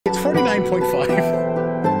49.5.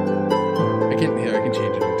 I can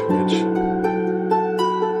change it on Twitch.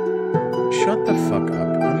 Shut the fuck up.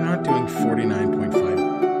 I'm not doing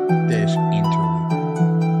 49.5 dash interlude.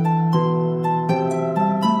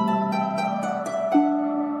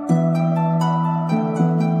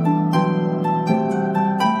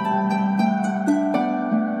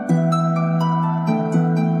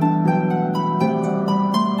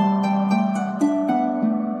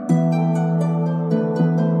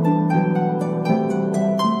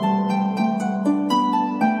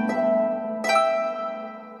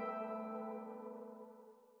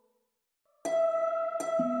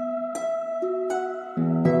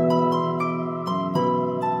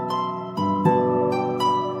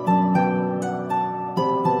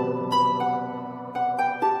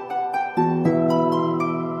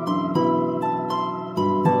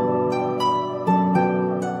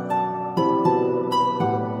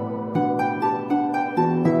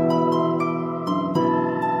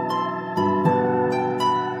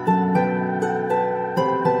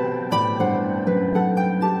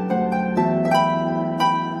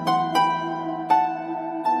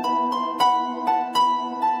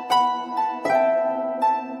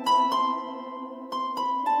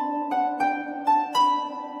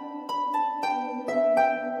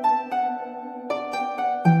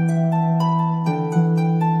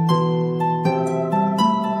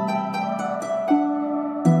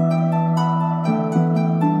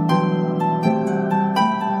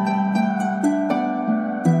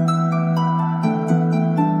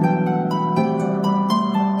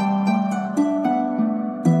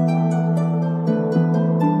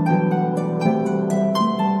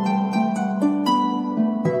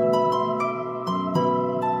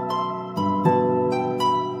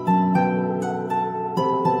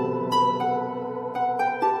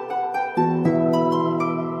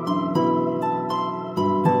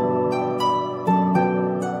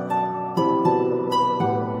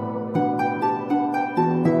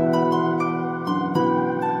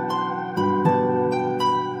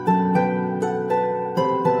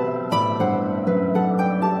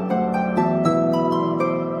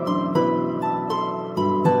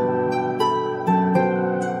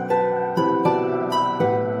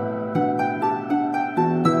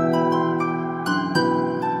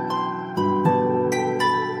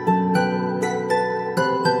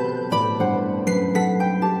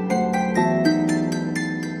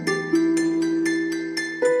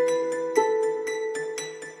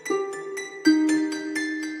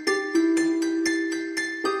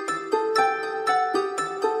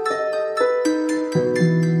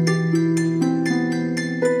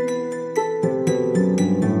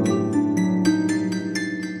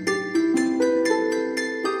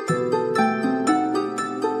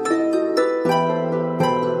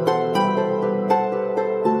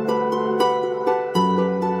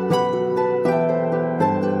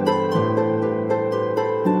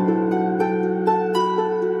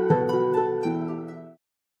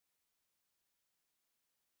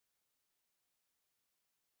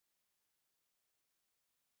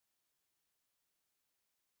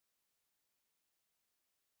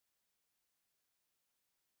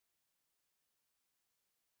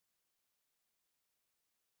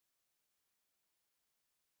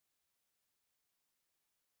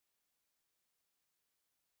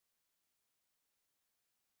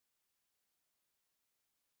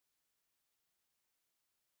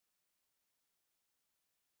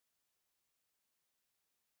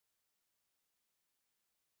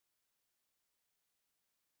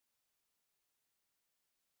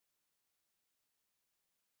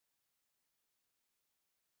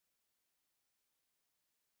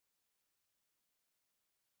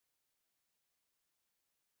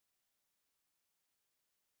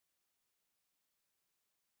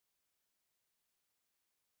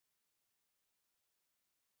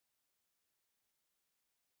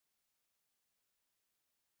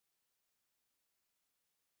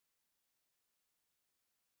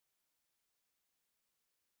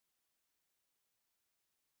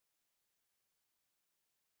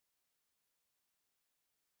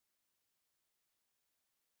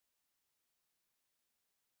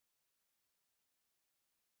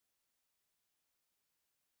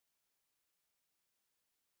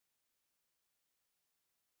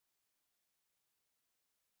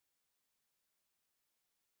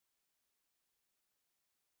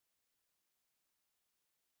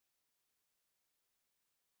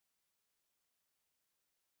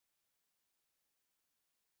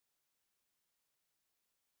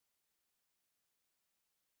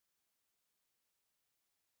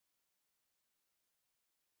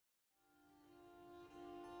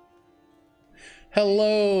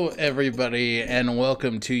 Hello, everybody, and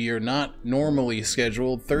welcome to your not normally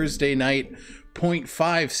scheduled Thursday night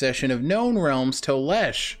 .5 session of Known Realms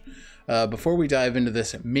Tolesh. Before we dive into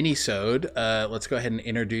this mini-sode, let's go ahead and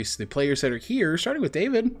introduce the players that are here, starting with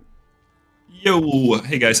David. Yo!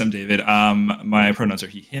 Hey guys, I'm David. My pronouns are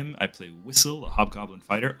he, him. I play Whistle, a Hobgoblin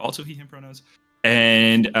fighter, also he, him pronouns.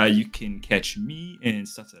 And you can catch me in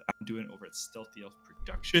stuff that I'm doing over at Stealthy Elf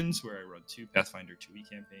Productions, where I run 2 Pathfinder 2e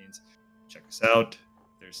campaigns. Check us out.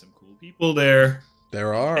 There's some cool people there.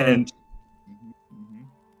 There are. And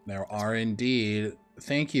there are indeed.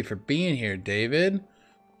 Thank you for being here, David.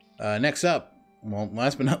 Next up, well,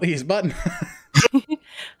 last but not least, Button.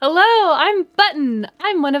 Hello, I'm Button.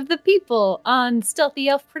 I'm one of the people on Stealthy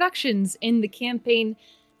Elf Productions in the campaign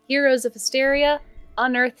Heroes of Hysteria,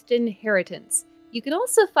 Unearthed Inheritance. You can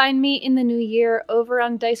also find me in the new year over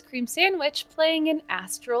on Dice Cream Sandwich playing in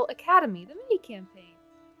Astral Academy, the mini-campaign.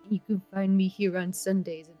 You can find me here on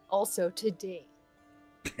Sundays and also today.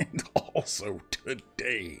 And also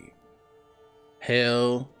today.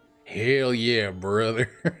 Hell yeah, brother.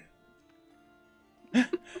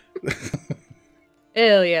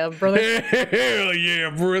 Hell yeah, brother. Hell yeah,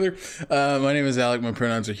 brother. My name is Alec. My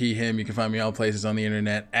pronouns are he, him. You can find me all places on the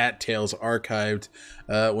internet at Tales Archived.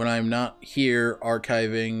 When I'm not here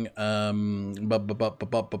archiving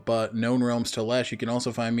Known Realms Tolesh, you can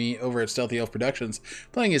also find me over at Stealthy Elf Productions,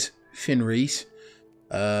 playing as Finn Reese,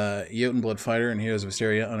 Jotun Blood Fighter, and Heroes of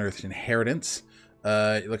Hysteria, Unearthed Inheritance.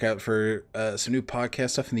 Look out for some new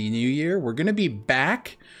podcast stuff in the new year. We're going to be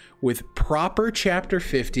back with proper Chapter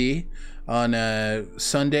 50 on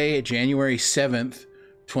Sunday, January 7th,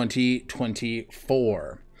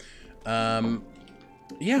 2024.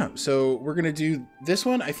 Yeah, so we're going to do this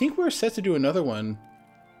one. I think we're set to do another one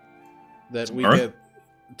that tomorrow? We get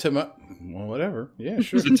tomorrow. Well, whatever. Yeah,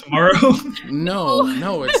 sure. Is it tomorrow?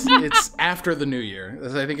 No, it's after the new year.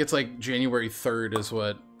 I think it's like January 3rd is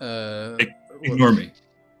what... Ignore me.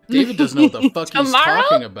 David doesn't know what the fuck he's Tomorrow?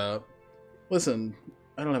 talking about. Listen,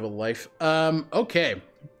 I don't have a life. Okay.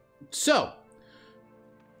 So,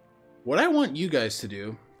 what I want you guys to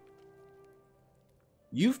do,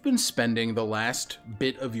 you've been spending the last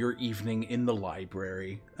bit of your evening in the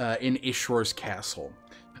library, in Ishror's castle.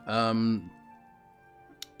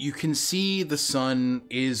 You can see the sun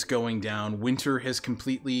is going down. Winter has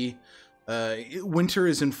completely... winter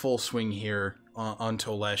is in full swing here on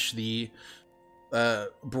Tolesh. The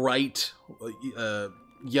bright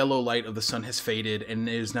yellow light of the sun has faded, and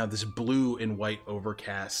it is now this blue and white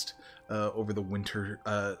overcast over the winter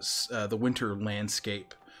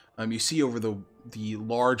landscape. You see over the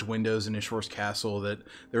large windows in Ishror's castle that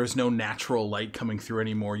there is no natural light coming through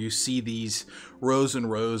anymore. You see these rows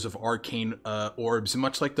and rows of arcane orbs,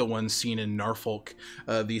 much like the ones seen in Narfolk.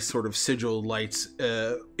 These sort of sigil lights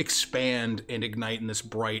expand and ignite in this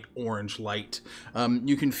bright orange light.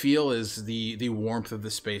 You can feel as the warmth of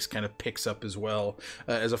the space kind of picks up as well,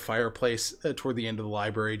 as a fireplace toward the end of the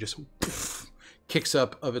library just kicks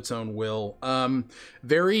up of its own will.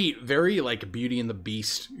 Very, very like Beauty and the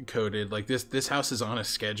Beast coded. Like this house is on a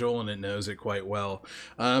schedule and it knows it quite well.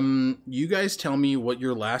 You guys tell me what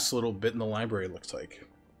your last little bit in the library looks like.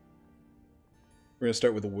 We're gonna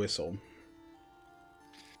start with a Whistle.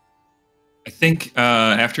 I think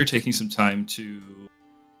after taking some time to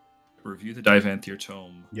review the Divanthier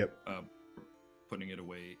tome, Yep. Putting it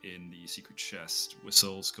away in the secret chest,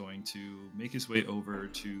 Whistle's going to make his way over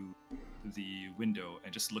to the window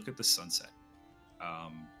and just look at the sunset.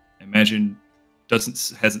 Imagine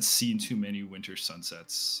hasn't seen too many winter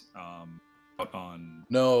sunsets out on.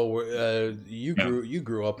 No, you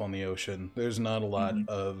grew up on the ocean. There's not a lot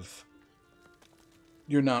of.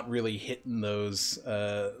 You're not really hitting those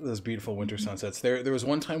beautiful winter sunsets. There was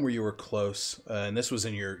one time where you were close, and this was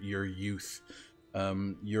in your youth.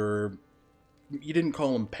 You didn't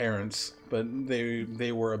call them parents, but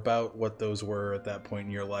they were about what those were at that point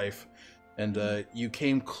in your life. And you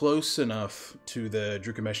came close enough to the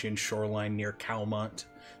Drukameshian shoreline near Calmont,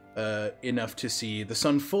 enough to see the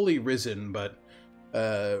sun fully risen, but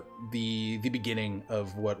the beginning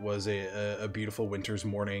of what was a beautiful winter's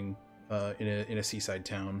morning in a seaside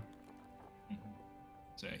town.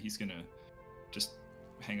 So he's gonna just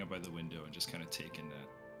hang out by the window and just kind of take in that.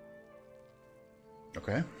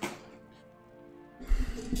 Okay.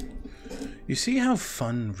 You see how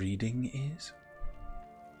fun reading is?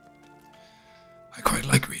 I quite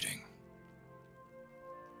like reading.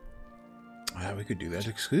 We could do that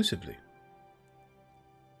exclusively.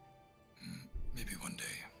 Maybe one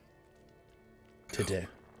day.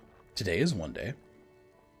 Today is one day.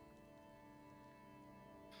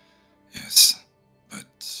 Yes,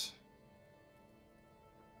 but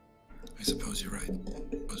I suppose you're right.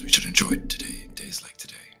 I suppose we should enjoy today. Days like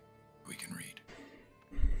today, we can read.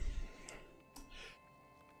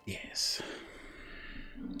 Yes.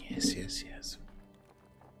 Yes.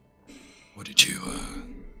 What did you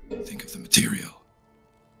think of the material?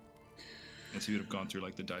 Yes, he would have gone through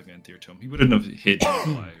like the Divan tome. He wouldn't have hit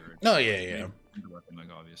Nikolai or Oh yeah.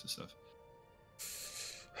 Like obvious and stuff.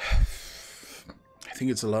 I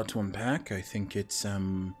think it's a lot to unpack. I think it's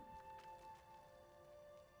an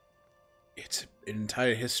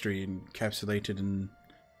entire history encapsulated in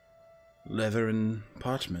leather and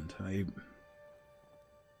parchment. I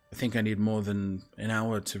think I need more than an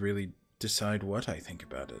hour to really decide what I think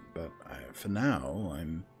about it, but for now, I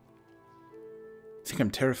think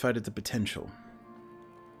I'm terrified at the potential.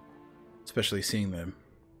 Especially seeing the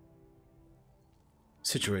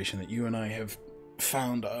situation that you and I have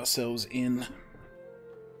found ourselves in.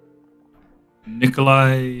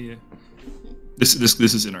 Nikolai, this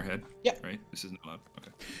is in our head. Yeah. Right. This isn't allowed.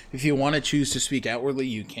 Okay. If you want to choose to speak outwardly,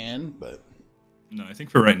 you can. But no, I think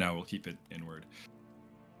for right now we'll keep it inward.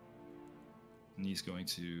 And he's going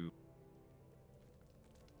to,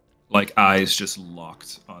 like, eyes just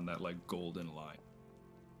locked on that like golden line.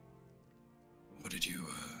 What did you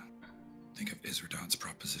think of Isrodon's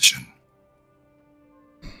proposition?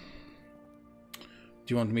 Do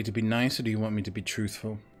you want me to be nice or do you want me to be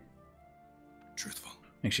truthful? Truthful.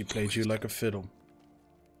 I think she played you like a fiddle.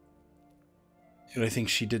 But I think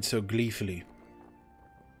she did so gleefully.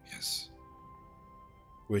 Yes.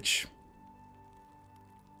 Which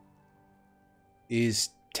is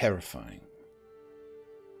terrifying.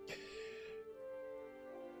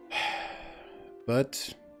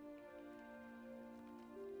 But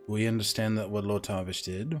we understand that what Lord Tarvish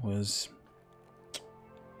did was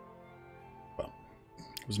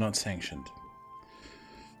not sanctioned.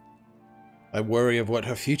 I worry of what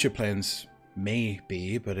her future plans may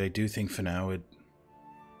be, but I do think for now,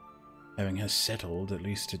 having her settled, at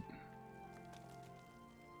least it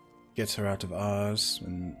gets her out of ours,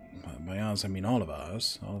 and by ours I mean all of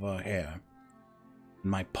ours, all of our hair,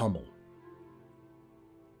 and my pommel.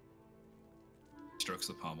 Strokes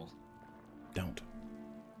the pommel. Don't.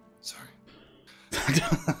 Sorry.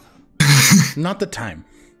 Not the time.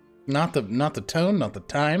 Not the tone, not the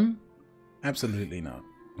time. Absolutely not.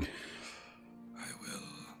 I will.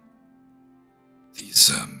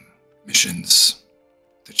 These missions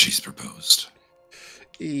that she's proposed.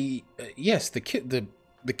 Yes, the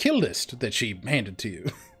kill list that she handed to you.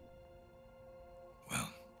 Well,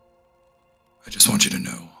 I just want you to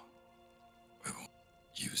know I won't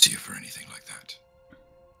use you for anything like that.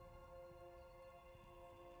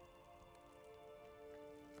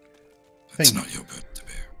 That's not your burden to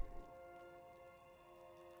bear.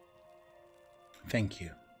 Thank you.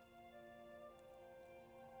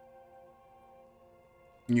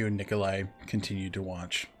 You and Nikolai continue to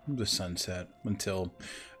watch the sunset until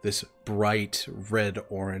this bright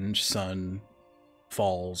red-orange sun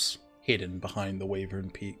falls hidden behind the Wavern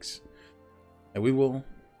Peaks. And we will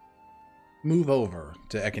move over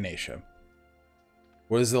to Echinacea.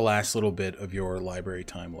 What is the last little bit of your library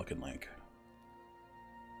time looking like?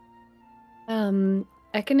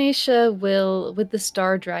 Echinacea will, with the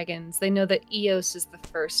star dragons, they know that Eos is the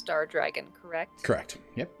first star dragon, correct? Correct.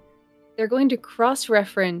 Yep. They're going to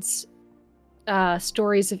cross-reference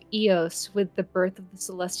stories of Eos with the birth of the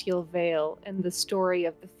Celestial Veil and the story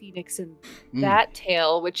of the Phoenix in that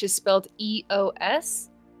tale, which is spelled E-O-S.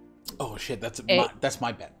 Oh shit, that's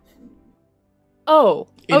my bet. Oh,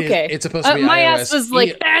 okay. It's supposed to be my iOS. ass was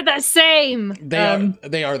like, they're the same.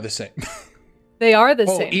 They are the same. They are the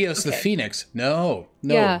same. Eos the Phoenix. No,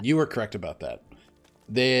 Yeah. You were correct about that.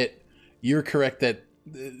 You're correct that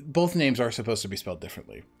both names are supposed to be spelled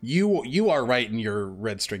differently. You are right in your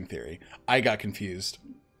red string theory. I got confused.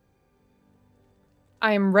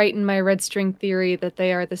 I am right in my red string theory that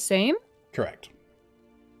they are the same? Correct.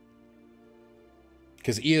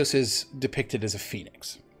 Because Eos is depicted as a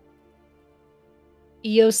phoenix.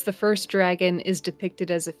 Eos the first dragon is depicted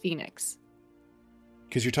as a phoenix.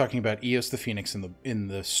 Because you're talking about Eos the Phoenix in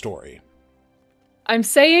the story. I'm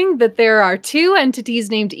saying that there are two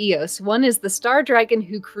entities named Eos. One is the star dragon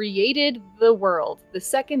who created the world. The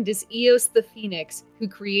second is Eos the Phoenix who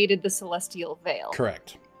created the Celestial Veil.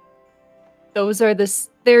 Correct. Those are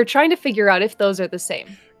they're trying to figure out if those are the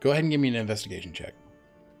same. Go ahead and give me an investigation check.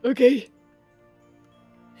 Okay.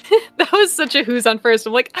 That was such a who's on first.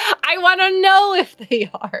 I'm like, I want to know if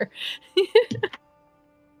they are.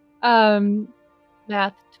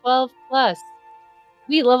 Math 12 plus.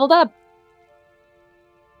 We leveled up.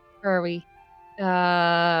 Where are we?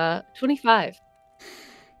 25.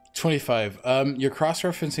 25. You're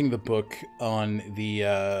cross-referencing the book on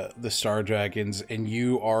the Star Dragons, and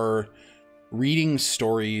you are reading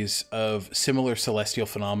stories of similar celestial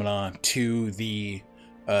phenomena to the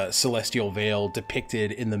celestial veil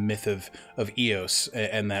depicted in the myth of Eos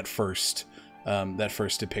and that first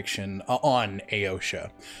depiction on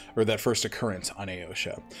Aosha, or that first occurrence on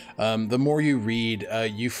Aosha. The more you read,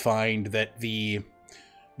 you find that the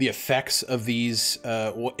effects of these,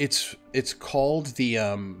 it's called the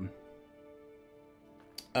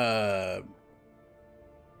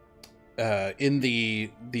in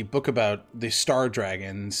the book about the Star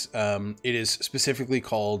Dragons, it is specifically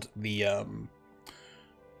called the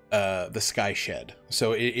Sky Shed.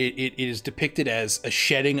 So it is depicted as a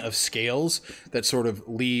shedding of scales that sort of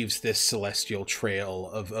leaves this celestial trail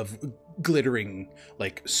of glittering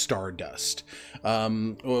like stardust.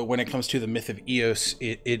 When it comes to the myth of Eos,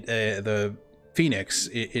 the Phoenix,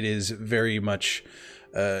 it is very much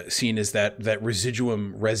seen as that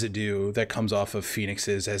residuum residue that comes off of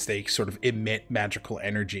phoenixes as they sort of emit magical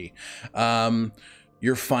energy.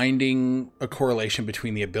 You're finding a correlation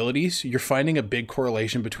between the abilities. You're finding a big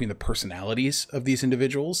correlation between the personalities of these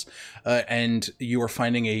individuals, and you are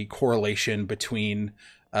finding a correlation between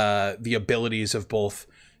the abilities of both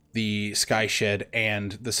the Sky Shed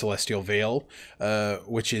and the Celestial Veil,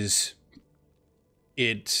 which is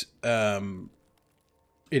it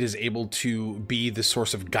is able to be the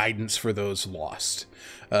source of guidance for those lost,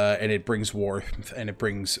 and it brings warmth and it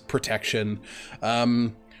brings protection.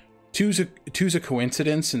 Two's a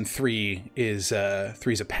coincidence, and three's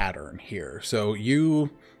a pattern here. So you,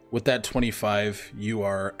 with that 25, you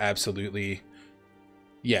are absolutely,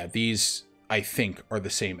 yeah, these I think are the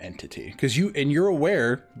same entity, because you're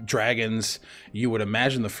aware dragons, you would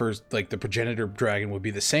imagine the first, like the progenitor dragon would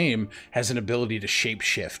be the same, has an ability to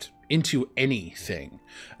shapeshift into anything.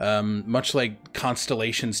 Much like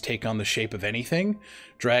constellations take on the shape of anything,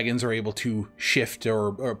 dragons are able to shift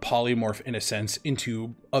or polymorph in a sense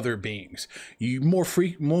into other beings.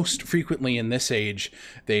 Most frequently in this age,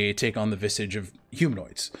 they take on the visage of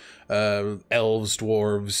humanoids, elves,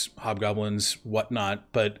 dwarves, hobgoblins, whatnot.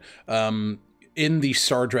 But in the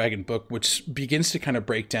Star Dragon book, which begins to kind of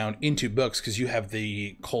break down into books, because you have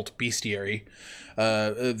the cult bestiary,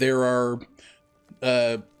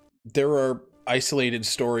 there are isolated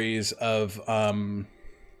stories of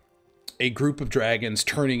a group of dragons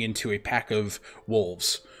turning into a pack of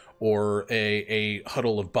wolves, or a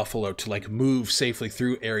huddle of buffalo, to like move safely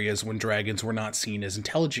through areas when dragons were not seen as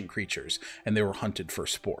intelligent creatures and they were hunted for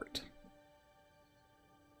sport.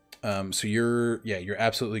 So you're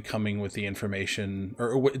absolutely coming with the information,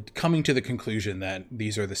 or coming to the conclusion that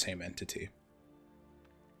these are the same entity.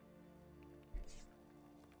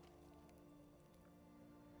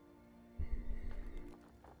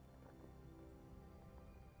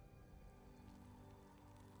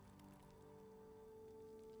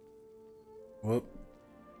 Whoop.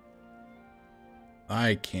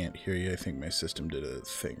 I can't hear you. I think my system did a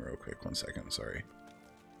thing real quick. 1 second, sorry.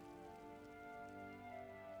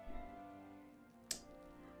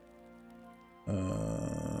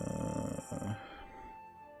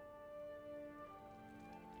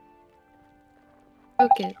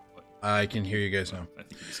 Okay. I can hear you guys now. I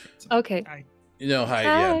think you just got some- Okay. Hi. No, hi.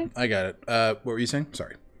 Yeah, I got it. What were you saying?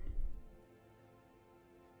 Sorry.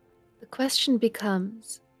 The question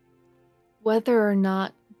becomes whether or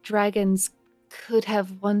not dragons could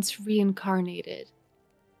have once reincarnated.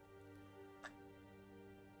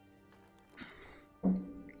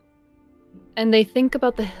 And they think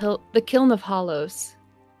about the Kiln of Hollows.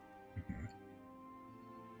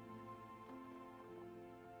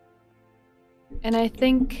 And I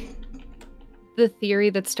think the theory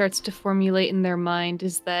that starts to formulate in their mind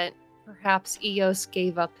is that perhaps Eos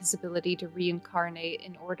gave up his ability to reincarnate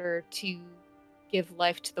in order to give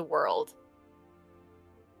life to the world.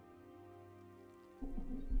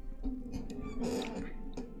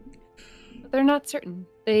 But they're not certain.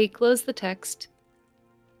 They close the text.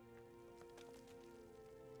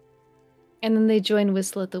 And then they join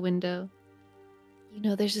Whistle at the window. You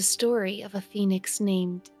know, there's a story of a phoenix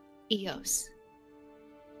named Eos,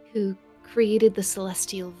 who created the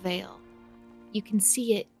Celestial Veil. You can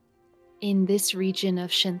see it in this region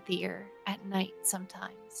of Shenthier at night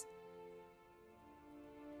sometimes.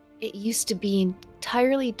 It used to be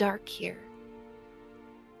entirely dark here.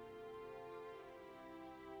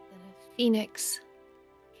 Then a phoenix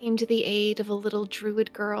came to the aid of a little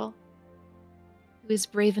druid girl who was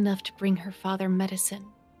brave enough to bring her father medicine.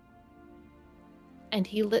 And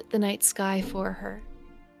he lit the night sky for her.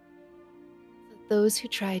 Those who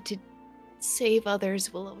try to save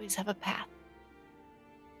others will always have a path.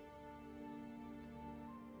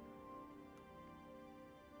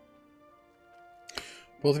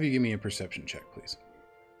 Both of you give me a perception check, please.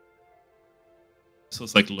 So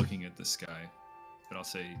it's like looking at the sky, but I'll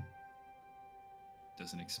say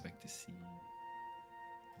doesn't expect to see.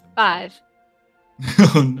 5.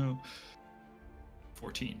 Oh no.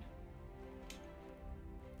 14.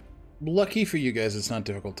 Lucky for you guys, it's not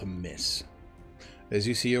difficult to miss. As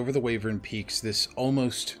you see over the Wavering Peaks, this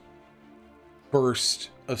almost burst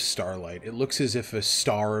of starlight. It looks as if a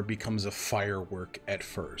star becomes a firework at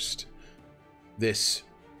first. This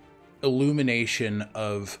illumination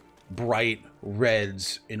of bright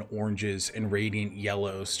reds and oranges and radiant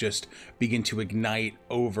yellows just begin to ignite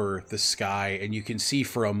over the sky, and you can see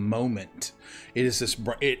for a moment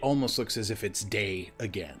it almost looks as if it's day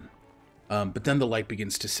again. But then the light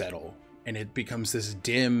begins to settle, and it becomes this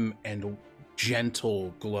dim and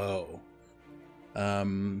gentle glow.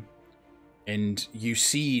 And you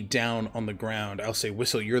see down on the ground, I'll say,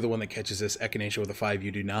 Whistle, you're the one that catches this. Echinacea with a 5,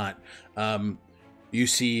 you do not. You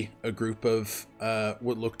see a group of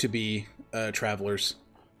what look to be travelers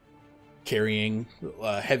carrying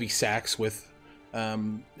heavy sacks with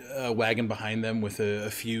a wagon behind them with a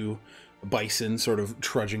few bison sort of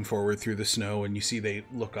trudging forward through the snow, and you see they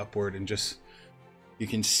look upward and just you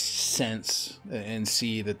can sense and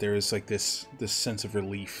see that there is like this sense of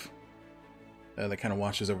relief that kind of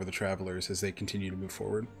washes over the travelers as they continue to move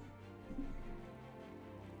forward.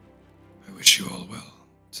 I wish you all well.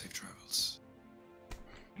 Safe travels.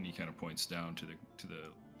 And he kind of points down to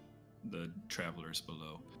the travelers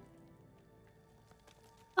below.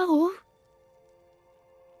 Oh.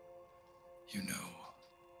 You know,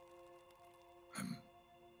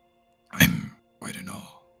 I'm quite in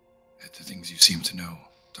awe at the things you seem to know,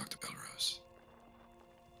 Dr. Belrose.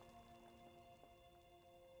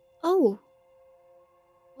 Oh.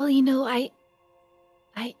 Well, you know, I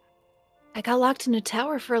got locked in a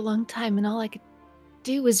tower for a long time, and all I could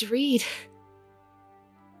do was read.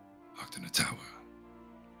 Locked in a tower?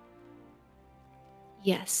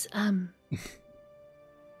 Yes,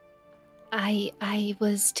 I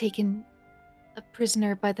was taken a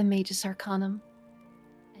prisoner by the Magus Arcanum,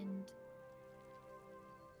 and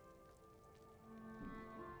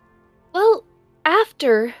well,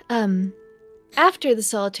 after the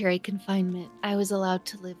solitary confinement, I was allowed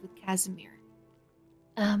to live with Aasimar,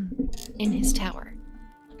 in his tower,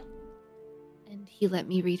 and he let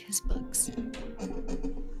me read his books.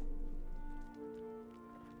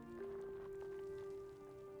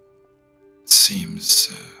 It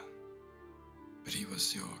seems, but he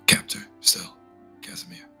was your captor still,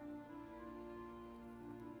 Aasimar.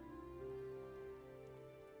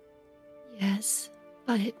 Yes,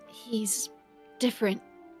 but he's different.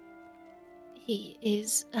 He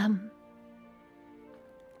is,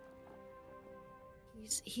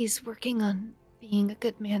 he's working on being a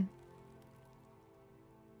good man.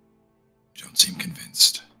 You don't seem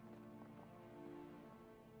convinced.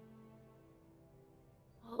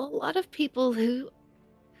 Well, a lot of people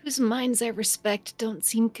whose minds I respect don't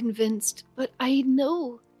seem convinced, but I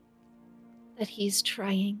know that he's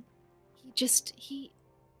trying. He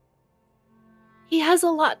has a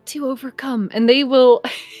lot to overcome, and they will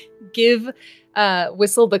give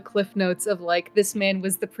Whistle the cliff notes of, like, this man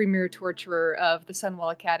was the premier torturer of the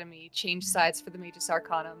Sunwall Academy, changed sides for the Magus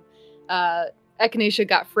Arcanum. Echinacea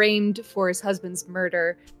got framed for his husband's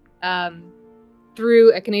murder,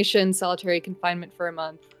 threw Echinacea in solitary confinement for a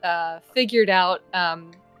month, figured out,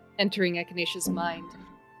 entering Echinacea's mind,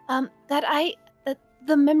 that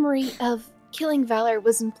the memory of killing Valor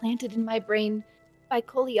was implanted in my brain by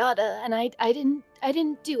Coliata, and I didn't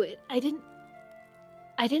do it. I didn't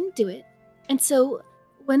do it. And so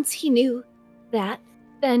once he knew that,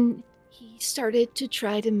 then he started to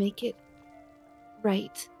try to make it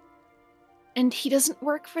right. And he doesn't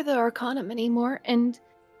work for the Arcanum anymore, and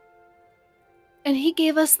he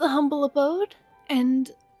gave us the humble abode,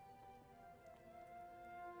 and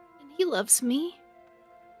he loves me.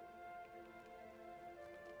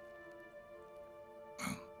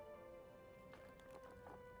 Well,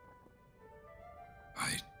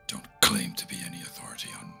 I don't claim to be any authority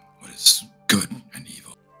on what is good and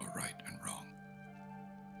evil, or right and wrong.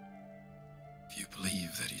 If you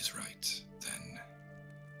believe that he's right, then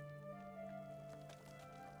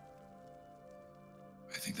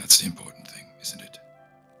I think that's the important thing, isn't it?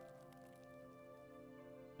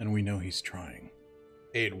 And we know he's trying.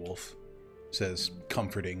 Aedwulf says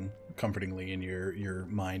comfortingly in your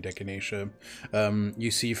mind, Echinacea.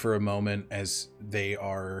 You see for a moment as they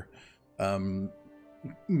are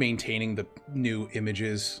maintaining the new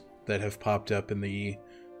images that have popped up in the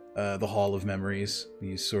Hall of Memories.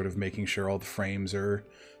 He's sort of making sure all the frames are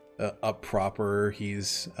up proper.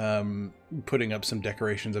 He's putting up some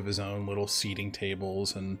decorations of his own, little seating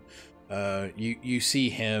tables, and you see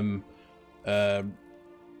him,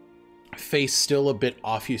 face still a bit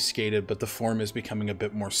obfuscated, but the form is becoming a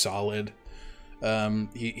bit more solid.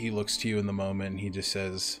 He looks to you in the moment, and he just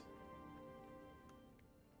says,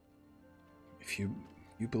 if you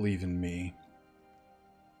believe in me,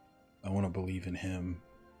 I want to believe in him,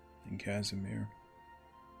 in Casimir.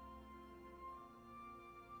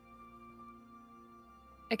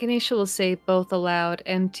 Echinacea will say both aloud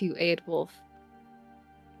and to Aedwulf.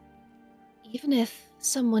 Even if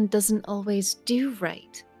someone doesn't always do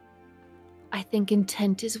right, I think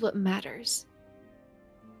intent is what matters.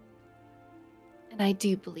 And I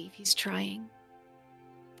do believe he's trying.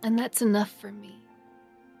 And that's enough for me.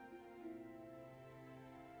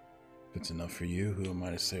 If it's enough for you, who am I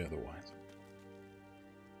to say otherwise?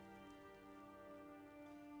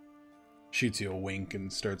 Shoots you a wink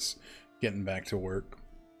and starts getting back to work.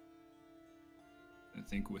 I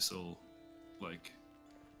think Whistle, like,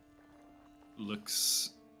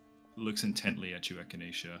 looks intently at you,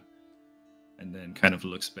 Echinacea, and then kind of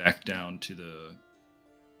looks back down to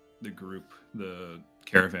the group, the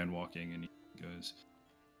caravan walking, and he goes,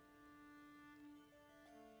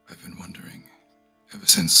 I've been wondering ever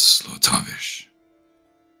since Lord Tavish.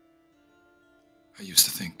 I used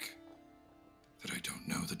to think that I don't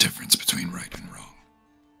know the difference between right and wrong.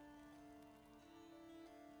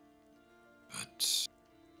 But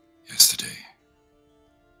yesterday,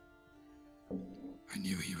 I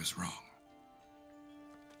knew he was wrong.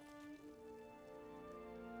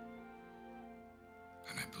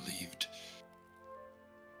 And I believed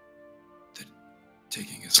that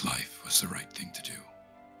taking his life was the right thing to do.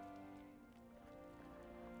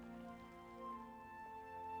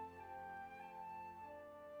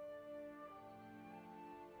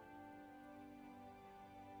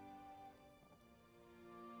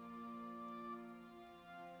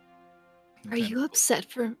 Are you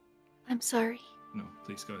upset for... I'm sorry. No,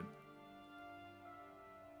 please go ahead.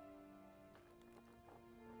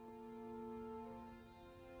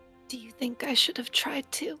 Do you think I should have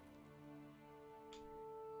tried to?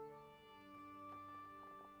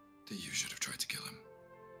 That you should have tried to kill him.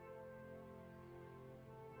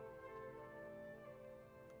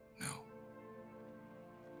 No.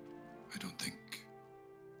 I don't think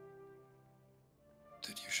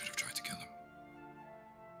that you should have tried to kill him.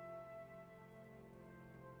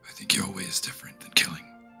 I think your way is different than killing.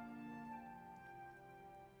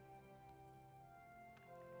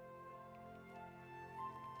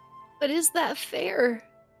 But is that fair?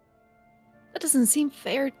 That doesn't seem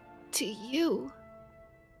fair to you.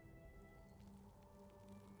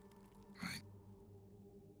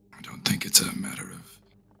 I don't think it's a matter of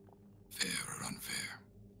fair or unfair.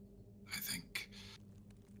 I think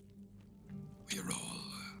we're all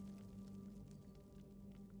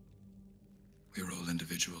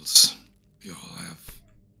individuals. We all have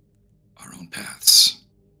our own paths.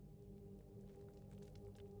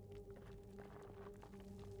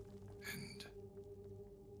 And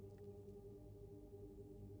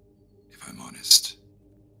if I'm honest,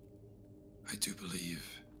 I do believe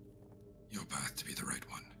your path to be the right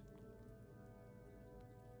one.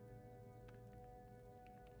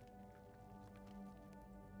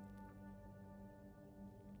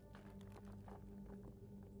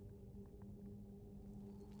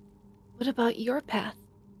 What about your path?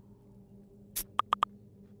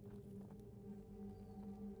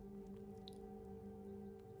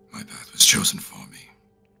 My path was chosen for me.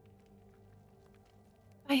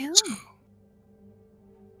 By whom? So,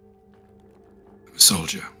 I'm a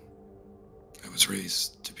soldier. I was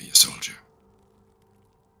raised to be a soldier.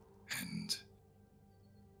 And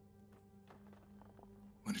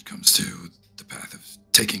when it comes to the path of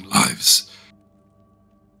taking lives,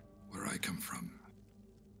 where I come from,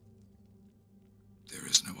 there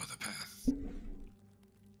is no other path.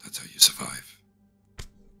 That's how you survive.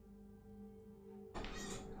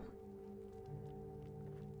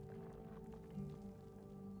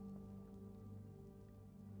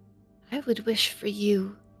 I would wish for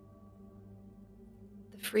you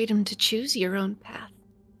the freedom to choose your own path.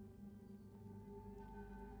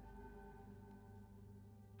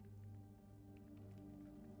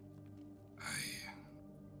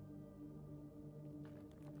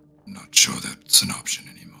 I'm not sure that's an option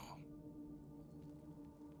anymore.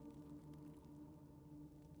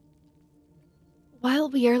 While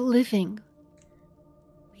we are living,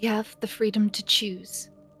 we have the freedom to choose.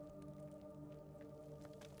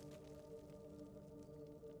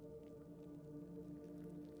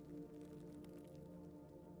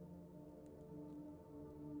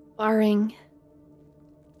 Barring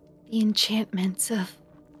the enchantments of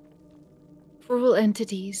cruel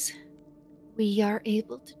entities, we are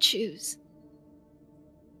able to choose.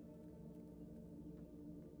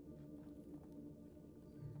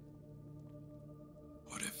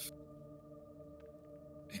 What if,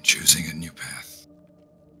 in choosing a new path,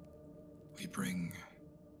 we bring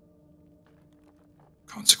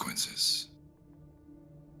consequences?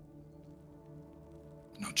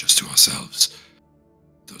 Not just to ourselves,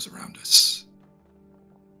 those around us.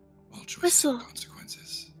 All choices Whistle. have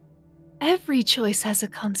consequences. Every choice has a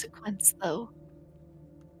consequence, though.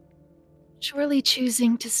 Surely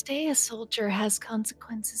choosing to stay a soldier has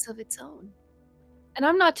consequences of its own. And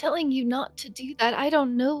I'm not telling you not to do that. I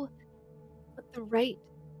don't know what the right...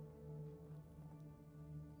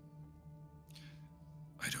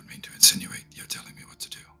 I don't mean to insinuate you're telling me what to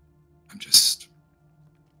do. I'm just...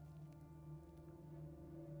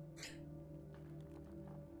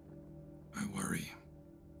 I worry,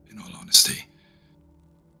 in all honesty,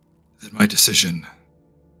 that my decision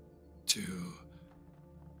to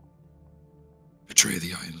betray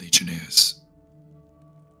the Iron Legionnaires,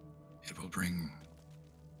 it will bring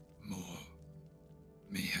more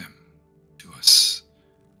mayhem to us.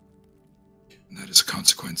 And that is a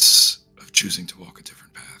consequence of choosing to walk a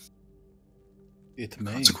different path. It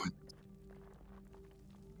may. Consequence.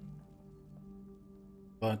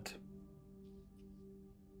 But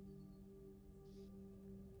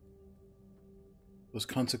those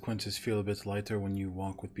consequences feel a bit lighter when you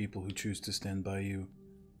walk with people who choose to stand by you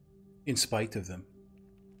in spite of them.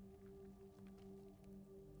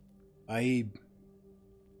 I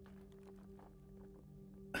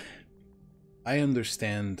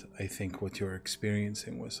understand, I think, what you're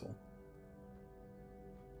experiencing, Whistle.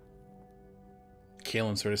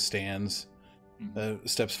 Keylin sort of stands,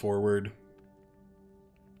 steps forward.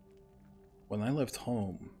 When I left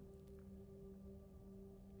home,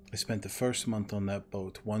 I spent the first month on that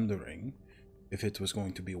boat wondering if it was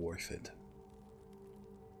going to be worth it.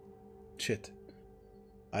 Shit.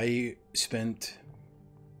 I spent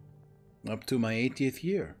up to my 80th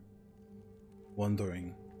year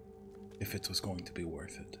wondering if it was going to be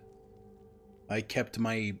worth it. I kept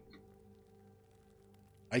my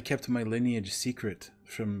lineage secret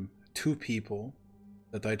from two people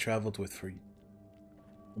that I traveled with for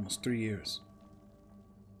almost 3 years.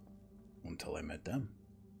 Until I met them.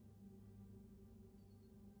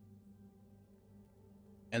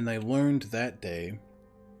 And I learned that day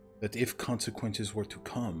that if consequences were to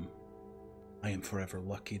come, I am forever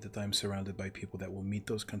lucky that I'm surrounded by people that will meet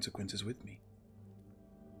those consequences with me.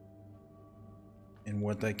 And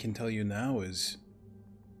what I can tell you now is,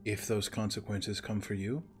 if those consequences come for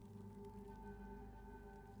you,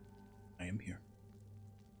 I am here.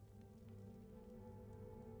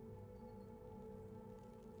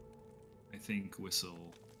 I think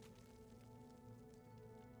Whistle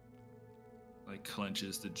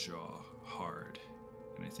clenches the jaw hard,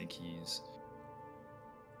 and I think he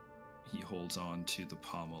holds on to the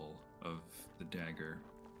pommel of the dagger,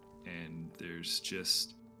 and there's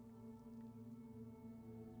just,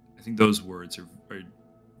 I think those words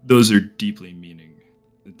are deeply meaning,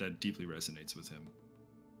 that deeply resonates with him.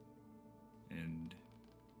 And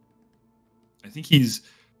I think he's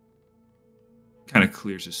kind of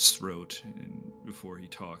clears his throat before he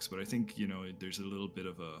talks, but I think, there's a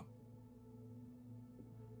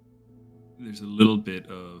little bit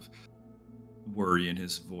of worry in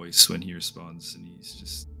his voice when he responds, and he's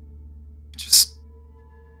just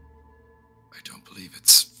I don't believe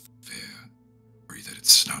it's fair, or that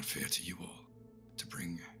it's not fair to you all to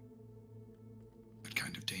bring that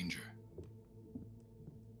kind of danger.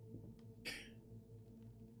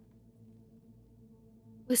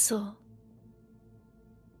 Whistle.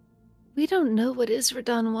 We don't know what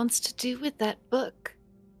Isradon wants to do with that book.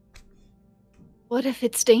 What if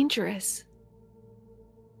it's dangerous?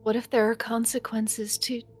 What if there are consequences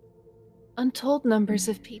to untold numbers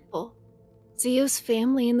of people? Zio's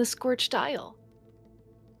family in the Scorched Isle?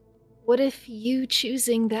 What if you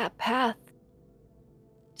choosing that path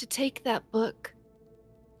to take that book?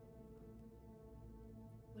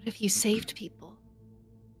 What if you saved people?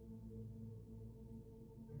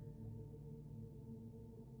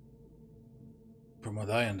 From what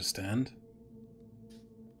I understand,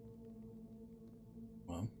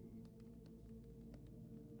 well,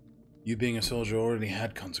 you being a soldier already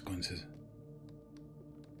had consequences.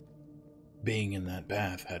 Being in that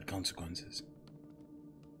path had consequences.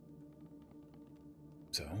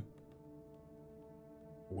 So,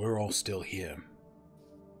 we're all still here.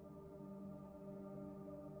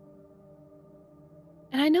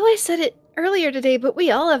 And I know I said it earlier today, but we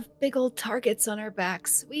all have big old targets on our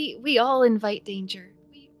backs. We all invite danger.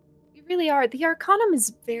 really are. The Arcanum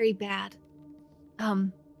is very bad.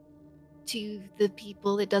 To the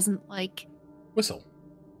people it doesn't like. Whistle,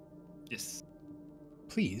 Yes.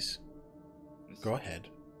 please Yes. go ahead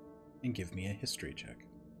and give me a history check.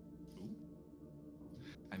 Ooh.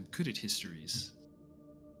 I'm good at histories.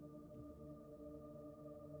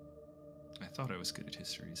 I thought I was good at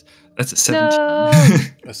histories. That's a 17.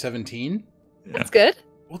 No. A 17? Yeah. That's good.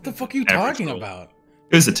 What the fuck are you Average talking roll. about?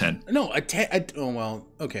 It was a 10. No, oh, well,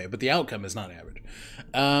 okay, but the outcome is not average.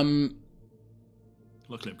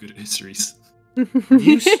 Luckily, I'm good at histories.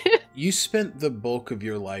 You spent the bulk of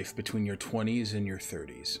your life between your 20s and your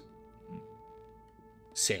 30s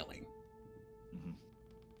sailing Mhm.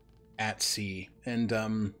 at sea.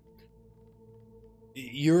 And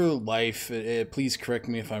your life, please correct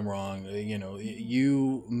me if I'm wrong,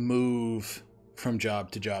 you move from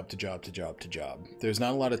job to job to job to job to job. There's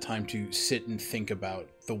not a lot of time to sit and think about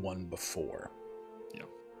the one before.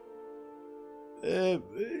 Yeah.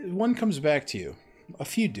 One comes back to you. A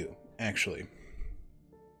few do, actually.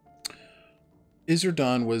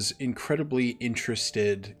 Isrdon was incredibly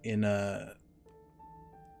interested in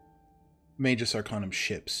Magus Arcanum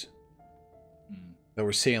ships that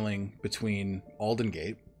were sailing between Alden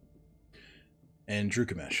Gate and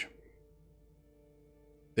Drukamesh.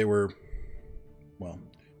 They were, well,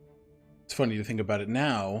 it's funny to think about it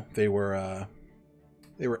now. They were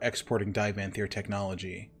exporting Divanthier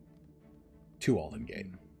technology to Alden Gate.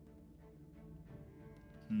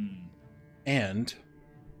 And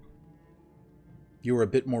you were a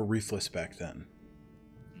bit more ruthless back then.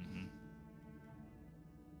 Mm-hmm.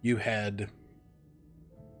 You had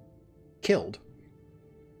killed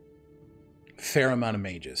a fair amount of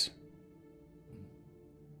mages.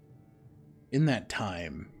 In that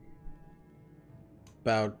time,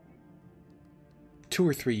 about 2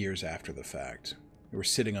 or 3 years after the fact, you were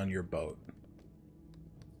sitting on your boat,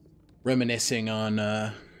 reminiscing on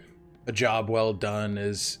a job well done,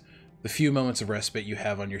 as the few moments of respite you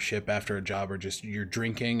have on your ship after a job are just you're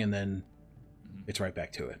drinking and then it's right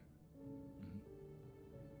back to it.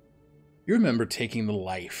 You remember taking the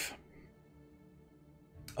life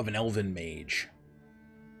of an elven mage.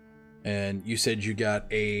 And you said you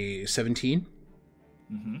got a 17?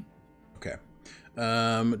 Mm-hmm. Okay.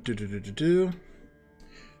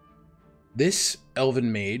 This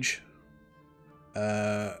elven mage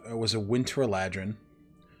was a Winter Eladrin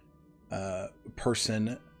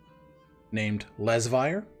person named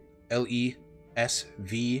Lesvyre,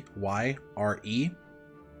 Lesvyre,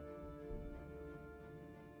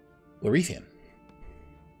 Lorethian.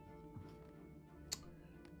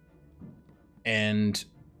 And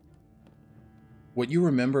what you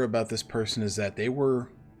remember about this person is that they were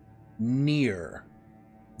near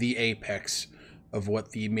the apex of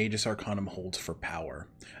what the Magus Arcanum holds for power,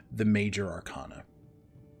 the Major Arcana.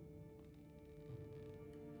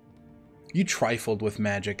 You trifled with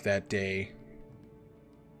magic that day,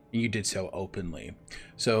 and you did so openly.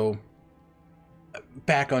 So,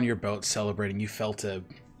 back on your boat celebrating, you felt a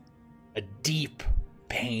deep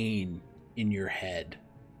pain in your head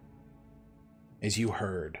as you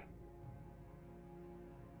heard,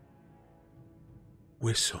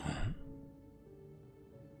 "Whistle.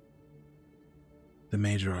 The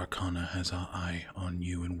Major Arcana has our eye on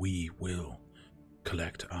you, and we will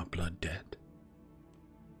collect our blood debt.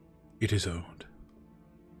 It is owed.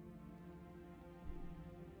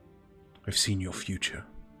 I've seen your future,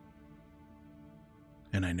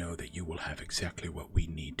 and I know that you will have exactly what we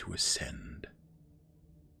need to ascend."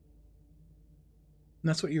 And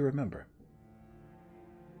that's what you remember.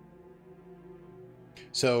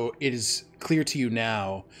 So it is clear to you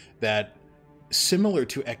now that, similar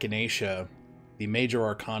to Echinacea, the Major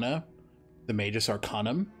Arcana, the Magus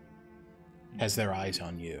Arcanum, has their eyes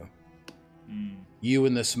on you. You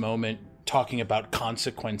in this moment, talking about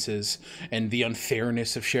consequences and the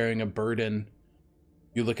unfairness of sharing a burden,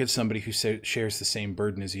 you look at somebody who shares the same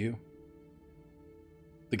burden as you.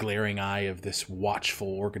 The glaring eye of this watchful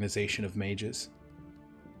organization of mages.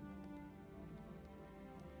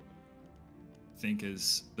 I think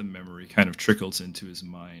as the memory kind of trickles into his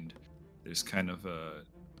mind, there's kind of a...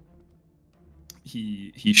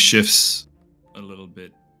 He shifts a little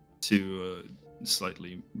bit to a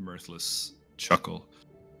slightly mirthless chuckle.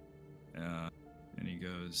 And he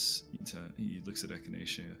goes, he looks at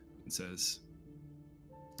Echinacea and says,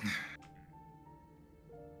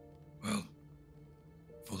 Well,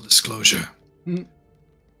 full disclosure,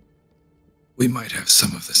 we might have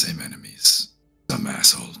some of the same enemies. Some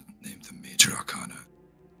asshole named the Major Arcana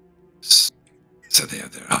said they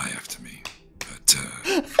had their eye after me, but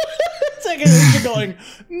Second, you're going,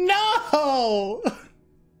 no!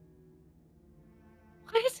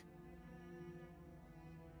 What?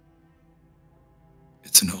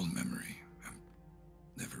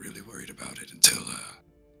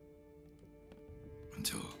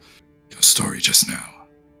 until your story just now.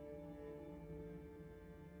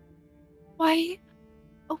 Why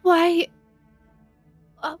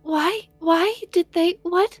did they,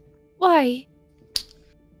 what? Why?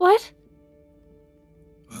 What?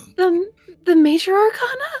 Well, The Major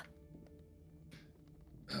Arcana?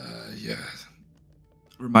 yeah.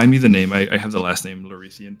 Remind me the name. I have the last name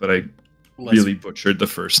Larethian, but I really butchered the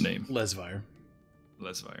first name. Lesvire.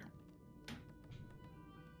 Lesvire.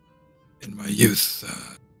 In my youth,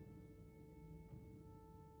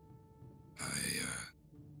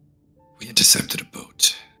 we intercepted a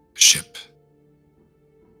boat, a ship,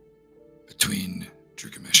 between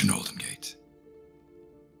Drugamesh and Oldengate.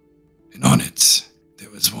 And on it,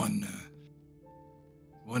 there was one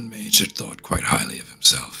mage that thought quite highly of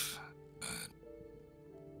himself.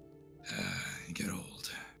 You get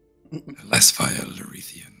old. Lesvire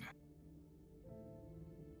Larethian.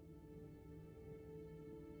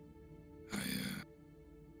 I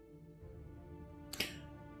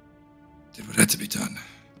did what had to be done.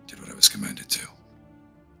 Did what I was commanded to.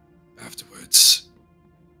 Afterwards,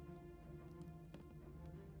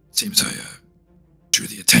 it seems I drew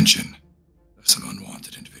the attention of some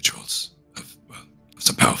unwanted individuals, of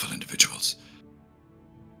some powerful individuals.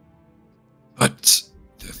 But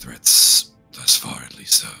their threats, thus far at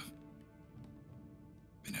least, have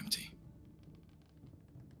been empty.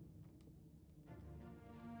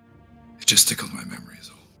 It just tickled my memory is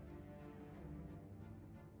all.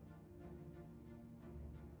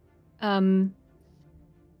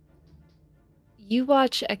 You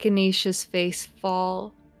watch Echinacea's face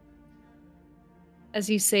fall as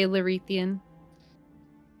you say Larethian.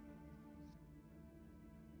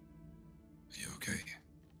 Are you okay?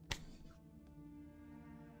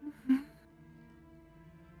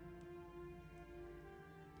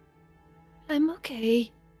 I'm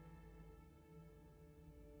okay.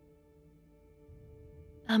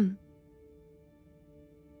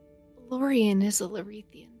 Lorien is a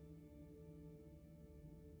Larethian.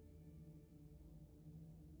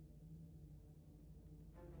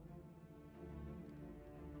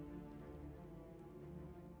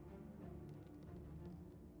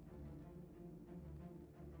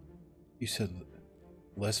 You said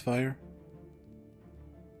Lesvire?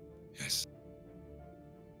 Yes.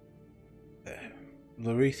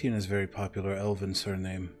 Larethian is a very popular elven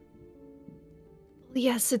surname.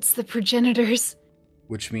 Yes, it's the progenitors.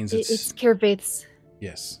 Which means It's Kirbaith's.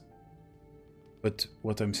 Yes. But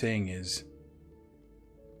what I'm saying is,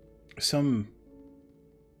 some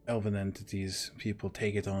elven entities, people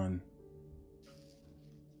take it on,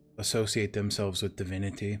 associate themselves with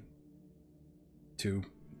divinity to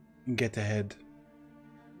get ahead.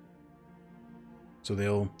 So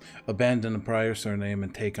they'll abandon a prior surname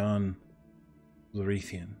and take on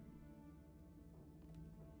Larethian.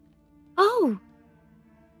 Oh!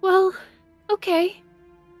 Well, okay.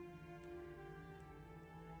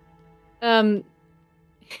 You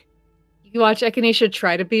watch Echinacea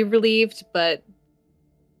try to be relieved, but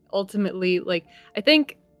ultimately, like, I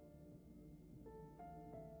think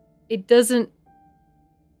it doesn't...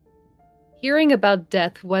 Hearing about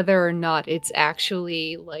death, whether or not it's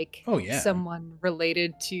actually, like, Oh, yeah. someone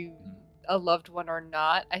related to a loved one or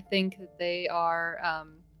not, I think that they are,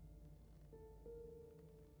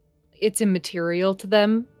 it's immaterial to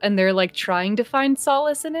them, and they're, like, trying to find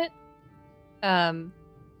solace in it.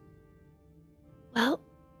 Well,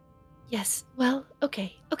 yes, well,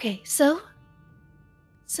 okay, so,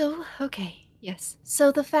 okay, yes.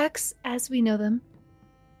 So the facts, as we know them,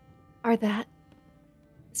 are that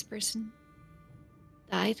this person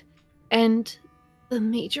died, and the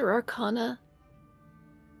Major Arcana,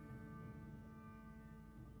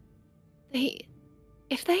 I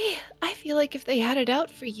feel like if they had it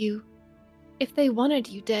out for you, if they wanted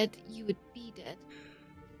you dead, you would be dead.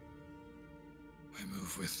 I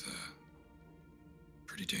move with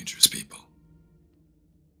pretty dangerous people.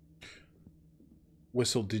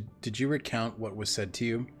 Whistle, did you recount what was said to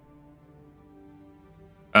you?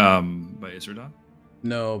 By Isrdon?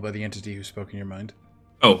 No, by the entity who spoke in your mind.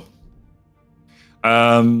 Oh.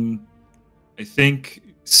 I think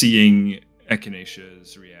seeing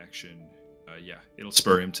Echinacea's reaction, yeah, it'll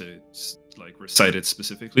spur him to like recite it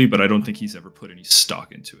specifically, but I don't think he's ever put any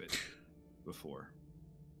stock into it before.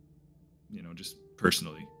 You know, just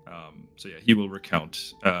personally. So yeah, he will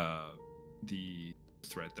recount the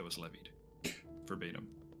threat that was levied verbatim.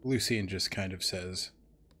 Lucien just kind of says,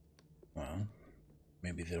 well,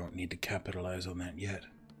 maybe they don't need to capitalize on that yet.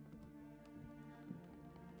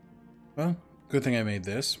 Well, good thing I made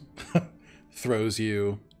this. Throws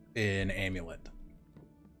you an amulet.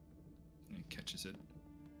 He catches it.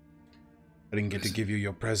 I didn't get to give you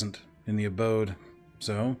your present in the abode.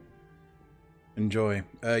 So, enjoy.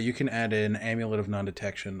 You can add an Amulet of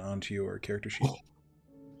Non-Detection onto your character sheet.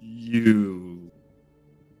 You.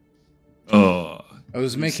 Oh. I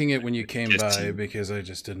was making it when you came by 15. because I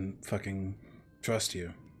just didn't fucking trust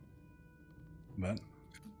you. But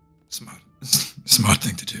Smart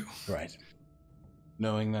thing to do. right.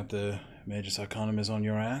 Knowing that the Magus Arcanum is on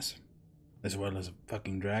your ass, as well as a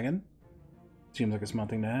fucking dragon, seems like a smart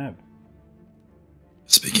thing to have.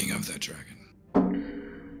 Speaking of that dragon,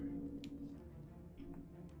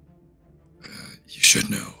 you should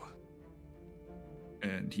know.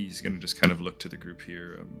 And he's going to just kind of look to the group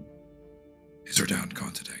here. Ishror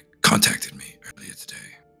contacted me earlier today.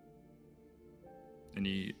 And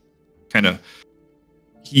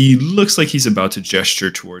he looks like he's about to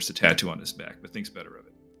gesture towards the tattoo on his back, but thinks better of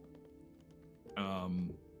it.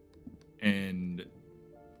 And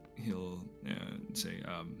he'll say,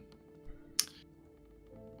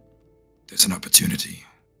 there's an opportunity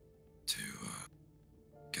to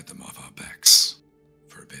get them off our backs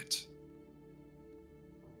for a bit.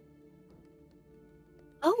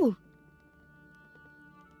 Oh.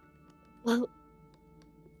 Well,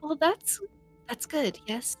 that's good,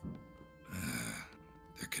 yes.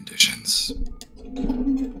 Their conditions.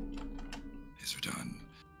 Ishror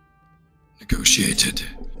negotiated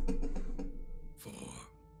for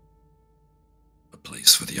a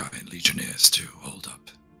place for the Iron Legionnaires to hold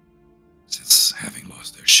up, since having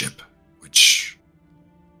lost their ship, which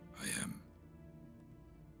I am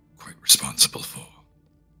quite responsible for.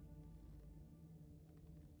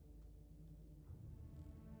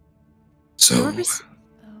 So,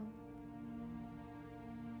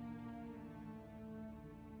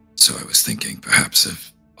 so I was thinking perhaps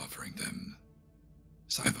of offering them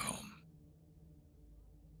Cyberholm.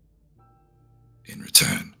 In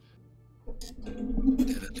return,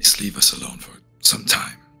 they'll at least leave us alone for some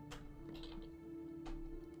time.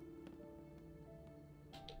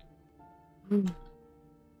 Ooh.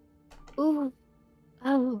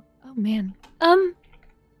 Oh man. I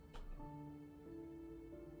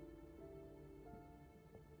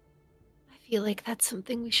feel like that's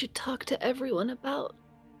something we should talk to everyone about.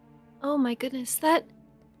 Oh my goodness, that...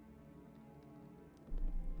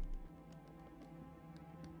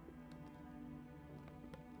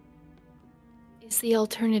 is the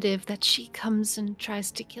alternative that she comes and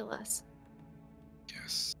tries to kill us.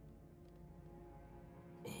 Yes.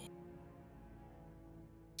 Or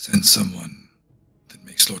send someone that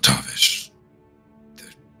makes Lord Tavish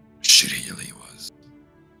the shit he really was.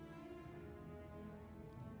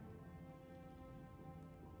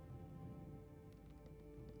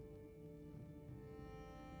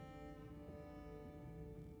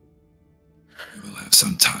 We will have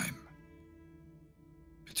some time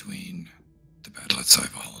between the battle at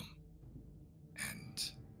Cyberholm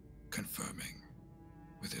and confirming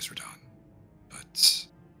with Ishror, but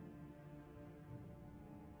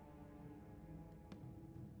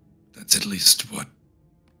that's at least what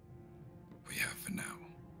we have for now,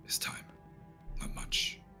 this time. Not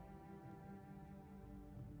much.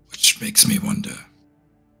 Which makes me wonder.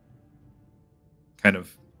 kind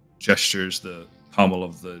of gestures the pommel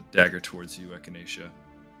of the dagger towards you, Echinacea.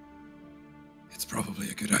 It's probably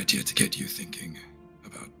a good idea to get you thinking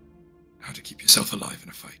about how to keep yourself alive in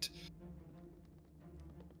a fight.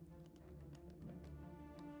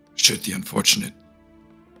 Should the unfortunate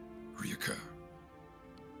reoccur.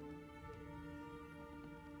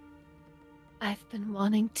 I've been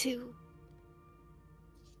wanting to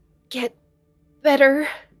get better.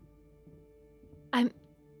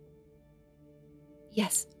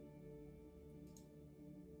 Yes.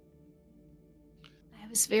 I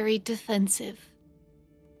was very defensive.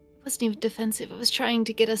 I wasn't even defensive. I was trying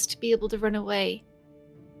to get us to be able to run away.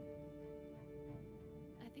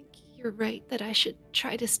 I think you're right that I should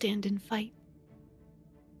try to stand and fight.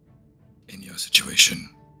 In your situation,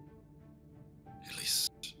 at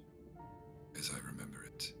least as I remember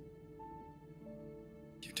it,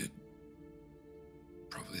 you did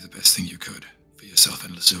probably the best thing you could for yourself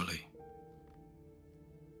and Lazuli.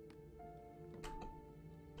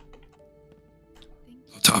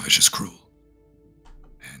 Tavish is cruel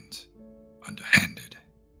and underhanded.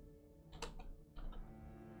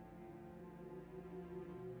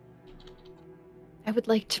 I would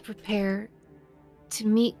like to prepare to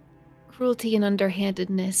meet cruelty and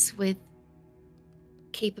underhandedness with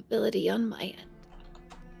capability on my end.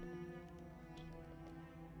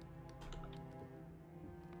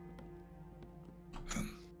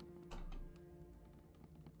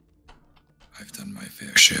 I've done my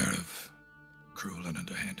fair share of cruel and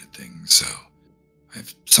underhanded things, so I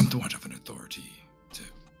have somewhat of an authority to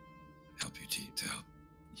help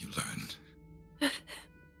you learn.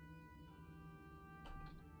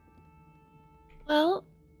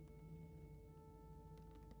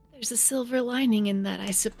 There's a silver lining in that,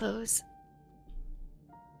 I suppose.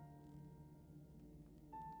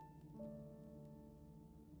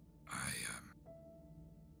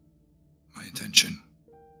 My intention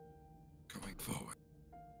going forward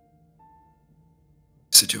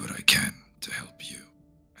is to do what I can to help you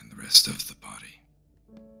and the rest of the body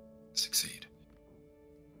succeed.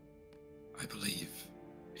 I believe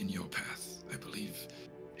in your path. I believe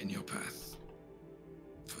in your path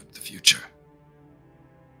for the future.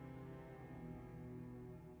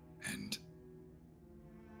 And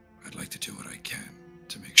I'd like to do what I can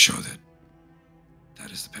to make sure that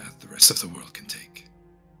that is the path the rest of the world can take.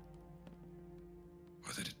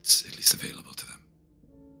 Or that it's at least available to them.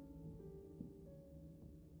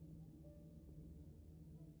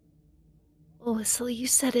 Well, Whistle, you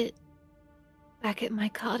said it back at my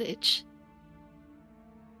cottage.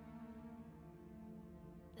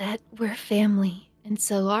 That we're family, and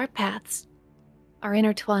so our paths are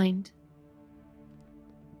intertwined.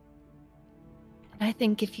 And I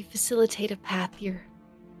think if you facilitate a path, you're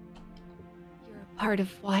a part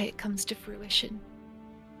of why it comes to fruition.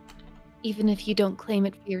 Even if you don't claim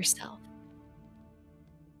it for yourself.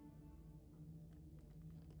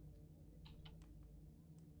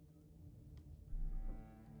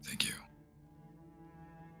 Thank you.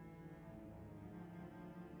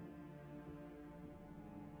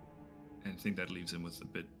 And I think that leaves him with a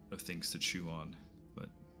bit of things to chew on, but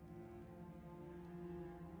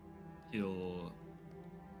he'll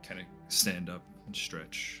kind of stand up and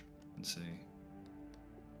stretch and say,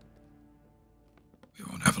 We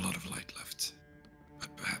won't have a lot of light left,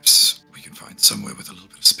 but perhaps we can find somewhere with a little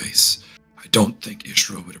bit of space. I don't think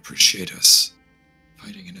Ishror would appreciate us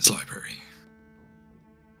fighting in his library.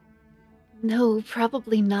 No,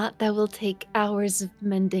 probably not. That will take hours of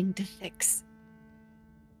mending to fix.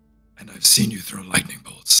 And I've seen you throw lightning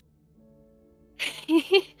bolts.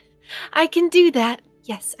 I can do that.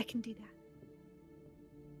 Yes, I can do that.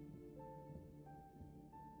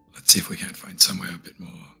 Let's see if we can't find somewhere a bit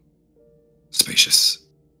more spacious.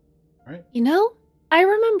 All right. You know, I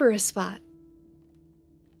remember a spot.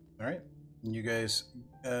 All right. You guys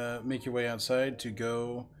make your way outside to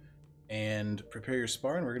go and prepare your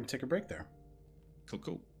spar, and we're going to take a break there. cool.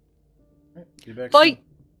 All right. Be back Bye. soon.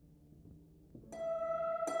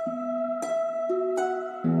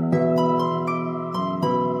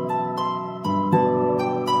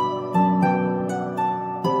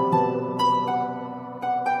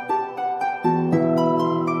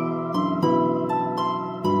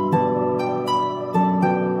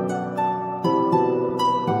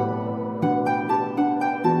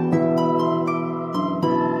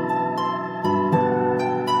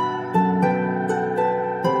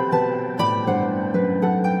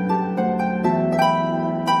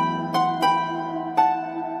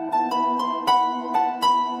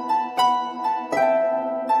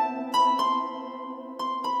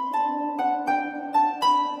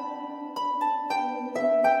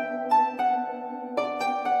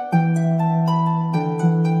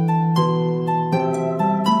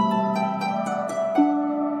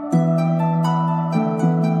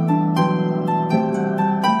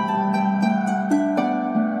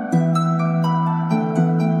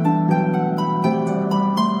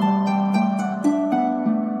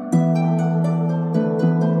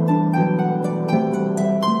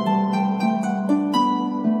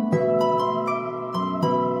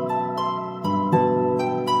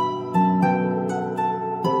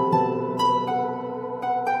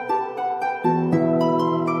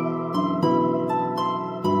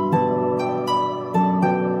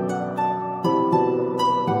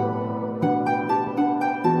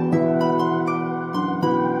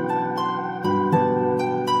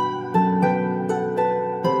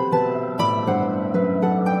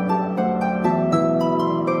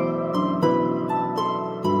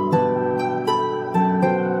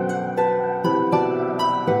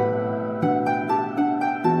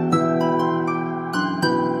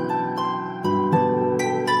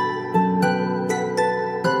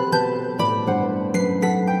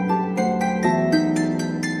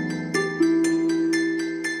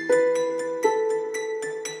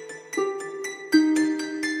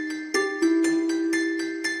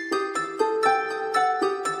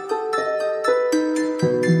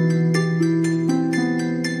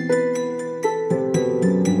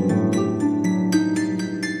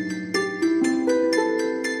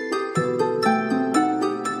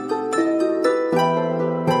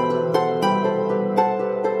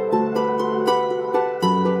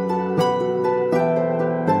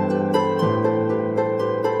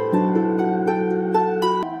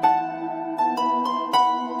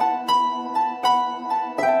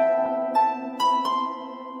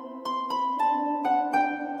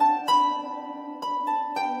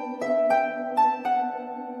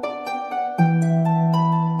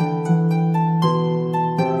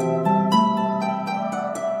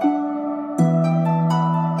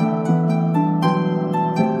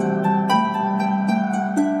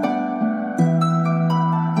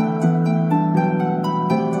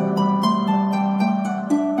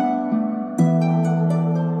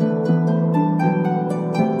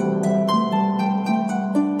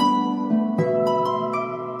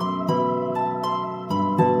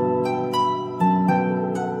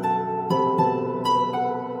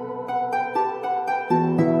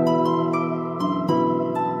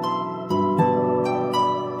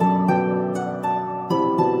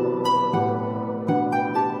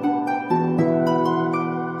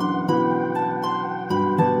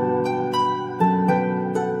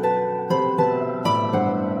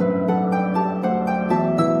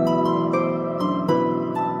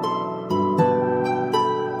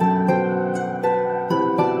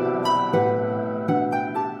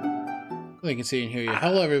 They can see and hear you.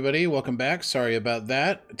 Hello, everybody. Welcome back. Sorry about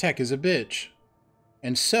that. Tech is a bitch.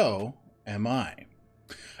 And so am I.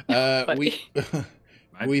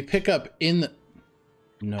 We pick up in the...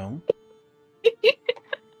 No.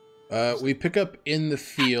 We pick up in the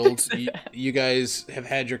field. You guys have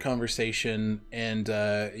had your conversation, and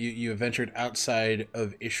you have ventured outside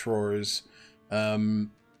of Ishror's.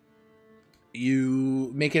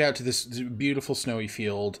 You make it out to this beautiful snowy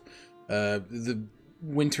field. The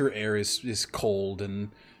winter air is cold and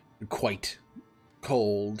quite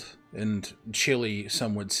cold and chilly,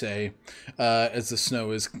 some would say, as the snow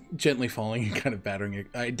is gently falling and kind of battering it.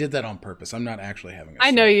 I did that on purpose. I'm not actually having a I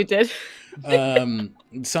know you did.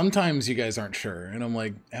 Sometimes you guys aren't sure, and I'm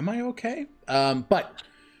like, am I okay? But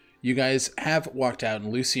you guys have walked out,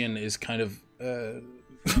 and Lucien is kind of...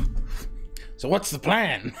 So what's the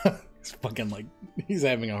plan? He's fucking like... He's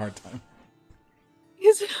having a hard time.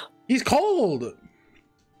 He's cold!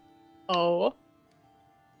 Oh.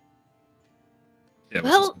 Yeah,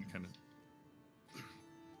 Well,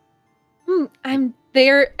 I'm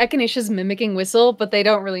there. Echinacea is mimicking Whistle, but they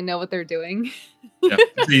don't really know what they're doing. yeah,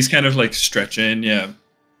 he's kind of like stretching. Yeah.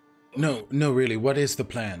 No, really. What is the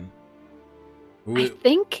plan? I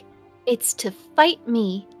think it's to fight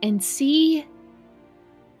me and see.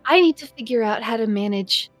 I need to figure out how to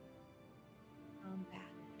manage combat.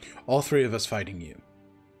 All three of us fighting you.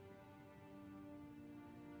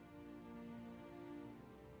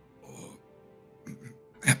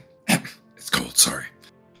 It's cold, sorry.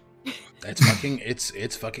 That's fucking...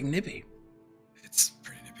 It's fucking nippy. It's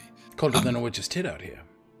pretty nippy. Colder than a witch's tit out here.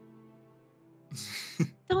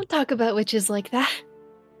 Don't talk about witches like that.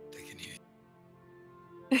 They can hear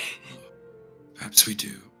you. Perhaps we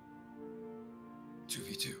do.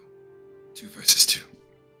 2v2. 2 versus 2.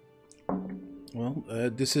 Well,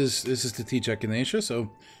 this is to teach Echinacea,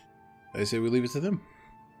 so I say we leave it to them.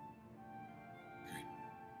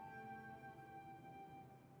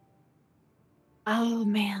 Oh,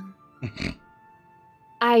 man.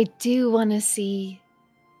 I do want to see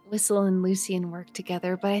Whistle and Lucien work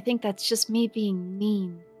together, but I think that's just me being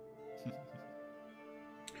mean.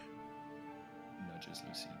 Nudges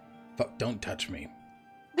Lucien. Fuck, don't touch me.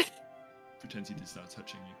 Pretends he is not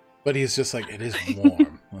touching you. But he's just like, it is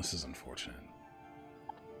warm. This is unfortunate.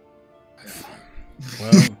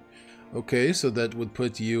 Well, okay, so that would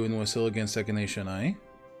put you and Whistle against Echinacea and I.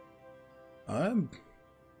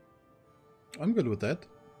 I'm good with that.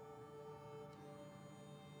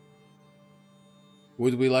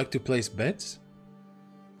 Would we like to place bets?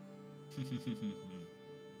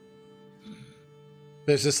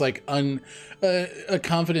 There's just like a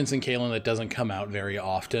confidence in Keylin that doesn't come out very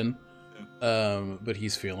often. But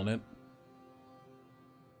he's feeling it.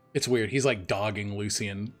 It's weird. He's like dogging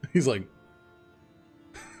Lucien. He's like...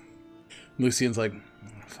 Lucien's like,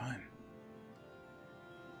 fine.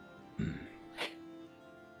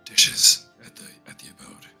 Dishes at the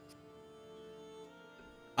abode.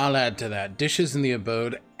 I'll add to that. Dishes in the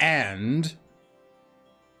abode, and...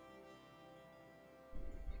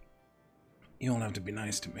 You don't have to be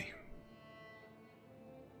nice to me.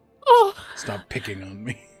 Oh! Stop picking on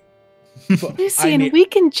me. Lucien, we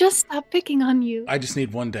can just stop picking on you. I just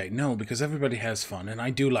need one day. No, because everybody has fun, and I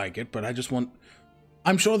do like it, but I just want...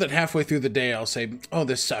 I'm sure that halfway through the day I'll say, oh,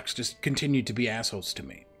 this sucks. Just continue to be assholes to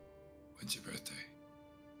me. When's your birthday?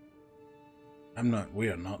 We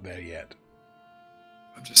are not there yet.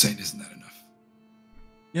 I'm just saying, isn't that enough?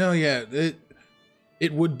 No, yeah,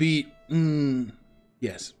 it would be...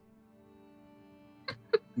 yes.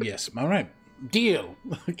 Yes, all right. Deal.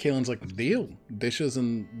 Kaylin's like, deal? Dishes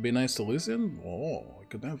and be nice to Lucien? Oh, I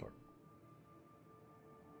could never.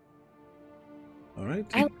 All right.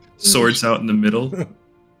 Swords out in the middle.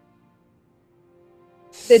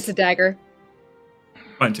 It's a dagger.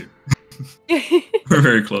 Mine too. We're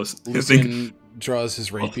very close. Lucien draws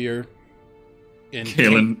his rapier. And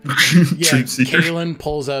Keylin, Truth Seeker. Keylin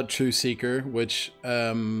pulls out Truth Seeker, which,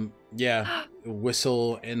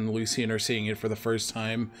 Whistle and Lucien are seeing it for the first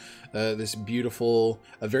time. This beautiful,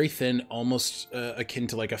 a very thin, almost akin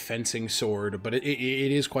to like a fencing sword, but it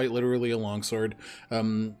is quite literally a longsword,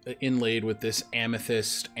 inlaid with this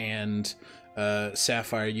amethyst and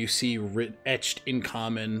sapphire. You see etched in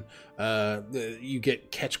common. You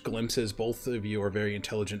catch glimpses. Both of you are very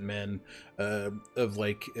intelligent men, of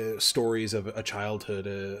like stories of a childhood,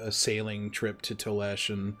 a sailing trip to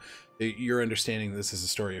Tolesh, and you're understanding this is a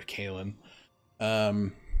story of Keylin.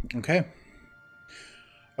 Okay.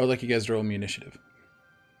 I would like you guys to roll me initiative.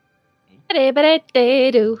 We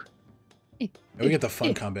get the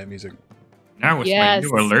fun combat music. Now with my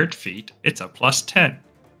new alert feat, it's a +10.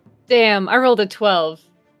 Damn, I rolled a 12.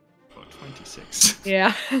 26.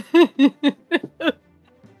 Yeah.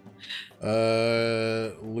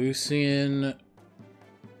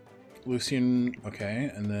 Lucien,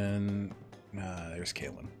 okay, and then there's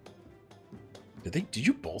Keylin. Did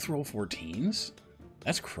you both roll 14s?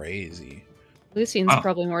 That's crazy. Lucien's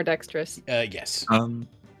probably more dexterous. Yes.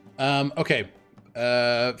 Okay.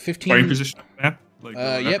 15. Starting position on the map? Like,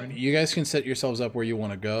 yep, you guys can set yourselves up where you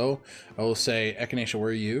want to go. I will say, Echinacea, where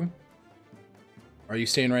are you? Are you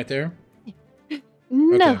staying right there?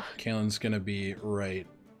 No. Okay, Kaylin's gonna be right.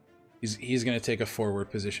 He's gonna take a forward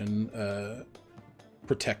position,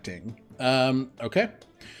 protecting. Okay.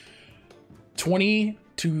 20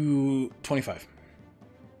 to 25.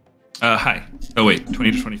 Hi. Oh wait,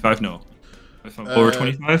 20 to 25? No. If I'm over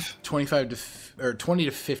 25? 25 to or 20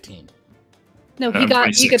 to 15. No, he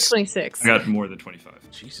got 26. I got more than 25.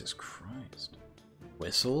 Jesus Christ.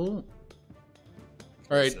 Whistle.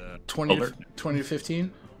 All right, It's, 20 alert. 20 to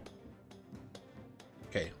 15.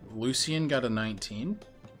 Okay, Lucien got a 19.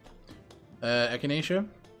 Echinacea?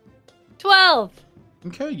 12.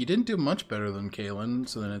 Okay, you didn't do much better than Keylin,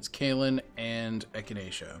 so then it's Keylin and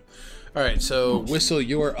Echinacea. All right, so Whistle,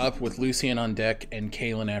 you are up with Lucien on deck and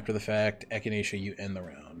Keylin after the fact. Echinacea, you end the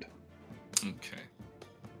round. Okay.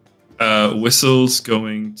 Whistle's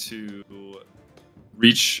going to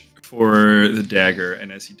reach for the dagger,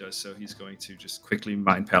 and as he does so, he's going to just quickly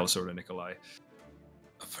mind palace over to Nikolai.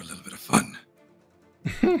 For a little bit of fun.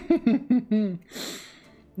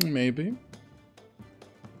 Maybe.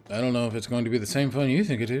 I don't know if it's going to be the same fun you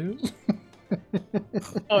think it is.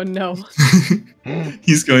 Oh no.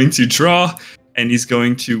 He's going to draw, and he's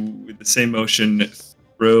going to, with the same motion,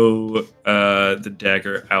 throw the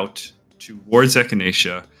dagger out towards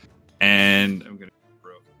Echinacea, and I'm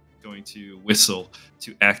going to whistle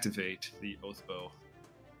to activate the oath bow.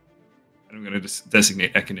 And I'm going to just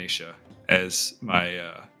designate Echinacea as my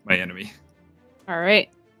my enemy. All right.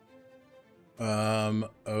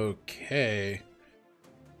 Okay.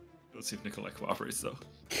 Let's see if Nikolai cooperates, though.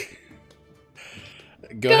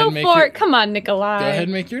 Go ahead and make for your, it. Come on, Nikolai. Go ahead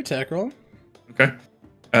and make your attack roll. Okay.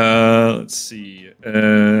 Let's see.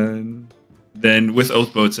 Then with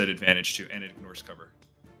oath bow, it's at advantage too, and it ignores cover.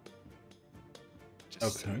 Just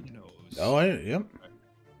Okay. So he knows. Oh, yep.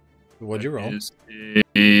 What'd you roll?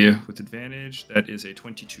 With advantage, that is a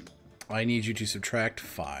 22. I need you to subtract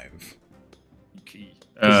 5. Okay.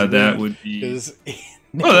 That would be.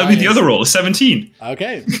 Oh, that'd be the other roll, a 17.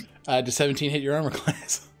 Okay. Does 17 hit your armor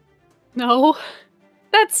class? No.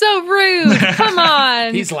 That's so rude. Come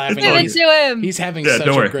on. He's laughing. Give it to him. He's having Yeah, such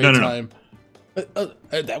don't a worry. great No. time.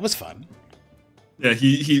 That was fun. Yeah,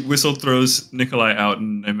 he whistle throws Nikolai out,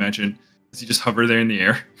 and I imagine does he just hover there in the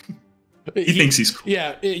air? He thinks he's cool.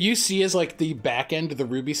 Yeah, you see as like the back end of the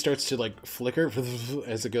ruby starts to like flicker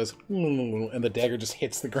as it goes, and the dagger just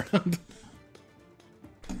hits the ground.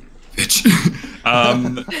 Bitch.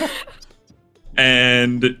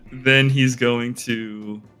 And then he's going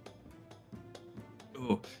to.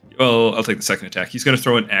 Oh, well, I'll take the second attack. He's going to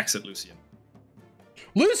throw an axe at Lucien.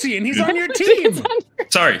 Lucien, he's on your team.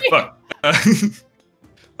 Sorry, fuck.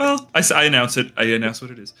 Well, I announce it. I announce what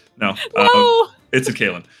it is. No, Whoa. it's a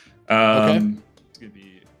Keylin. Okay. It's gonna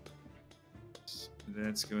be.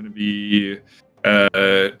 That's going to be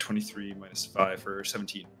 23 minus 5 for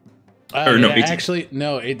 17. Or no, 18. Actually,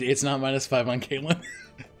 no, it's not -5 on Keylin.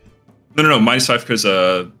 No, minus 5 because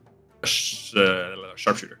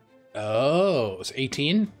sharpshooter. Oh, so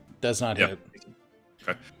 18 does not hit.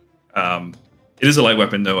 Okay. It is a light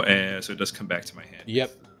weapon though, and so it does come back to my hand.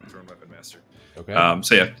 Yep. Thrown weapon master. Okay.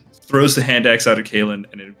 So yeah, throws the hand axe out of Keylin,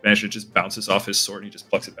 and it just bounces off his sword, and he just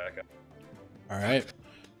plucks it back up. All right.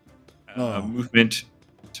 Movement,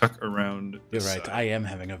 tuck around. You're right. I am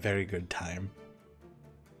having a very good time.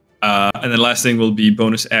 And then last thing will be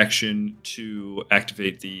bonus action to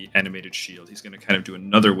activate the animated shield. He's going to kind of do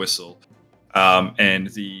another whistle, and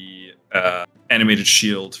the animated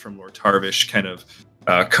shield from Lord Tarvish kind of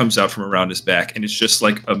comes out from around his back, and it's just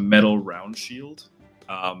like a metal round shield,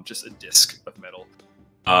 just a disc of metal.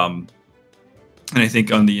 And I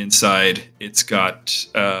think on the inside, it's got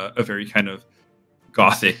a very kind of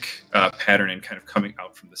gothic pattern and kind of coming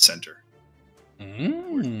out from the center.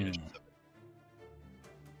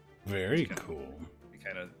 Very cool. It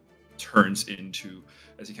kind of turns into,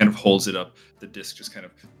 as he kind of holds it up, the disc just kind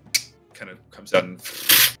of comes out and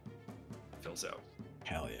fills out.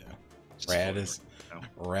 Hell yeah. Just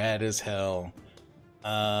Rad as hell.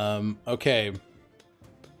 Okay.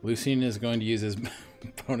 Lucien is going to use his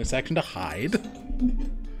bonus action to hide.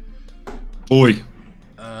 Boy.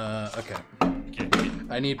 Okay.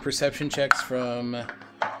 I need perception checks from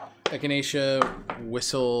Echinacea,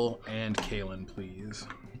 Whistle, and Keylin, please.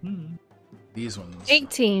 these ones.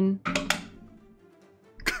 18. Gotta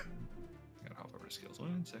hop over to skills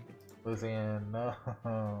 1 second. Lucien, no.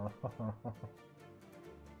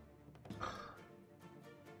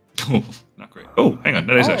 Oh, not great. Oh, hang on.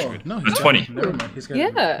 That is actually good. No, A 20. Never mind. He's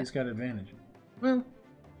got he's got advantage. Well,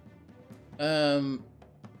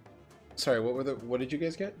 sorry. What did you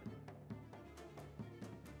guys get?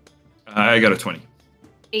 I got a 20.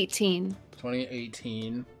 18.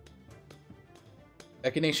 2018.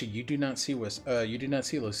 Echinacea, you do not see you do not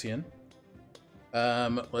see Lucien.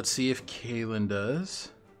 Let's see if Keylin does.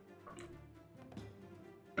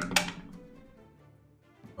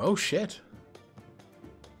 Oh shit.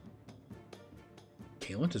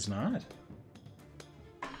 Keylin does not.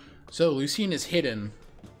 So Lucien is hidden.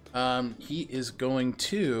 He is going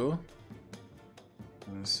to.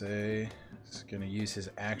 I'm gonna say he's gonna use his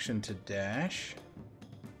action to dash.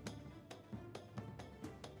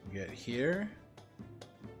 Get here.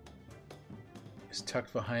 He's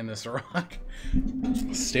tucked behind this rock,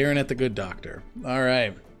 staring at the good doctor. All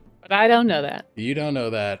right. But I don't know that. You don't know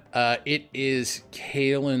that. It is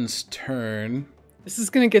Kaylin's turn. This is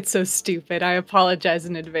going to get so stupid. I apologize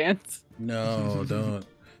in advance. No, don't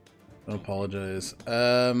apologize.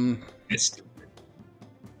 It's stupid.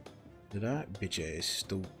 Did I? Bitch ass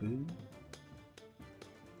stupid.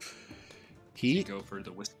 You go for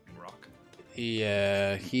the Whistling Rock.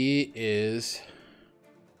 Yeah, he is.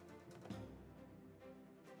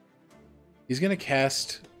 He's gonna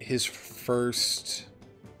cast his first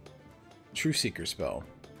True Seeker spell,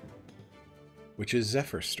 which is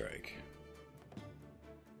Zephyr Strike.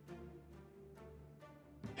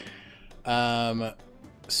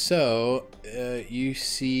 So you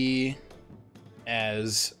see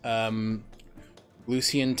as Keylin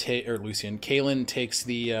takes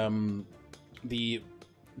the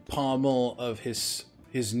pommel of his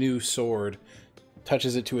new sword,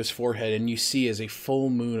 touches it to his forehead, and you see as a full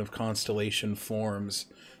moon of constellation forms.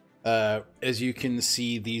 As you can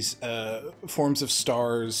see, these forms of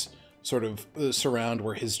stars sort of surround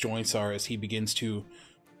where his joints are as he begins to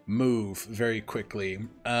move very quickly.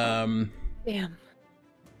 Damn.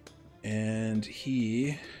 And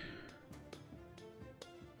he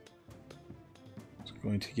is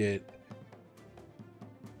going to get...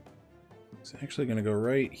 He's actually going to go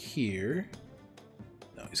right here.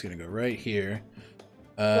 No, he's going to go right here.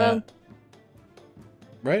 Right?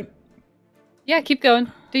 Yeah, keep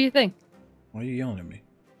going. Do your thing. Why are you yelling at me?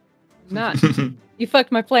 Not. You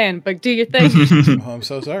fucked my plan, but do your thing. Oh, I'm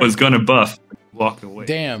so sorry. Was gonna buff. Walk away.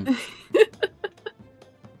 Damn.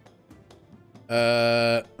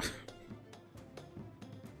 And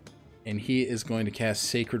he is going to cast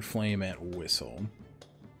Sacred Flame at Whistle.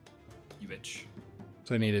 You bitch.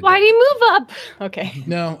 So I needed. Why do you move up? Okay.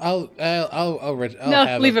 No, I'll No,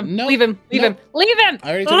 have leave him. him. No, Leave him. Leave no. him. Leave him. I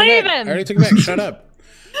already took Leave it back. him. I already took it back. Shut up.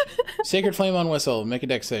 Sacred Flame on Whistle. Make a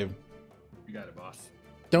dex save. You got it, boss.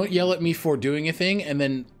 Don't yell at me for doing a thing and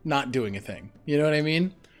then not doing a thing. You know what I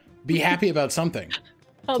mean? Be happy about something.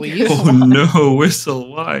 I'll do Please. it. Oh no,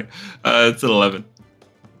 Whistle, why? It's an 11.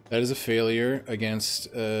 That is a failure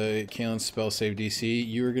against Kaylin's spell save DC.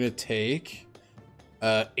 You are going to take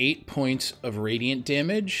 8 points of radiant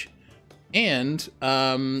damage, and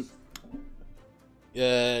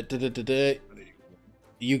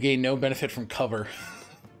you gain no benefit from cover.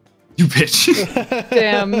 You bitch.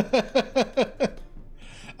 Damn.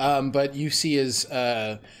 But you see as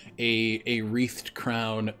a wreathed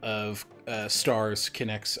crown of stars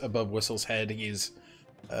connects above Whistle's head. He's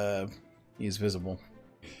visible.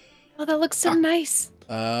 Oh, that looks so nice.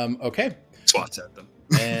 Okay. Swats at them.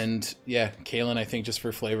 And yeah, Keylin, I think just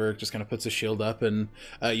for flavor, just kind of puts a shield up, and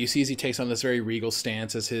you see as he takes on this very regal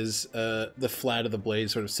stance as his the flat of the blade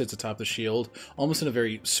sort of sits atop the shield, almost in a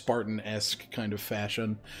very Spartan-esque kind of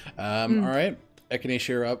fashion. All right, Echinacea,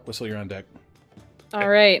 you're up. Whistle, you're on deck. All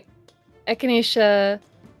right. Echinacea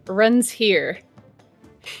runs here.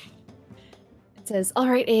 It says, "All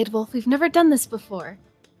right, Aidwolf, we've never done this before."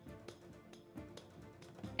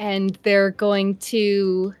 And they're going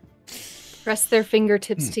to press their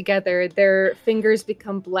fingertips together. Their fingers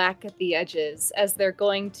become black at the edges as they're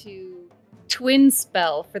going to twin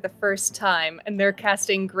spell for the first time, and they're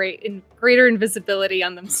casting greater invisibility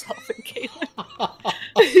on themselves and Keylin.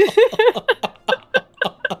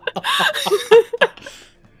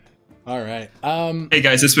 All right. Hey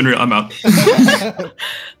guys, it's been real. I'm out.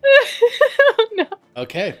 Oh, no.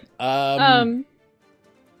 Okay.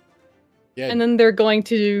 Yeah. And then they're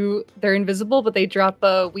invisible, but they drop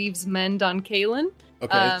a Weave's Mend on Keylin.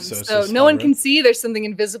 Okay. So no one can see. There's something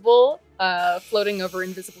invisible floating over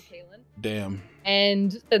invisible Keylin. Damn.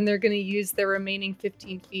 And then they're going to use their remaining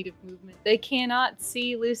 15 feet of movement. They cannot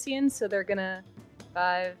see Lucien, so they're going to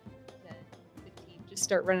 5, 10, 15, just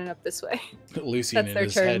start running up this way. Lucien in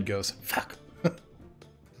his turn. head goes, fuck.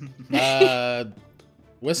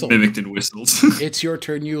 Whistle. Mimicked and whistles. It's your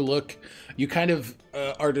turn. You look. You kind of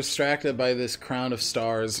are distracted by this crown of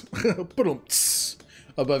stars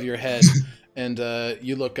above your head. And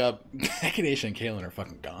you look up. Echinacea and Keylin are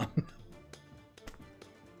fucking gone.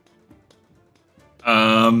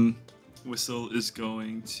 Whistle is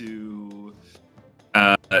going to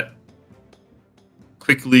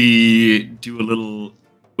quickly do a little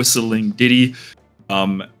whistling ditty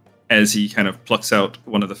as he kind of plucks out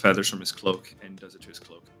one of the feathers from his cloak and does it to his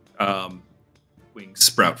cloak. Wings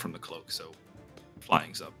sprout from the cloak, so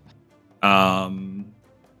flying's up.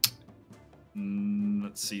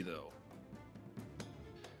 Let's see, though.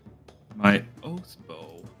 My oath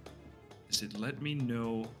bow, does it let me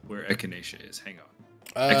know where Echinacea is? Hang on.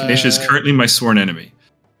 Echinacea is currently my sworn enemy.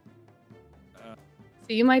 So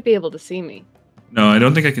you might be able to see me. No, I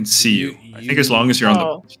don't think I can see you. I think as long as you're on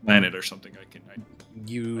the planet or something, I can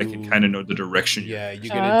kind of know the direction. Yeah, you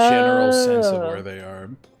get a general sense of where they are.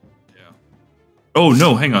 Yeah. Oh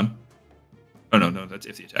no, hang on. Oh no, that's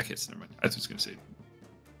if the attack hits. Never mind. I was going to say.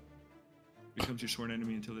 Becomes your sworn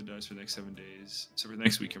enemy until it dies for the next 7 days. So for the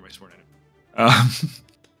next week, you're my sworn enemy.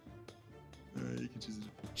 You can choose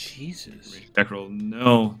Jesus. Attack roll.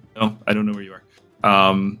 No, I don't know where you are.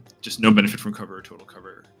 Just no benefit from cover or total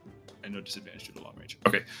cover, and no disadvantage to the long range.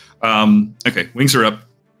 Okay. Okay. Wings are up.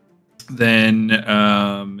 Then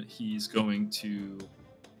he's going to,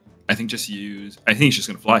 I think he's just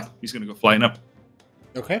going to fly. He's going to go flying up.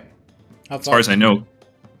 Okay. As far as I know.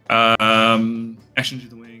 Action to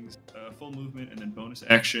the wings, full movement, and then bonus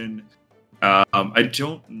action. I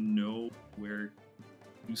don't know where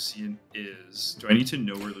Lucien is. Do I need to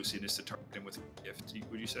know where Lucien is to target him with a gift,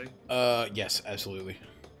 would you say? Yes, absolutely.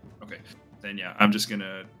 Okay. Then yeah, I'm just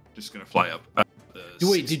gonna fly up.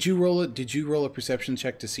 Wait, did you roll a perception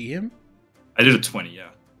check to see him? I did a 20, yeah.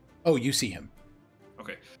 Oh, you see him.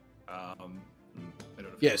 Okay. I don't know.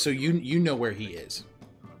 Yeah, so you know where he is.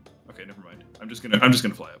 Okay, never mind. I'm just gonna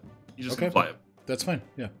fly up. He's just gonna fly up. That's fine.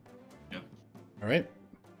 Yeah. Yeah. All right.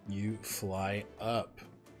 You fly up.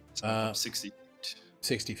 60.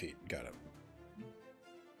 60 feet. Got it.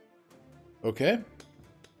 Okay.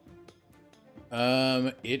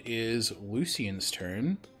 It is Lucien's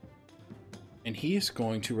turn. And he is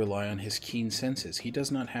going to rely on his keen senses. He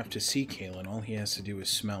does not have to see Keylin. All he has to do is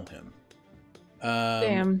smell him.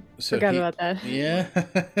 Damn. Forgot about that. Yeah.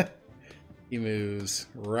 He moves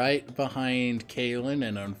right behind Keylin,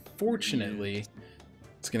 and unfortunately,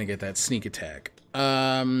 it's going to get that sneak attack.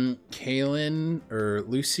 Keylin, or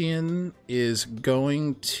Lucien, is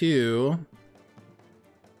going to...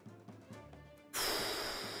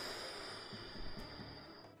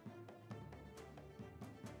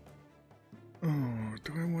 Oh,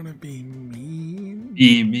 do I want to be mean?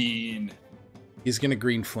 Be mean. He's going to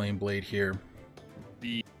green flame blade here.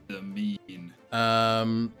 Be the mean.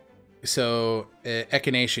 So,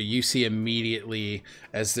 Echinacea, you see immediately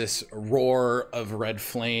as this roar of red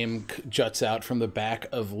flame juts out from the back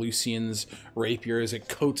of Lucien's rapier as it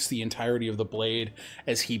coats the entirety of the blade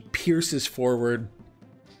as he pierces forward,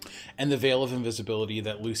 and the veil of invisibility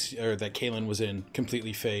that Keylin was in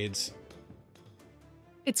completely fades.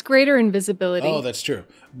 It's greater invisibility. Oh, that's true.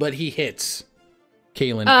 But he hits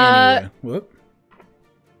Keylin anyway. Whoop.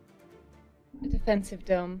 A defensive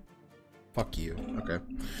dome. Fuck you. Okay.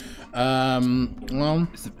 Well,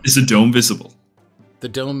 is the dome visible? The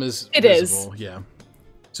dome is visible. Yeah.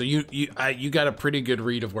 So you got a pretty good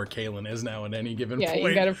read of where Keylin is now at any given point. Yeah,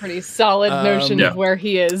 you got a pretty solid notion of where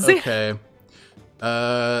he is. Okay.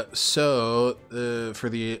 So for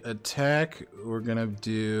the attack, we're gonna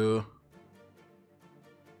do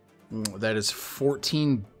that is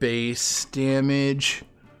 14 base damage.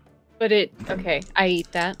 But okay, I eat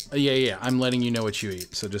that. Yeah. I'm letting you know what you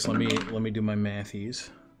eat. So just let me do my mathies.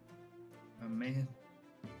 Oh man.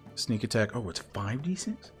 Sneak attack. Oh, it's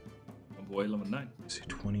 5d6? My boy level 9. Let's see,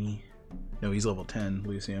 20. No, he's level 10,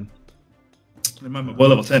 Lucien. My boy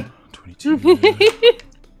level 10. 22. 23,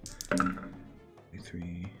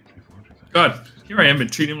 24. God, here I am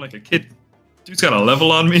and treat him like a kid. Dude's got a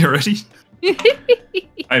level on me already.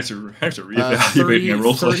 I have to reevaluate my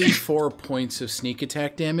roll. 34 points of sneak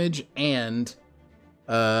attack damage, and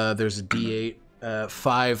there's a d8,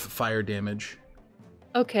 5 fire damage.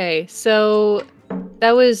 Okay, so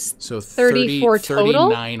that was 34 total?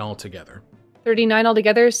 39 altogether. 39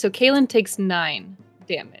 altogether, so Keylin takes 9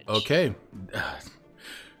 damage. Okay.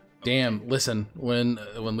 Damn, listen, when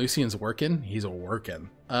Lucien's working, he's a working.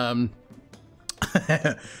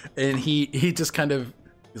 And he just kind of,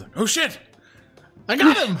 he's like, oh shit, I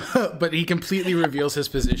got him. But he completely reveals his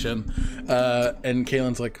position. And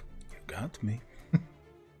Kaylin's like, you got me.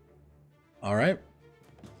 All right.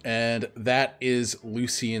 And that is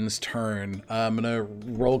Lucien's turn. I'm going to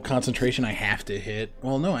roll concentration. I have to hit.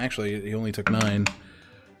 Well, no, actually, he only took 9.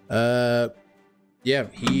 Yeah,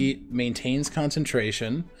 he maintains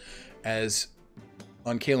concentration as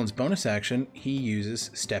on Kaylin's bonus action, he uses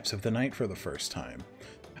Steps of the Night for the first time.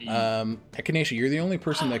 Echinacea, you're the only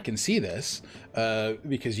person that can see this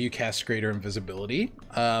because you cast Greater Invisibility.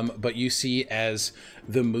 But you see as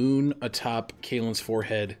the moon atop Kaylin's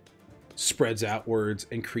forehead spreads outwards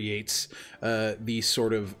and creates these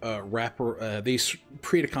sort of they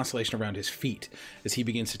create a constellation around his feet as he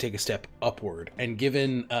begins to take a step upward. And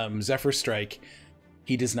given Zephyr Strike,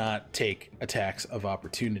 he does not take attacks of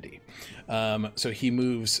opportunity. So he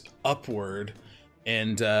moves upward,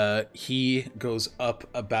 and he goes up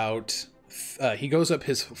about he goes up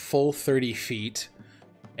his full 30 feet,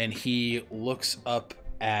 and he looks up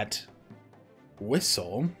at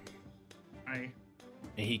Whistle. Hi.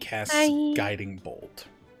 And he casts Guiding Bolt.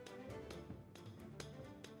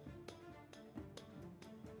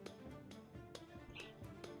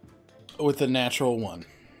 With a natural 1.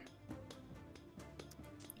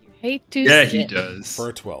 Hate to Yeah, see he it. does. For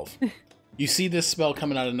a 12. You see this spell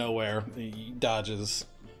coming out of nowhere. He dodges.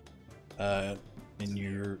 And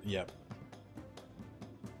you're... Yep.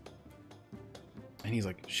 And he's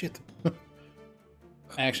like, shit.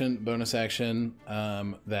 Action, bonus action.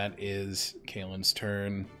 That is Kaylin's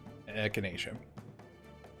turn. Echinacea.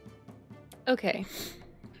 Okay.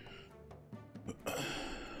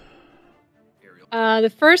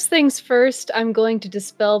 The first things first, I'm going to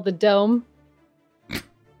dispel the dome.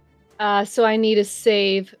 So I need a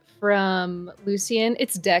save from Lucien.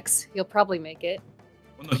 It's Dex. He'll probably make it.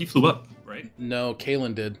 Well, no, he flew up, right? No,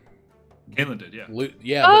 Kaylin did. Kaylin did, yeah.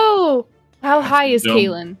 Yeah. Oh! How high is Dome.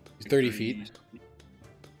 Kaylin? 30 feet.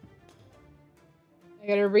 I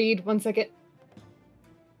gotta read. 1 second.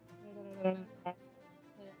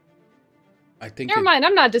 I think. Never mind.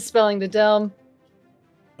 I'm not dispelling the dome.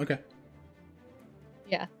 Okay.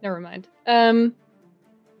 Yeah, never mind.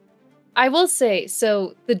 I will say,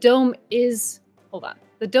 so the dome is... Hold on.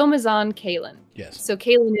 The dome is on Kaylin. Yes. So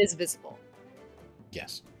Kaylin is visible.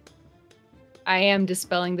 Yes. I am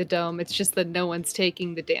dispelling the dome. It's just that no one's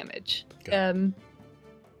taking the damage. Got it.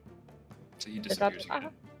 So he disappears again.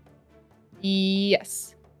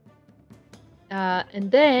 Yes.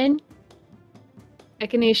 And then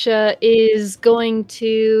Echinacea is going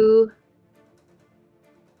to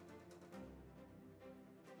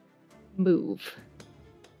move.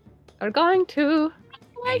 Are going to.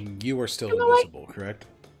 And you are still invisible, correct?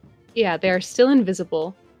 Yeah, they are still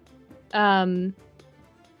invisible. They're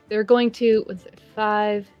going to, what's it,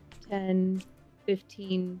 5, 10,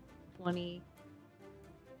 15, 20.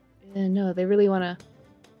 No, they really want to.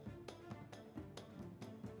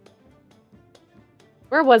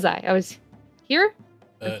 Where was I? I was here?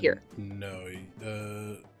 Or here? No.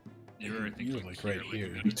 You were, I think, you were like right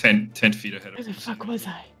here. Like 10 feet ahead of Where the us. fuck was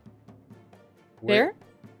I? Where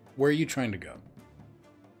are you trying to go?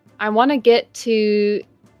 I want to get to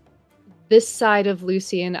this side of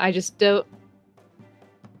Lucien. I just don't.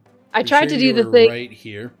 I tried to do the thing right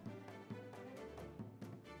here.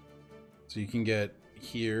 So you can get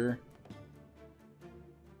here.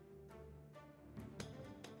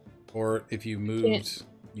 Or if you moved,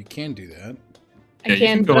 you can do that. I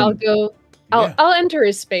can, but I'll go. I'll enter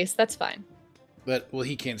his space. That's fine. But well,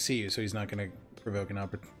 he can't see you, so he's not going to provoke an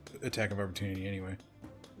attack of opportunity anyway.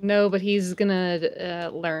 No, but he's gonna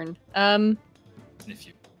learn. Sniff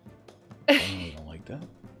you. I don't like that.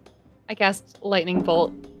 I cast Lightning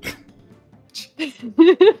Bolt. Right.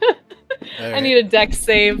 I need a dex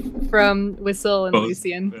save from Whistle and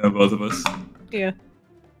Lucien. Yeah, both of us. Yeah.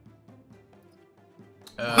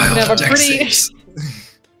 It's have a pretty. It's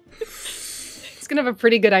gonna have a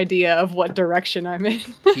pretty good idea of what direction I'm in.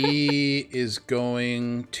 He is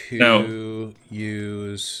going to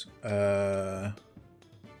use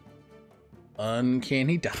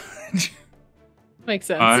Uncanny Dodge. Makes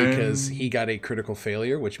sense. Because he got a critical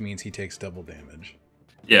failure, which means he takes double damage.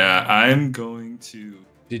 Yeah, I'm going to...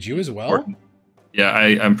 Did you as well? Yeah,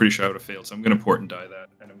 I'm pretty sure I would have failed, so I'm going to port and die that,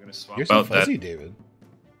 and I'm going to swap You're so out fuzzy, that. David.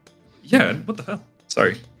 Yeah, what the hell?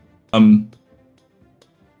 Sorry.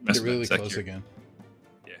 Get really close again.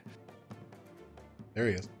 Yeah. There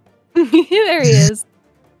he is. There he is.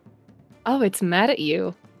 Oh, it's mad at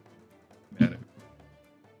you. Mad at me.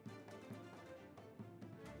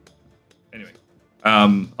 Anyway,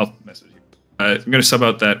 I'll mess with you. I'm going to sub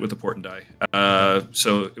out that with the Portent die.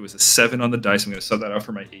 So it was a 7 on the dice. I'm going to sub that out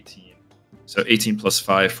for my 18. So 18 plus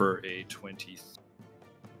 5 for a 20.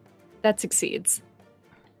 That succeeds.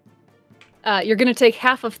 You're going to take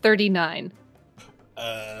half of 39.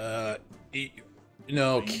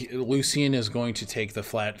 Lucien is going to take the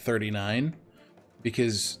flat 39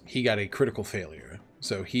 because he got a critical failure.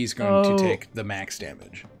 So he's going to take the max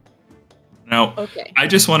damage. Now, okay. I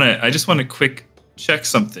just want to quick check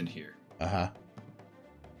something here.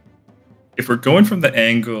 If we're going from the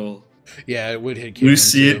angle, yeah, it would hit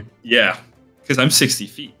Lucien. Yeah, because I'm 60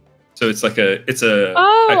 feet, so it's a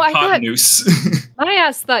hypotenuse. My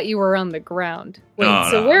ass thought you were on the ground. Wait,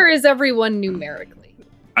 No. where is everyone numerically?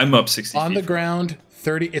 I'm up 60 on feet. the ground.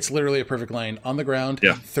 30. It's literally a perfect line. On the ground.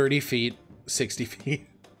 Yeah. 30 feet. 60 feet.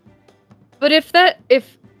 But if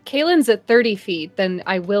Kaylin's at 30 feet, then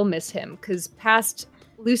I will miss him, because past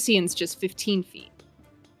Lucien's just 15 feet.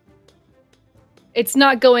 It's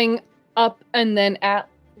not going up and then at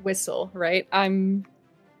Whistle, right?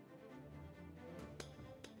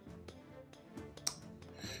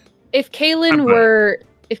 If Keylin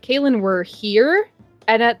were here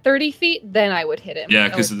and at 30 feet, then I would hit him. Yeah,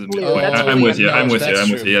 because of the blue. midpoint. That's I'm with you. blue. I'm with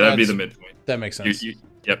you. Yeah, that'd be That's- the midpoint. That makes sense.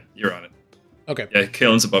 Yep, you're on it. Okay. Yeah,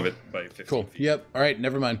 Kaylin's above it by 15 Cool. feet. Yep. All right.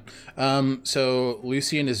 Never mind. So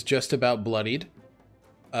Lucien is just about bloodied.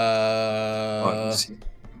 He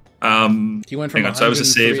went from hang on, so I was a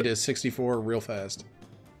 103 save. to 64 real fast.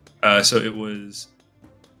 So it was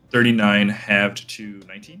 39 halved to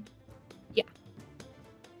 19.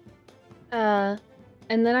 And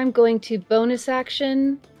then I'm going to bonus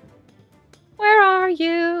action. Where are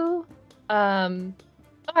you? Oh,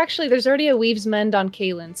 actually, there's already a Weave's Mend on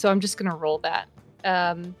Keylin, so I'm just gonna roll that.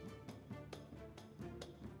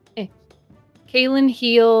 Keylin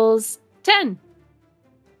heals 10.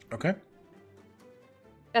 Okay.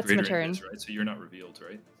 That's Greater my turn. invis, right? So you're not revealed,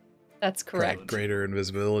 right? That's correct. Greater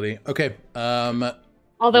invisibility. Okay.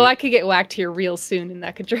 Although I could get whacked here real soon, and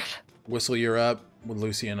that could drop. Whistle, you're up with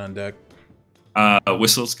Lucien on deck.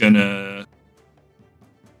 Whistle's gonna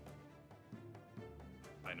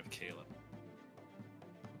line of Keylin,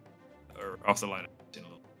 or off the line of in a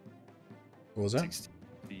little. What was that? 60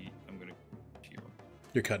 feet. I'm gonna hero.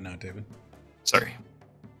 You're cutting out, David. Sorry.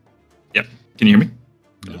 Yep. Can you hear me?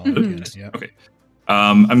 No. Mhm. Yeah. Okay.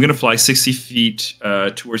 I'm gonna fly 60 feet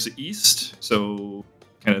towards the east, so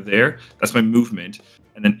kind of there. That's my movement,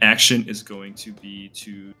 and then action is going to be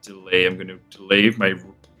to delay. I'm going to delay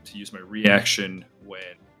to use my reaction when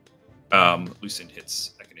Lucien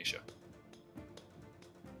hits Echinacea.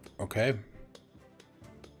 Okay.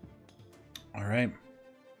 All right.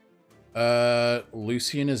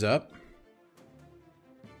 Lucien is up.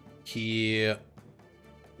 He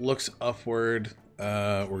looks upward.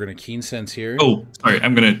 We're gonna keen sense here. Oh, sorry.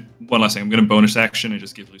 One last thing. I'm gonna bonus action and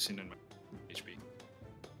just give Lucien and my HP.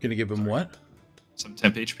 Gonna give him what? Some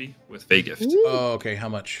temp HP with Fey Gift. Oh, okay. How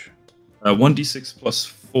much? 1d6 plus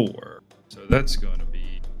 4. So that's going to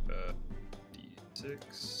be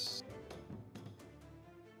d6.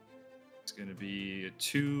 It's going to be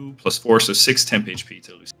 2 plus 4, so 6 temp HP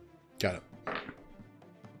to Lucien. Got it.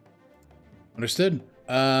 Understood.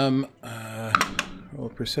 Roll a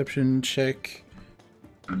perception check.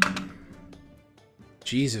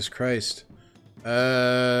 Jesus Christ.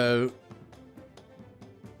 Echinacea,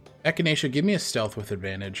 give me a stealth with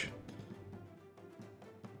advantage.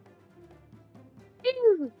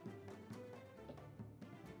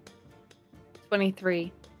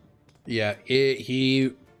 23. Yeah,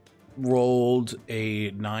 he rolled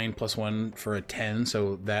a 9 plus 1 for a 10,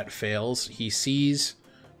 so that fails. He does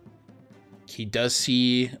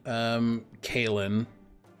see Keylin,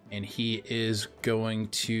 and he is going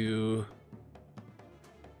to...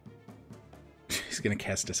 He's going to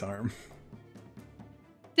cast Disarm.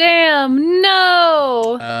 Damn,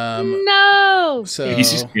 no! No! So, He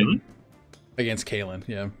sees Keylin? against Keylin,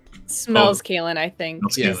 yeah. Smells Keylin, I think,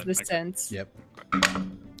 Smells is Keylin, the okay. sense. Yep.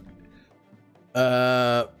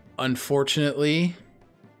 Unfortunately,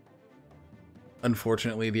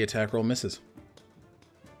 the attack roll misses.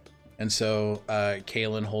 And so,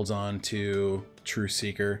 Keylin holds on to True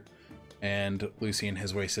Seeker, and Lucien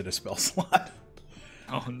has wasted a spell slot.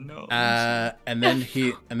 Oh no. And then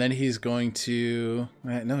he's going to...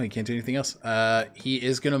 No, he can't do anything else. He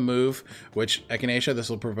is going to move, which, Echinacea, this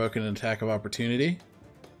will provoke an attack of opportunity.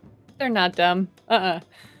 They're not dumb.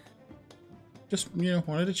 Just,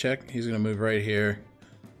 wanted to check. He's going to move right here.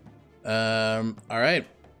 All right.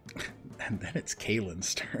 And then it's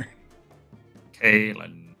Kaylin's turn.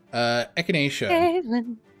 Keylin. Echinacea.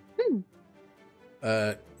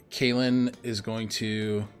 Keylin. Keylin is going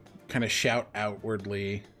to kind of shout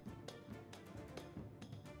outwardly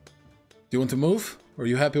Do you want to move? Or are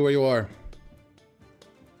you happy where you are?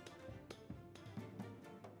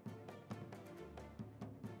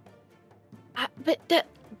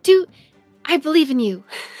 I believe in you.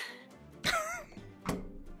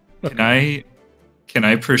 Can I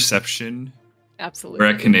perception Absolutely.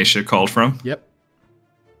 where Echinacea called from? Yep.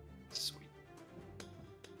 Sweet.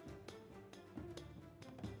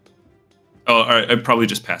 Oh, all right. I'd probably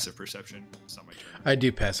just passive perception. It's not my turn. I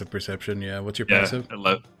do passive perception, yeah. What's your passive?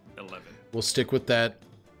 11. We'll stick with that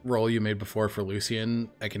roll you made before for Lucien.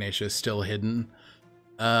 Echinacea is still hidden.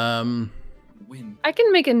 Win. I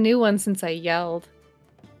can make a new one since I yelled.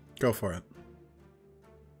 Go for it.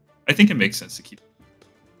 I think it makes sense to keep.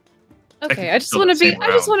 Okay, I just want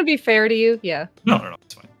to be fair to you. Yeah. No,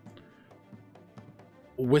 it's fine.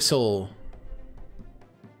 Whistle.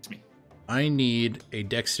 It's me. I need a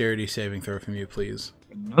dexterity saving throw from you, please.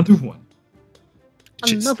 Another one.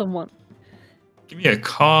 Another one. Give me a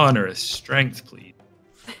con or a strength, please.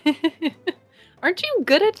 Aren't you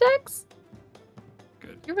good at dex?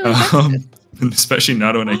 Good. You're really good. Especially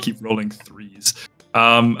not when I keep rolling 3s.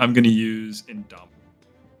 I'm going to use Indomitable.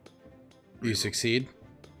 You succeed?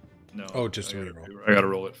 No. Oh, just a reroll. I got to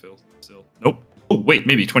roll it, Phil. Still. Nope. Oh, wait,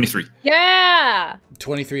 maybe 23. Yeah!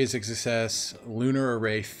 23 is a success. Lunar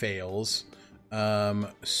Array fails.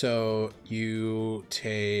 So you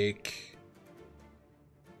take...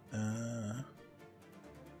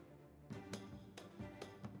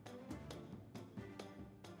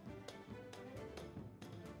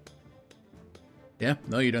 Yeah,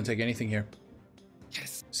 no, you don't take anything here.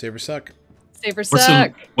 Yes. Save or suck. Save or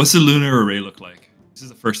suck. What's the lunar array look like? This is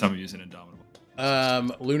the first time I'm using Indomitable.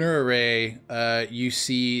 Lunar Array, you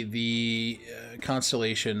see the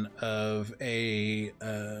constellation of a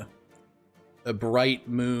bright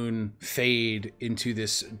moon fade into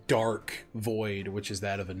this dark void, which is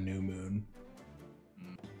that of a new moon.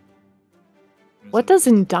 What does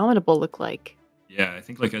Indomitable look like? Yeah, I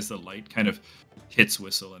think like as the light kind of hits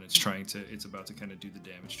Whistle and it's about to kind of do the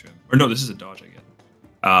damage to him. Or no, this is a dodge, I guess.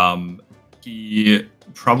 He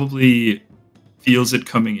probably feels it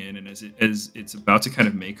coming in, and as it's about to kind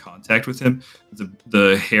of make contact with him,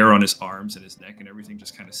 the hair on his arms and his neck and everything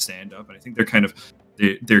just kind of stand up. And I think they're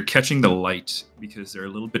catching the light because they're a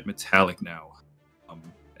little bit metallic now,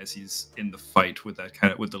 as he's in the fight with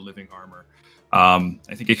the living armor. I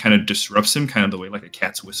think it kind of disrupts him, kind of the way like a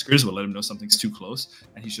cat's whiskers will let him know something's too close,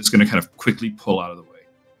 and he's just going to kind of quickly pull out of the way.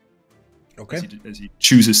 Okay. As he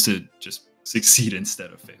chooses to just succeed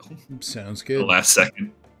instead of fail. Sounds good. The last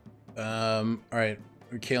second. All right.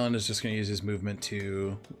 Keylin is just going to use his movement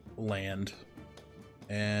to land.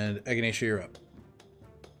 And Echinacea, you're up.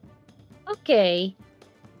 Okay.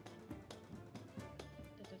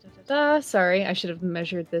 Sorry, I should have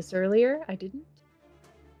measured this earlier. I didn't.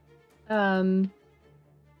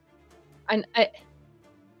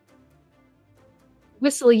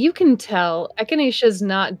 Whistle, you can tell Echinacea's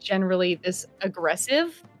not generally this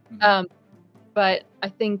aggressive. Mm-hmm. But I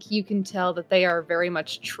think you can tell that they are very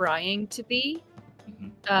much trying to be,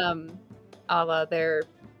 a la their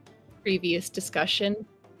previous discussion.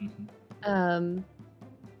 Mm-hmm.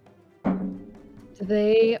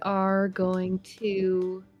 They are going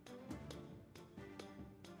to...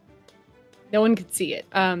 No one could see it.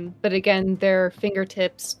 But again, their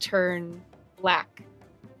fingertips turn black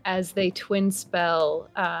as they twin spell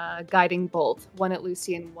Guiding Bolt, one at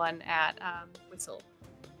Lucien, one at Whistle.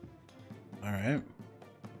 All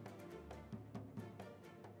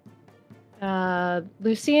right.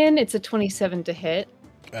 Lucien, it's a 27 to hit.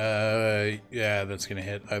 Yeah, that's gonna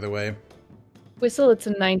hit either way. Whistle, it's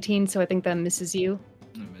a 19, so I think that misses you.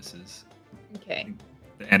 It misses. Okay.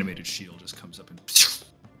 The animated shield just comes up and...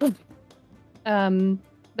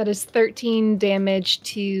 That is 13 damage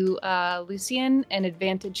to Lucien and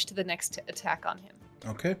advantage to the next attack on him.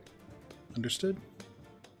 Okay. Understood.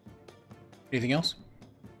 Anything else?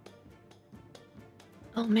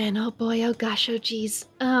 Oh man, oh boy, oh gosh, oh geez.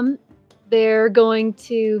 They're going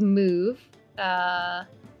to move 30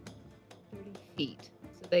 feet.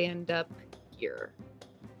 So they end up here.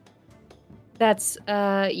 That's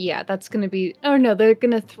that's gonna be they're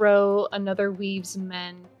gonna throw another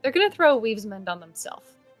Weavesmend. They're gonna throw a Weavesmend on themselves.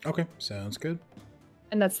 Okay, sounds good.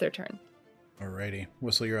 And that's their turn. Alrighty.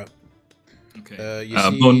 Whistle, you're up. Okay. You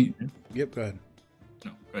see... Yep, go ahead.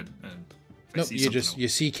 No, go ahead. Nope, you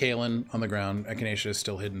see Keylin on the ground. Echinacea is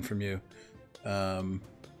still hidden from you. Kaylin's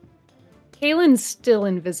still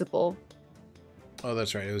invisible. Oh,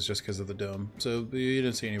 that's right. It was just because of the dome. So you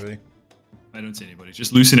didn't see anybody. I don't see anybody.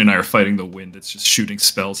 Just Lucien and I are fighting the wind that's just shooting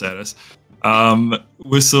spells at us.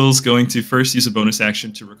 Whistle's going to first use a bonus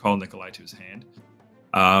action to recall Nikolai to his hand.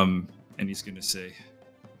 And he's going to say,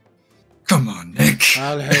 Come on, Nick.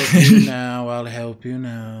 I'll help you now. I'll help you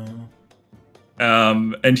now.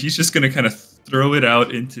 And he's just gonna kind of throw it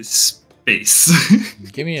out into space.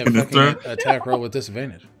 Give me a Gonna fucking throw- attack roll with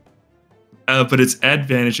disadvantage. But it's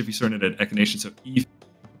advantage if you start it at Echinacea, so even.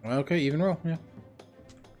 Okay, even roll. Yeah.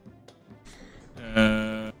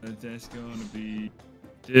 That's going to be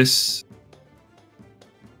this.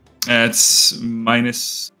 That's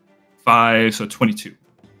 -5, so 22.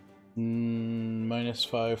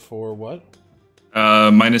 -5 for what?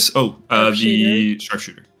 The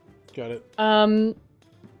sharpshooter. Got it.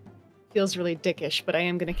 Feels really dickish, but I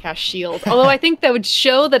am gonna cast shield. Although I think that would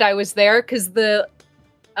show that I was there, because the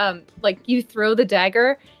like you throw the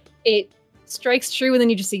dagger, it strikes true, and then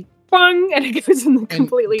you just see bang, and it goes in the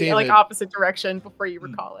completely David, like opposite direction before you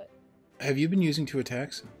recall it. Have you been using 2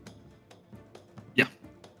 attacks? Yeah.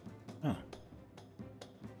 Oh.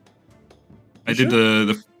 I did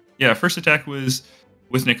the first attack was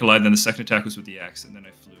with Nikolai, then the second attack was with the axe, and then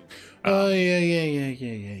I flew. Oh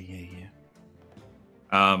yeah.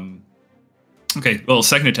 Okay, well,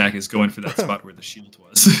 second attack is going for that spot where the shield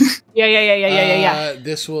was. Yeah.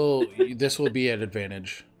 This will be at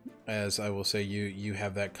advantage, as I will say you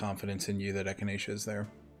have that confidence in you that Echinacea is there.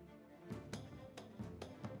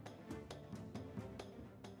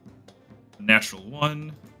 Natural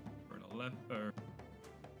 1 for an 11 or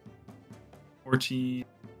 14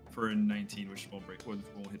 for a 19, which won't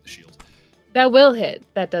hit the shield. That will hit.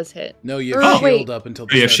 That does hit. No, you Oh, have shield wait. up until. Oh,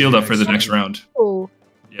 yeah, start of shield your up for the next turn. round. Oh,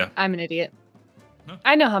 Yeah. I'm an idiot. Huh?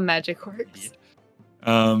 I know how magic works.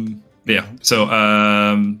 Yeah.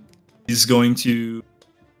 So he's going to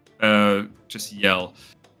just yell.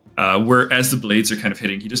 Where as the blades are kind of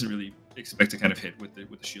hitting, he doesn't really expect to kind of hit with the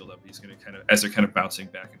shield up. He's going to kind of, as they're kind of bouncing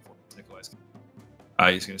back and forth, Nikolai's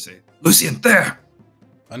he's going to say, "Lucien, there."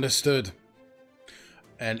 Understood.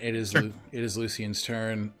 And it is Sure. it is Lucien's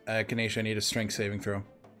turn. Echinacea, I need a strength saving throw.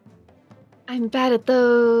 I'm bad at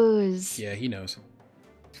those. Yeah, he knows.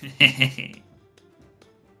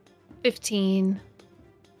 15.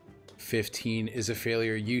 15 is a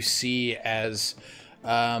failure. You see as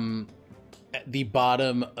at the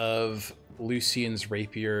bottom of Lucien's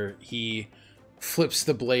rapier, he flips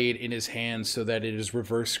the blade in his hand so that it is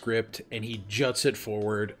reverse gripped, and he juts it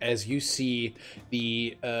forward. As you see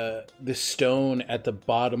the stone at the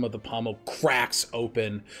bottom of the pommel cracks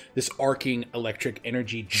open, this arcing electric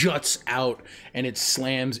energy juts out, and it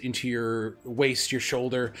slams into your waist, your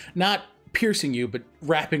shoulder, not piercing you, but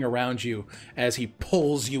wrapping around you as he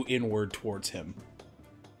pulls you inward towards him.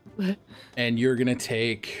 And you're gonna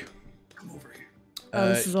take. Come over here. Oh,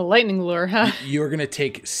 this is a lightning lure, huh? You're gonna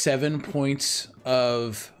take 7 points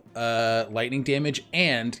of lightning damage,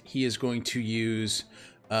 and he is going to use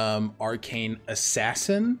Arcane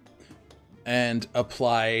Assassin and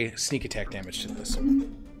apply sneak attack damage to this.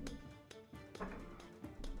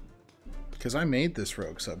 Because I made this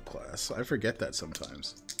rogue subclass. I forget that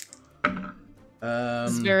sometimes.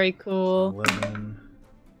 It's very cool. 11.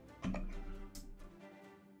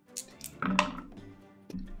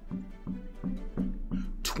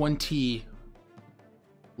 20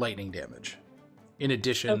 lightning damage. In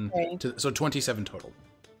addition to, so 27 total.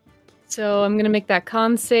 So I'm gonna make that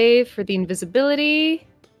con save for the invisibility.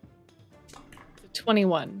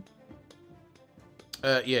 21.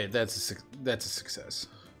 Yeah, that's a success.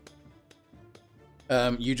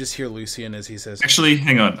 You just hear Lucien as he says, Actually,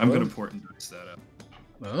 hang on. I'm going to port and dice that up.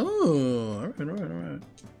 "Oh, all right." I'm going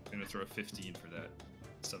to throw a 15 for that.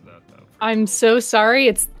 Sub that out. I'm so sorry.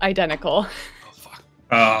 It's identical. Oh, fuck.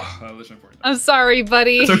 I wish I ported. I'm sorry,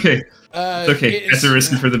 buddy. It's okay. It's okay. That's a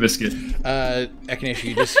risk for the biscuit. Echinacea,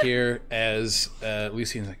 you just hear as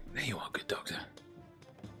Lucien's like, "There you are, good doctor.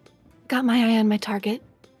 Got my eye on my target.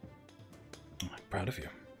 I'm proud of you."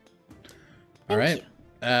 All right.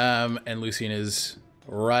 And Lucien is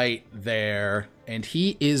right there, and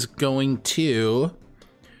he is going to.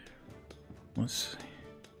 Let's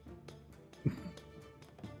see.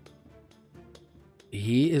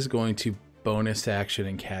 He is going to bonus action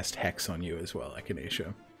and cast Hex on you as well,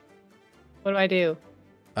 Echinacea. What do I do?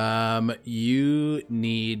 You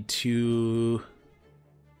need to.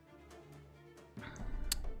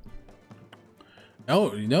 Oh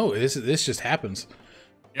no! This just happens.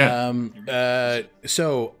 Yeah.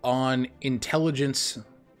 So on intelligence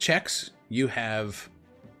checks, you have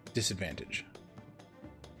disadvantage.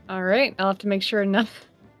 All right. I'll have to make sure enough.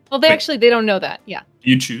 Well, they don't know that. Yeah.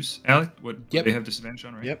 You choose, Alec? What Yep. they have disadvantage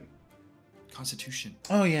on, right? Yep. Constitution.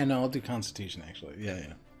 Oh yeah, no, I'll do Constitution actually. Yeah.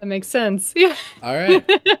 That makes sense. Yeah. All right.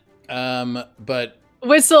 But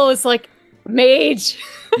Whistle is like mage.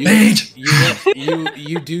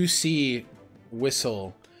 you do see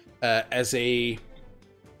Whistle as a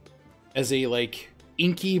as a like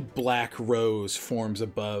inky black rose forms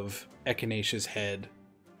above Echinacea's head.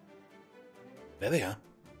 There they are.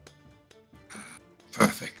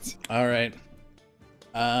 Perfect. All right.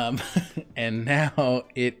 And now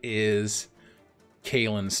it is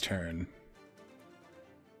Kaylin's turn.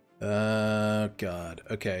 God.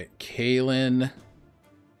 Okay, Keylin.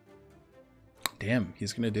 Damn,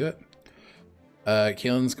 he's gonna do it.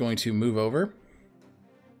 Kaylin's going to move over.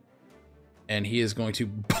 And he is going to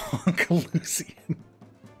bonk Lucien.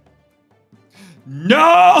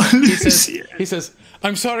 No! He says,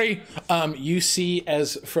 I'm sorry. You see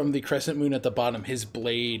as from the crescent moon at the bottom, his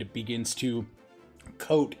blade begins to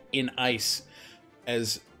coat in ice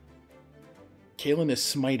as Keylin is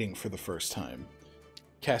smiting for the first time.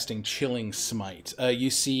 Casting Chilling Smite. You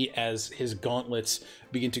see as his gauntlets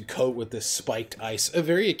begin to coat with this spiked ice,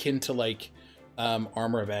 very akin to like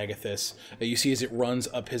Armor of Agathis. You see as it runs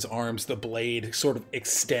up his arms, the blade sort of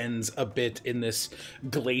extends a bit in this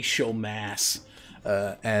glacial mass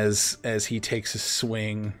as he takes a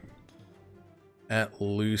swing at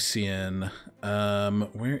Lucien.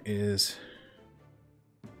 Where is...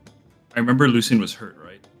 I remember Lucien was hurt,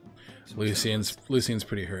 right? Lucien's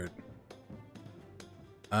pretty hurt.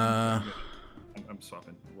 I'm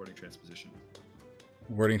swapping wording transposition.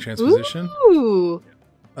 Wording transposition? Ooh.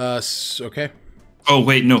 Okay. Oh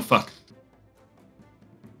wait, no, fuck.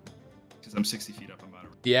 Because I'm 60 feet up, I'm out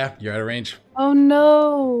of range. Yeah, you're out of range. Oh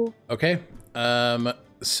no. Okay.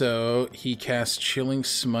 So he casts Chilling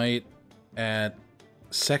Smite at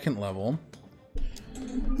 2nd level.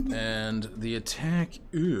 And the attack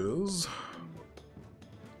is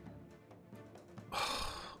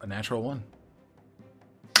a natural 1.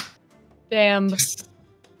 Damn.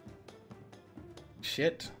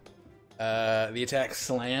 Shit. The attack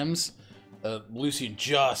slams. Lucien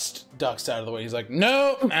just ducks out of the way. He's like,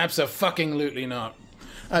 no, abso-fucking-lutely not.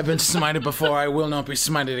 I've been smited before. I will not be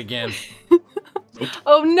smited again.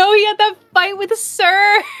 Oh no, he had that fight with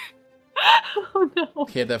Sir. Oh no.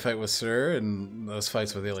 He had that fight with Sir and those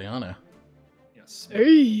fights with Ileana. Yes.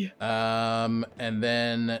 Hey. And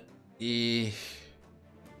then he...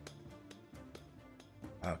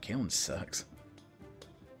 Wow, Keylin sucks.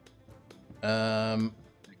 Thank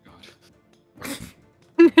God.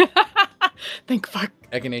 Thank fuck.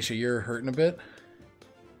 Echinacea, you're hurting a bit?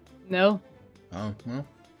 No. Oh, well.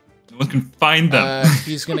 No one can find them.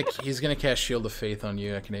 He's gonna cast Shield of Faith on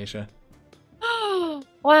you, Echinacea.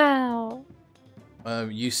 Wow.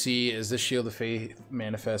 You see as this Shield of Faith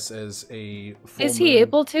manifests as a full Is he moon.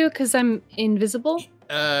 able to? Because I'm invisible?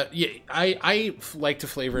 Yeah, I like to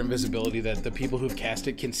flavor invisibility that the people who've cast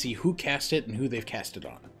it can see who cast it and who they've cast it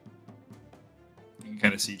on. You can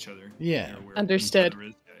kind of see each other. Yeah. Where Understood. each other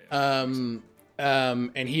is. Yeah.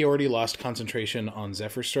 And he already lost concentration on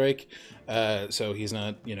Zephyr Strike, so he's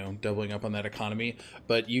not, doubling up on that economy.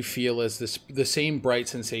 But you feel as the same bright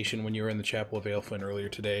sensation when you were in the Chapel of Aelflin earlier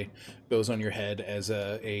today goes on your head as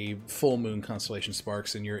a full moon constellation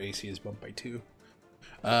sparks and your AC is bumped by 2.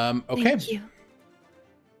 Okay. Thank you.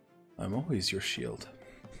 I'm always your shield.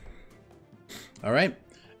 All right.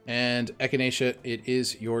 And Echinacea, it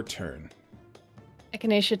is your turn.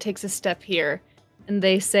 Echinacea takes a step here, and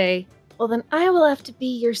they say, well, then I will have to be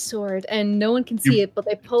your sword. And no one can see it, but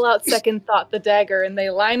they pull out Second Thought, the dagger, and they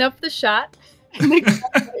line up the shot, and they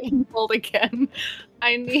hold again.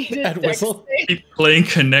 I need a At dex Whistle? save. Keep playing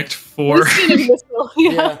Connect 4. Lucien and Whistle,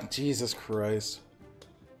 yeah. Jesus Christ.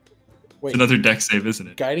 Wait, It's another deck save, isn't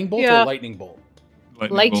it? guiding bolt Yeah. or lightning bolt?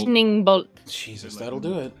 Lightning bolt. Jesus, that'll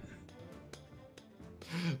do it.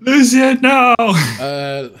 Lucien, no!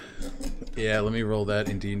 Yeah, let me roll that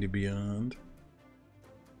in D&D Beyond.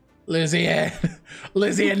 Lucien!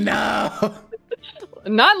 Lucien, no!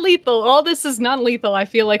 Not lethal. All this is not lethal. I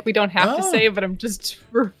feel like we don't have to Oh. say, but I'm just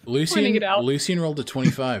pointing it out. Lucien rolled a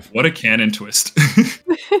 25. What a canon twist.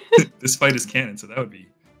 This fight is canon, so that would be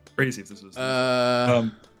crazy if this was...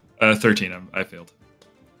 13, I failed.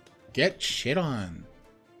 Get shit on.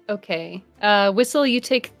 Okay. Whistle, you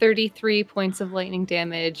take 33 points of lightning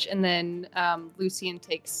damage, and then Lucien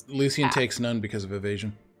takes Lucien half. takes none because of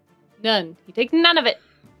evasion. None. You take none of it.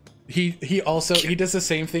 He also does the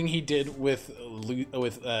same thing he did with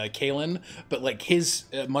Keylin, but like his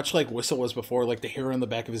much like Whistle was before, like the hair on the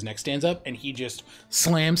back of his neck stands up, and he just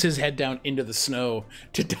slams his head down into the snow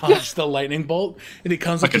to dodge the lightning bolt, and he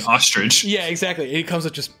comes Like up an ostrich. yeah, exactly. And he comes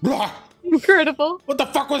up just Incredible. what the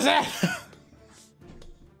fuck was that?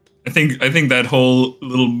 I think that whole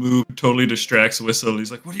little move totally distracts Whistle.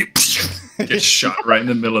 He's like, what are you... Gets shot right in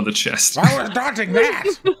the middle of the chest. I was dodging that.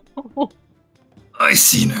 I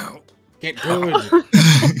see now. Get good.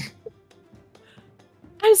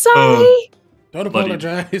 I'm sorry. Don't Bloody.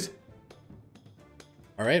 apologize.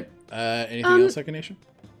 All right. Anything else, Echinacea?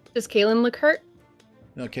 Does Keylin look hurt?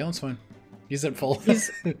 No, Kalen's fine. He's at full.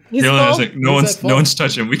 He's Kaylin is full? like, no one's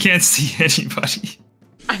touching him. We can't see anybody.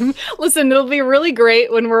 Listen, it'll be really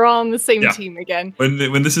great when we're all on the same team again.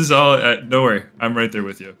 When this is all, don't worry, I'm right there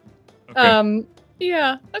with you. Okay.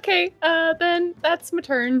 Yeah. Okay. Then that's my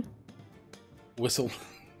turn. Whistle,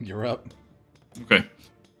 you're up. Okay.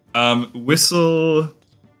 Whistle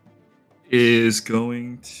is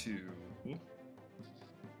going to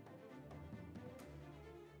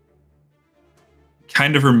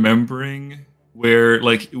kind of remembering where,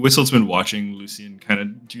 like, Whistle's been watching Lucien kind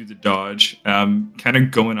of do the dodge. Kind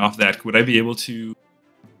of going off that, would I be able to?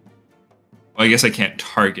 Well, I guess I can't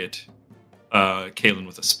target Keylin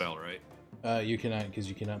with a spell, right? You cannot, because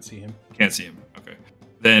you cannot see him. Can't see him. Okay.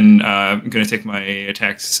 Then I'm going to take my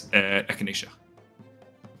attacks at Echinacea.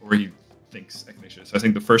 Or he thinks Echinacea. So I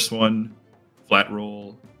think the first one, flat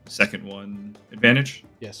roll. Second one, advantage?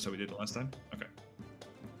 Yes. So we did it last time? Okay.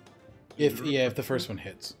 If the first one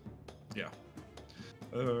hits. Yeah.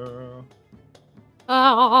 Oh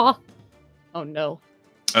no.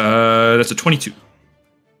 That's a 22.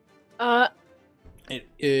 Yeah.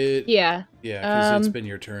 Yeah, because it's been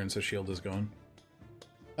your turn, so shield is gone.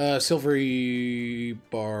 Silvery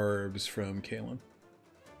barbs from Keylin.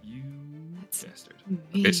 You bastard.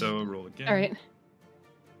 mean. Okay, so roll again. All right.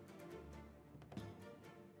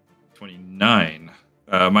 29.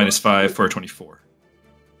 -5 for a 24.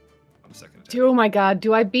 On the second attack. Oh my god,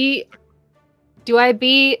 do I beat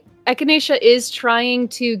Echinacea is trying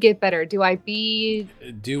to get better. Do I be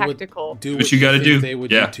tactical? Do what you gotta think do. They would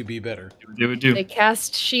do to be better. They would do. They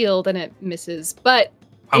cast shield and it misses, but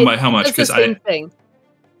How much? It's the same thing.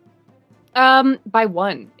 By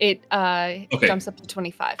 1. It jumps up to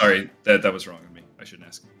 25. Sorry, that was wrong of me. I shouldn't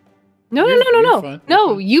ask. No. You're fine.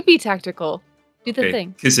 No, you be tactical. Do the thing.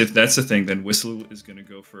 Because if that's the thing, then Whistle is going to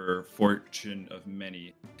go for Fortune of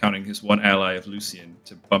Many, counting his one ally of Lucien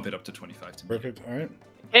to bump it up to 25 to me. Perfect. All right.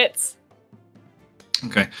 Hits.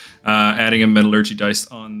 Okay. Adding a metallurgy dice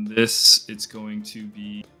on this, it's going to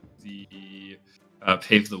be the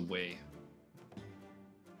Pave the Way.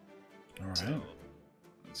 All right. So,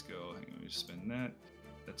 let's go. Hang on, let me just spend that.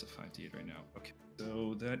 That's a 5d8 right now. Okay.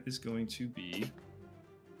 So that is going to be...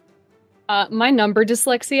 My number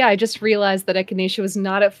dyslexia, I just realized that Echinacea was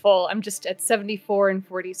not at full. I'm just at 74 and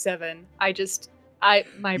 47. My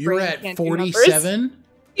You're brain at can't 47?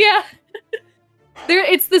 Yeah.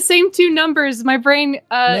 It's the same 2 numbers. My brain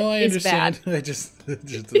No, I is understand. bad. I just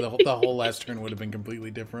the whole last turn would have been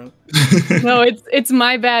completely different. No, it's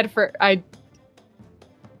my bad for I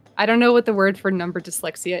don't know what the word for number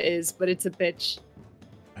dyslexia is, but it's a bitch.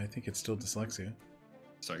 I think it's still dyslexia.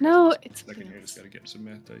 Sorry, No, guys, it's second here. I just got to get some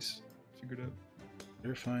math dice figured out.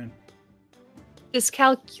 You're fine.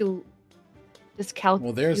 Dyscalculia.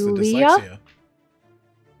 Well, there's the dyslexia.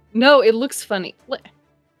 No, it looks funny.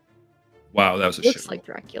 Wow, that was a Looks shit like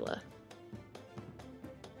Dracula.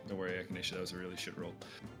 Don't worry, Echinacea, that was a really shit roll.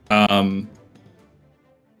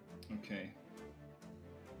 Okay.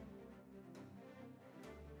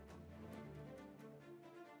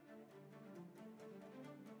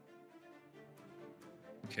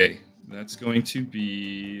 Okay, that's going to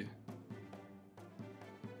be...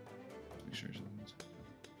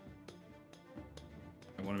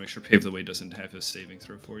 I want to make sure Pave the Way doesn't have a saving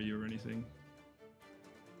throw for you or anything.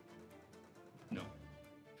 No.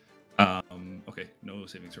 Okay, no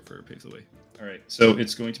saving throw for Pave the Way. All right, so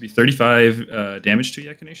it's going to be 35 damage to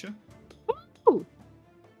you, Echinacea. Ooh.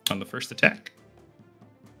 On the first attack.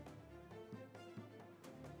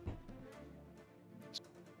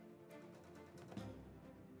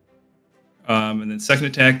 And then second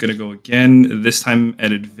attack, gonna go again. This time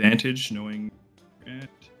at advantage, knowing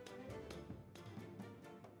it's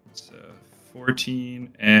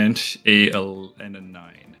 14 and a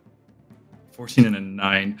 9. 14 and a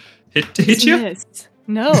 9 hit you? Missed.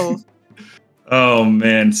 No. Oh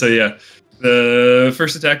man! So yeah, the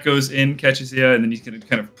first attack goes in, catches you, and then he's gonna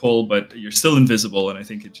kind of pull, but you're still invisible, and I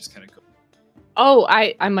think it just kind of goes. Oh,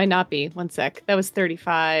 I might not be. One sec. That was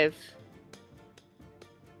 35.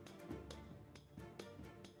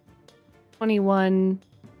 21.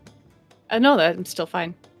 No, I'm still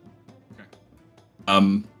fine. Okay.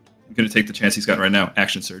 I'm gonna take the chance he's got right now.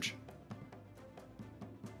 Action surge.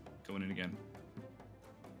 Going in again.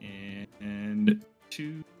 And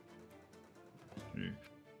 2.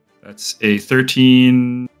 That's a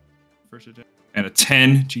 13 first attack and a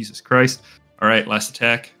 10. Jesus Christ! All right, last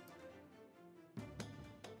attack.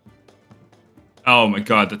 Oh my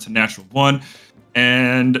God, that's a natural 1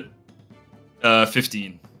 and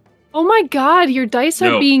 15. Oh my god, your dice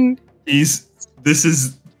are being... This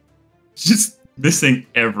is just missing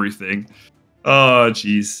everything. Oh,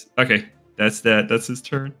 jeez. Okay, that's that. That's his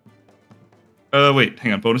turn. Wait,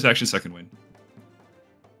 hang on. Bonus action, second win.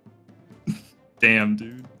 Damn,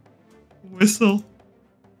 dude. Whistle.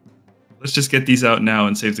 Let's just get these out now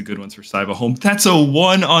and save the good ones for Saiba home. That's a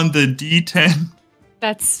 1 on the D10.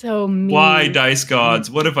 That's so mean. Why, dice gods?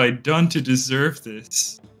 What have I done to deserve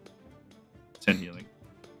this? 10 healing.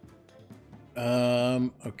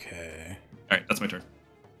 Okay. Alright, that's my turn.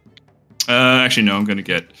 Actually, no, I'm going to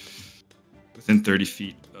get within 30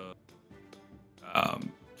 feet of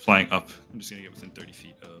flying up. I'm just going to get within 30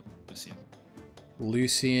 feet of Lucien.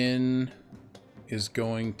 Lucien is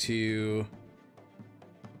going to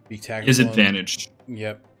be tackled. His advantage.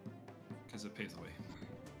 Yep. Because it pays away.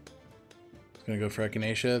 It's going to go for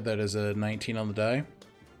Echinacea. That is a 19 on the die.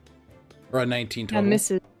 Or a 19 total. That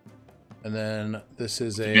misses. And then this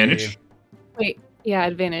is a... Advantage? Wait, yeah,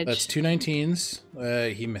 advantage. That's 2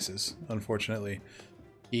 19s. He misses, unfortunately.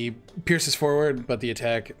 He pierces forward, but the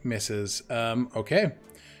attack misses. Okay.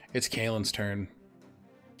 It's Kaylin's turn.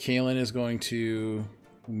 Keylin is going to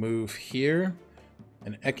move here.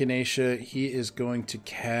 And Echinacea, he is going to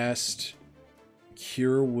cast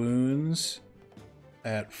Cure Wounds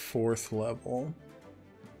at 4th level.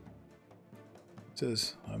 It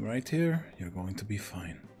says, I'm right here. You're going to be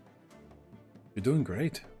fine. You're doing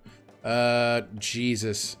great.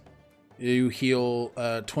 Jesus. You heal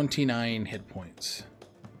 29 hit points.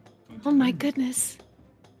 Oh my goodness.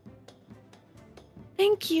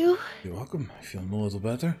 Thank you. You're welcome. I feel a little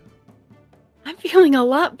better. I'm feeling a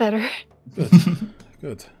lot better. Good.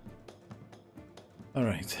 Good. All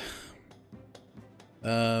right.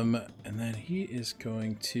 And then he is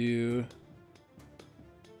going to...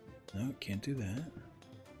 No, can't do that.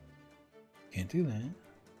 Can't do that.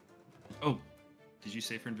 Oh, did you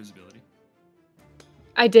say for invisibility?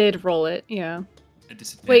 I did roll it, yeah. At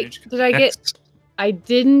disadvantage? Wait, did I get... I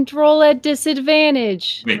didn't roll at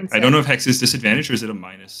disadvantage. Wait, I don't know if Hex is disadvantage or is it a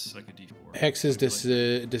minus, like a D4? Hex is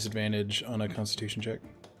disadvantage on a Constitution check.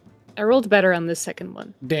 I rolled better on this second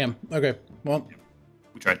one. Damn. Okay. Well,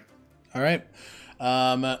 We tried. all right.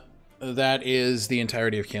 That is the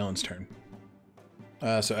entirety of Kaylin's turn.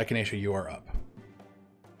 So Echinacea, you are up.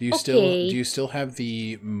 Do you still have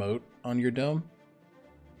the moat on your dome?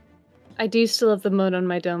 I do still have the mode on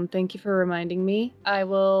my dome. Thank you for reminding me. I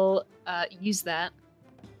will use that.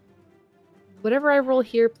 Whatever I roll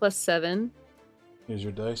here plus 7. Here's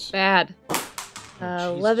your dice. Bad.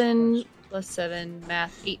 Oh, 11 Jesus plus 7,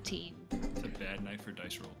 math 18. It's a bad night for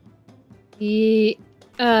dice roll.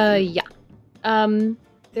 Yeah.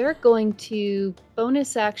 They're going to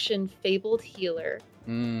bonus action Fabled Healer.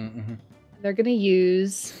 Mm-hmm. They're gonna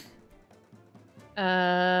use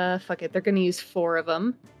fuck it, they're gonna use 4 of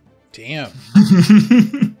them. Damn.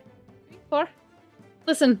 4.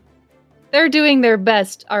 Listen, they're doing their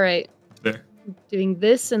best. All right. There. Doing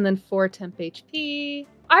this and then 4 temp HP.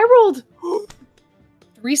 I rolled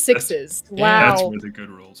 3 6s. Wow. That's where the good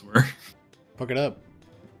rolls were. Fuck it up.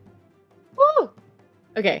 Woo!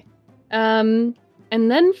 Okay. And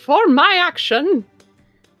then for my action.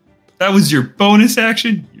 That was your bonus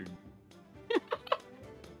action?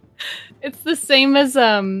 It's the same as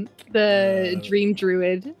the Dream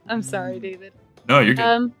Druid. I'm sorry, David. No, you're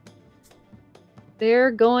good.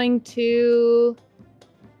 They're going to...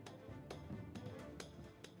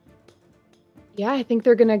 Yeah, I think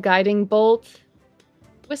they're going to Guiding Bolt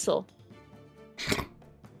Whistle.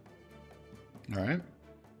 All right.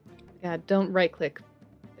 Yeah, don't right-click.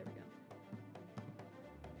 There we go.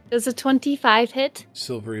 Does a 25 hit?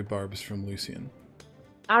 Silvery barbs from Lucien.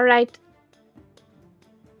 All right.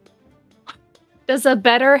 Does a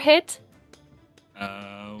better hit?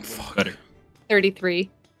 What's better? 33.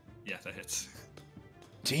 Yeah, that hits.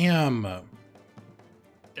 Damn.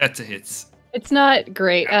 That's a hit. It's not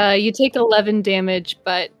great. You take 11 damage,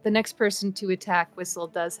 but the next person to attack Whistle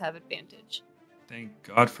does have advantage. Thank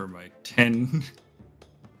God for my 10.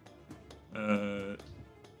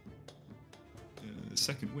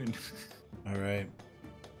 Second win. All right.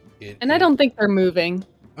 And I don't think they're moving.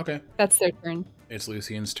 Okay. That's their turn. It's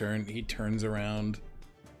Lucien's turn. He turns around.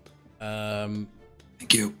 Thank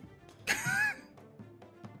you.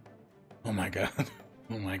 Oh my god.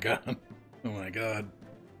 Oh my god. Oh my god.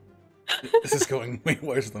 This is going way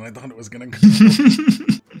worse than I thought it was gonna go.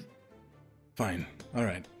 Fine. All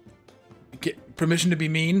right. Get permission to be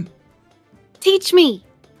mean? Teach me!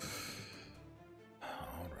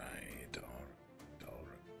 All right.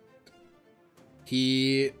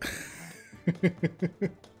 He...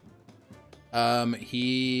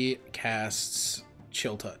 he casts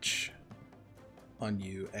Chill Touch on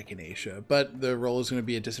you, Echinacea, but the roll is going to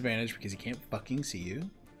be a disadvantage because he can't fucking see you.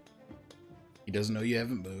 He doesn't know you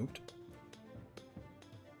haven't moved.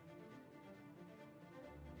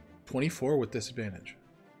 24 with disadvantage.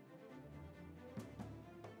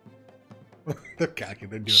 They're cocky.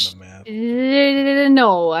 They're doing the math.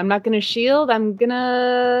 No, I'm not gonna shield. I'm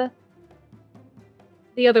gonna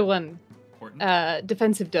the other one.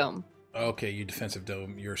 Defensive dome. Okay, you defensive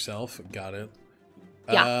dome yourself. Got it.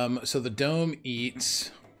 Yeah. So the dome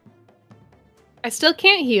eats. I still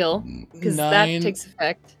can't heal because that takes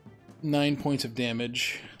effect. 9 points of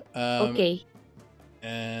damage. Okay.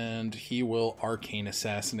 And he will Arcane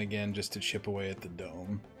Assassin again just to chip away at the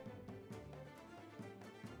dome.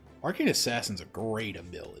 Arcane Assassin's a great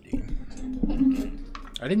ability.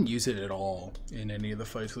 I didn't use it at all in any of the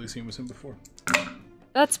fights Lucien was in before.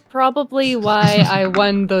 That's probably why I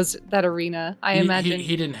won that arena, I imagine.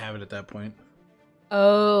 He didn't have it at that point.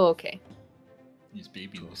 Oh, okay. He's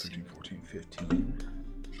baby 12, Lucien. 13, 14, 15.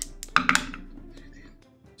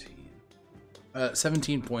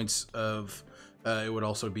 17 points of... it would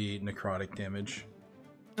also be necrotic damage.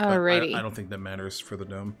 Alrighty. I don't think that matters for the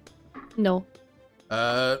dome. No.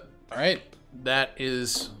 Alright. That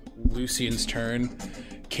is Lucien's turn.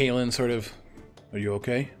 Keylin sort of... Are you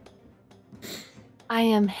okay? I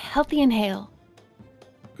am healthy and hale.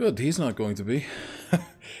 Good, he's not going to be.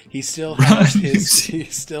 He still has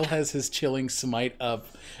his chilling smite up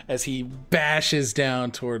as he bashes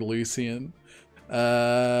down toward Lucien.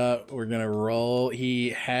 We're gonna roll.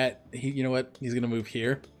 You know what? He's gonna move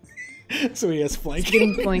here. So he has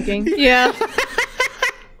flanking. Flanking. Yeah.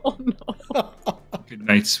 Oh no. Good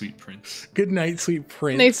night, sweet prince. Good night, sweet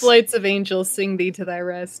prince. Nay flights of angels, sing thee to thy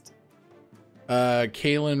rest.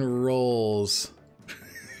 Keylin rolls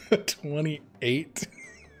 28.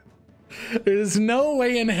 There's no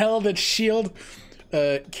way in hell that shield.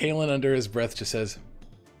 Keylin under his breath just says,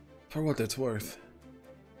 "For what it's worth,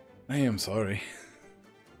 I am sorry."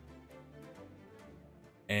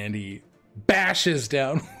 And he bashes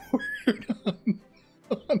down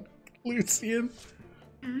on Lucien.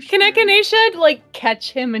 Can Echinacea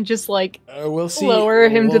catch him and just we'll see. lower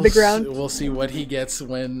him to the ground? We'll see what he gets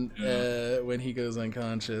when he goes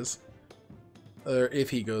unconscious, or if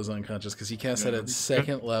he goes unconscious, because he cast that at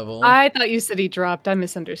 2nd level. I thought you said he dropped. I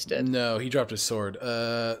misunderstood. No, he dropped his sword.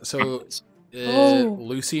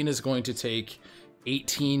 Lucien is going to take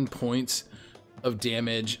 18 points of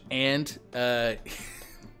damage, and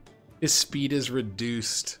his speed is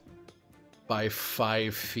reduced by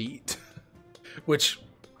 5 feet. Which,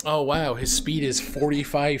 oh wow, his speed is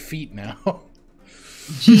 45 feet now.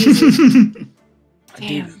 Dude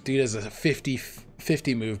has a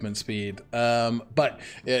 50 movement speed. But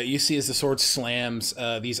you see as the sword slams,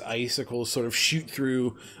 these icicles sort of shoot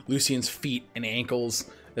through Lucien's feet and ankles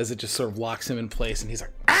as it just sort of locks him in place, and he's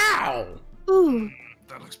like, "Ow! Ooh.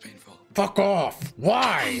 That looks painful. Fuck off!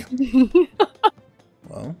 Why?"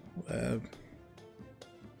 Well,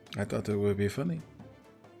 I thought it would be funny,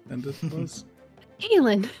 and it was.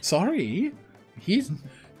 Keylin. Sorry,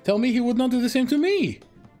 tell me he would not do the same to me.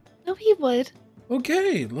 No, he would.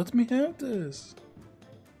 Okay, let me have this.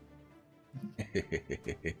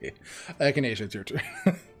 Echinacea, it's your turn.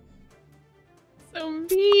 So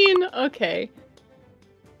mean. Okay.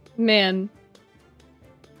 Man.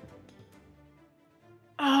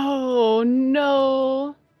 Oh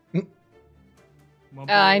no.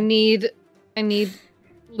 I need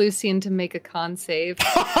Lucien to make a con save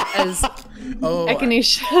as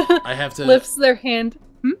Echinacea I have to lifts their hand.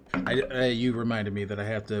 You reminded me that I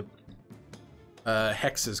have to.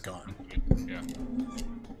 Hex is gone. Yeah.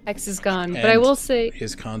 Hex is gone, but And I will say,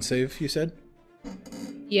 his con save, you said?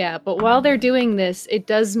 yeah. But while they're doing this, it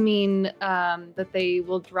does mean that they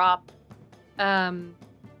will drop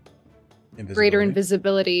greater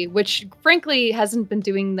invisibility, which frankly hasn't been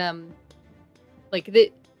doing them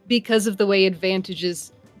because of the way advantage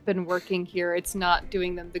has been working here. It's not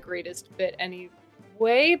doing them the greatest bit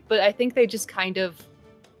anyway. But I think they just kind of,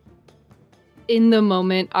 in the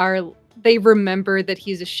moment, they remember that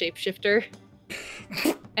he's a shapeshifter.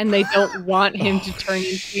 And they don't want him to turn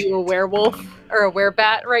into a werewolf or a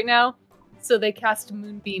werebat right now. So they cast a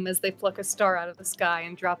moonbeam as they pluck a star out of the sky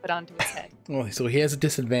and drop it onto his head. Well, so he has a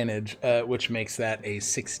disadvantage, which makes that a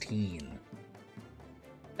 16.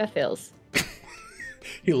 That fails.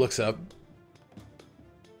 He looks up.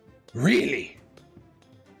 Really?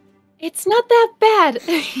 It's not that bad.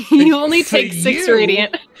 You only take 6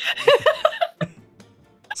 radiant.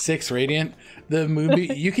 6 radiant? The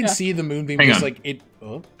moonbeam, you can see the moonbeam Hang just on. like it.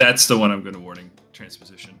 Oh, That's the one I'm going to warning.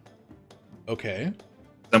 Transposition. okay.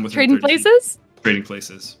 I'm within Trading 30 feet. places? Trading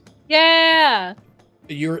places. Yeah.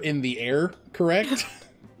 You're in the air, correct?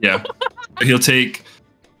 Yeah. He'll take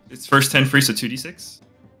its first 10 free, so 2d6.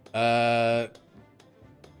 Yeah.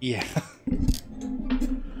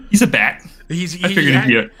 He's a bat. I figured he'd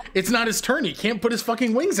be a... It's not his turn. He can't put his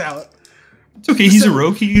fucking wings out. It's okay. He's a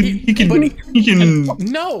rogue. He can.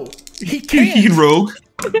 No, he can't. He can rogue.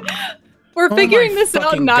 We're figuring this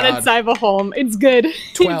out not at Cyberholm. It's good.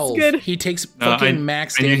 12. It's good. He takes fucking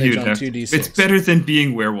max I knew damage he on would 2d6. It's better than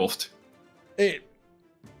being werewolfed.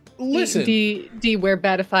 Listen. We're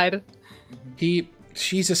batified.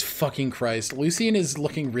 Jesus fucking Christ. Lucien is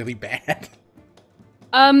looking really bad.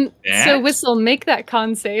 So Whistle, make that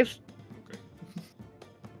con save. Okay.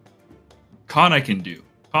 Con I can do.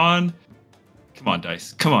 Con. Come on,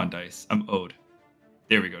 dice. Come on, dice. I'm owed.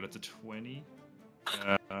 There we go. That's a 20.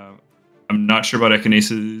 I'm not sure about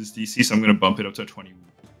Echinacea's DC, so I'm going to bump it up to a 21.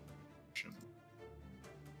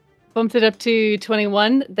 Bumped it up to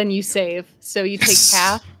 21, then you save. So you take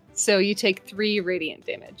half. So you take 3 radiant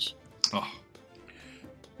damage. Oh.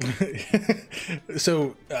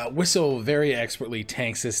 So Whistle very expertly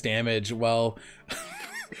tanks this damage while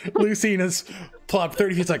Lucien has plopped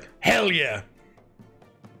 30 feet. It's like, hell yeah!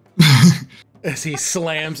 As he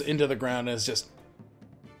slams into the ground and is just...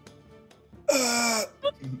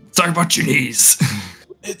 Sorry about your knees.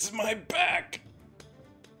 It's my back!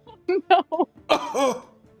 No. Oh.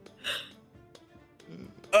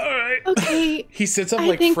 Alright. Okay. He sits up I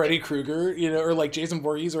like think... Freddy Krueger, you know, or like Jason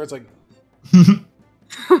Voorhees, where it's like...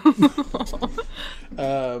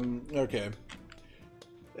 Okay.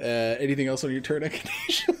 Anything else on your turn,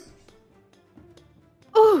 Echinacea?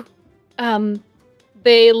 Oh.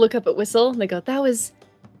 They look up at Whistle and they go, that was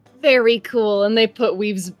very cool. And they put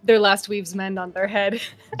their last Weaves Mend on their head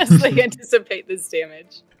as they anticipate this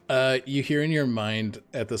damage. You hear in your mind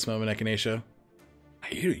at this moment, Echinacea,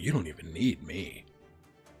 you don't even need me.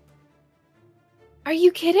 Are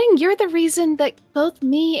you kidding? You're the reason that both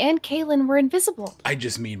me and Keylin were invisible. I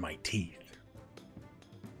just mean my teeth.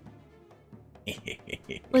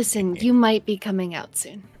 Listen, you might be coming out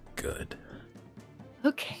soon. Good.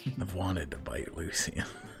 Okay. I've wanted to bite Lucien.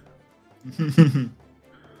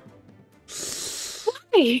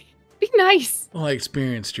 Why? Be nice. Well, I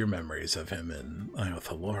experienced your memories of him in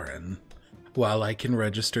Iothalloran. While I can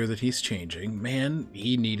register that he's changing, man,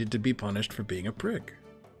 he needed to be punished for being a prick.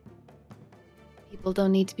 People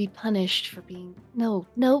don't need to be punished for being... No,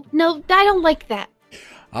 I don't like that.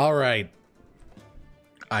 All right.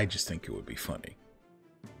 I just think it would be funny.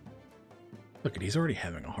 Look, he's already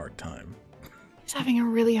having a hard time. He's having a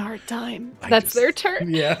really hard time. That's their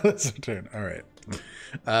turn. Yeah, that's their turn. All right.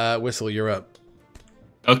 Whistle, you're up.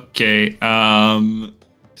 Okay.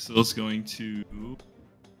 Whistle's going to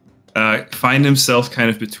find himself kind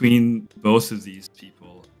of between both of these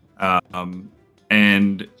people.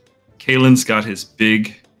 And Kaylin's got his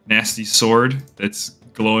big, nasty sword that's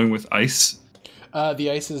glowing with ice.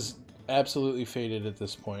 The ice is absolutely faded at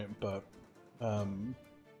this point, but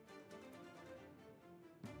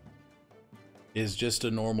is just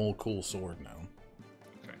a normal, cool sword now.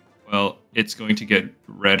 Okay. Well, it's going to get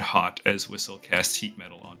red hot as Whistle casts heat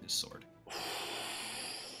metal on his sword.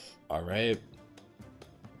 All right.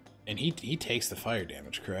 And he takes the fire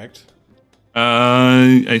damage, correct?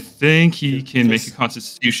 I think he can make a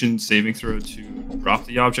Constitution saving throw to drop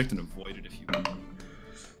the object and avoid it if you want.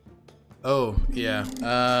 Oh, yeah.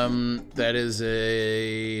 That is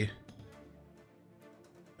a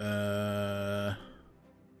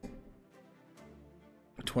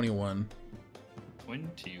 21.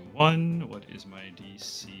 21. What is my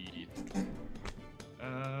DC?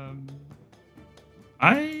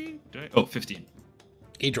 15.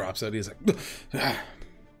 He drops it. He's like,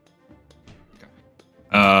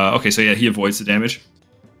 okay, so yeah, he avoids the damage.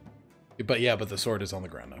 But the sword is on the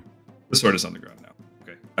ground now. The sword is on the ground now.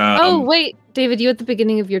 Okay. Oh wait, David, you at the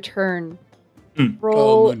beginning of your turn.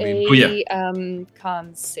 Roll a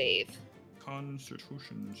con save.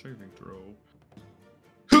 Constitution saving throw.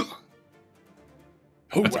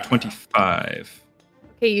 That's a 25.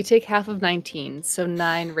 Okay, you take half of 19, so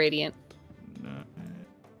 9 radiant. 9.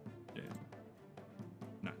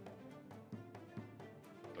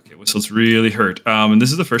 Okay, Whistle's really hurt. And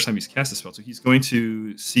this is the first time he's cast a spell, so he's going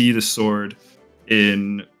to see the sword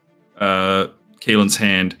in Kaylin's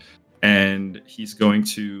hand, and he's going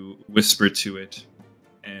to whisper to it,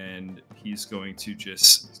 and he's going to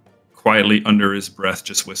just quietly under his breath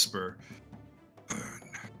just whisper, burn.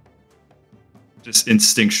 Just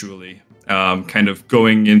instinctually, kind of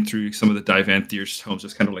going in through some of the Divanthire's tomes,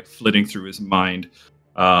 just kind of like flitting through his mind.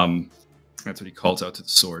 That's what he calls out to the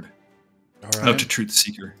sword. All right. Out to Truth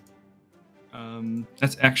Seeker.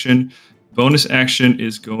 That's action. Bonus action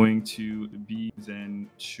is going to be then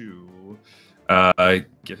to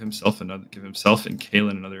give himself and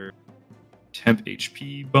Keylin another temp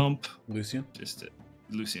HP bump. Lucien?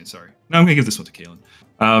 Lucien, sorry. No, I'm gonna give this one to Keylin.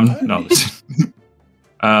 No, Lucien.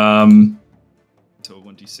 So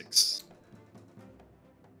 1d6.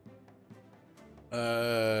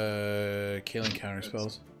 Keylin counter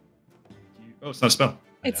spells. Oh, it's not a spell.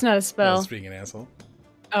 It's not a spell. I was being an asshole.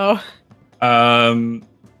 Oh. 9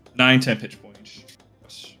 temp hit points.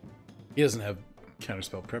 He doesn't have counter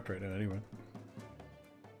spell prep right now anyway.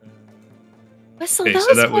 Whistle, Okay, that so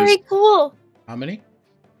was that very was- cool. How many?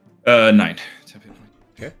 9 temp hit points.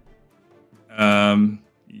 Okay.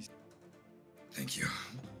 Thank you.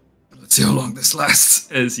 Let's see how long this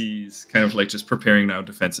lasts. As he's kind of like just preparing now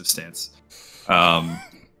defensive stance. I'm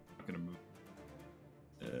gonna move.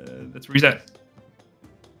 That's where he's at.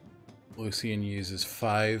 Lucien uses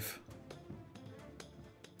 5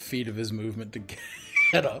 feet of his movement to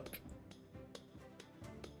get up.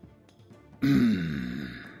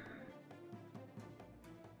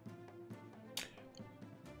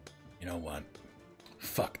 You know what?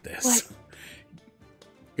 Fuck this. What?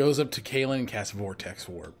 Goes up to Keylin and casts Vortex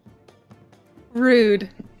Warp. Rude.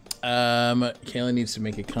 Keylin needs to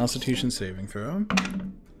make a Constitution saving throw.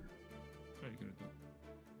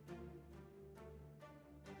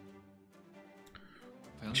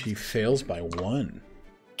 She fails by 1.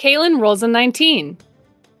 Keylin rolls a 19.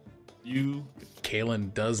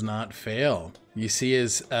 Keylin does not fail. You see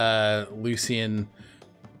as Lucien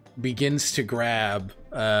begins to grab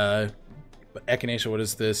Echinacea, what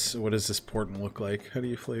is this? What does this portent look like? How do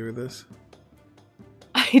you flavor this?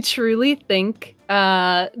 I truly think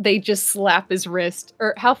they just slap his wrist.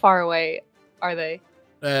 Or how far away are they?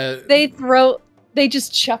 They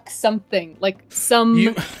just chuck something, like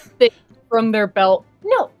thing from their belt.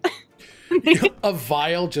 No. A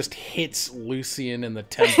vial just hits Lucien in the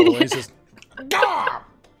temple. And he's just, Gah!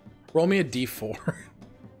 Roll me a d4.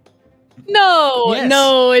 No, Yes.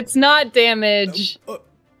 no, it's not damage. All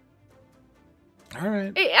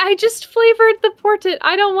right. I just flavored the portent.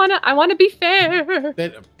 I want to be fair.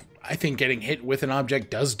 I think getting hit with an object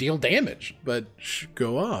does deal damage, but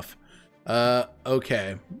go off.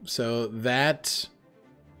 Okay, so that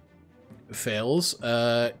fails.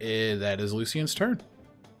 That is Lucien's turn.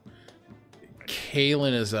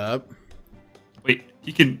 Keylin is up. Wait,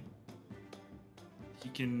 he can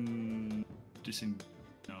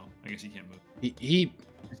No, I guess he can't move. He Does he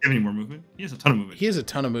have any more movement? He has a ton of movement. he has a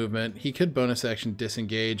ton of movement. He could bonus action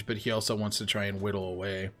disengage, but he also wants to try and whittle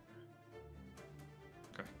away.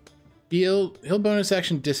 Okay. He'll bonus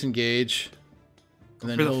action disengage. And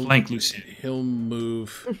then For the flank, Lucien. He'll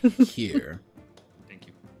move here. Thank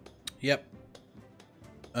you. Yep.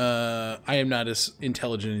 I am not as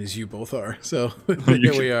intelligent as you both are, so you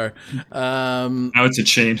here can- we are. Now it's a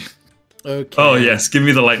chain. Okay. Oh yes, give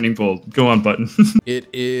me the lightning bolt. Go on, Button. It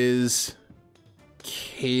is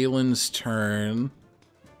Kaylin's turn.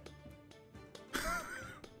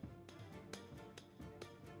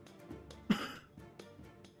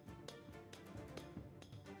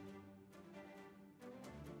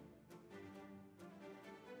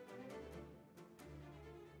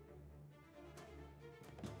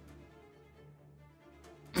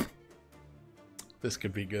 This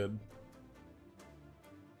could be good.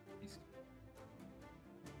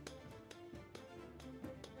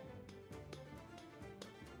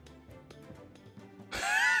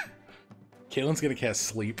 Kaylin's gonna cast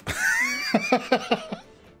sleep.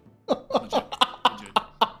 Legit.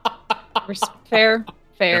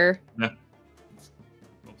 Fair. Yeah. Well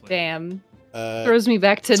played. Damn. Uh, Throws me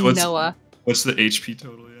back to So what's- Noah. What's the HP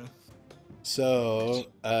total? Yeah. So,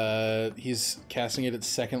 he's casting it at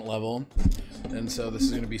 2nd level, and so this is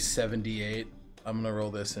going to be 78. I'm going to roll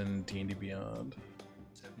this in D&D Beyond.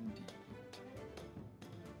 70.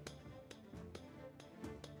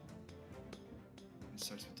 It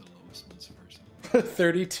starts with the lowest ones first.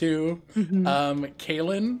 32. Mhm.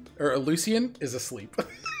 Keylin, or Lucien, is asleep,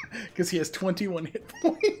 because he has 21 hit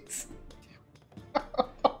points.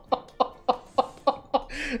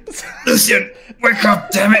 Lucien, wake up,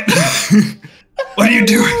 damn it! What are you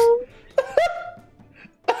doing?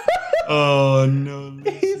 Oh no.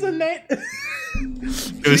 He's a knight.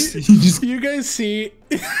 Just- You guys see...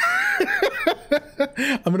 I'm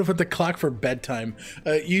going to put the clock for bedtime.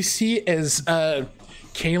 You see as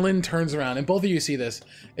Keylin turns around, and both of you see this,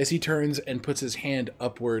 as he turns and puts his hand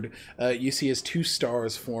upward, you see as 2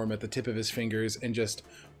 stars form at the tip of his fingers and just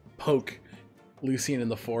poke Lucien in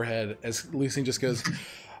the forehead, as Lucien just goes,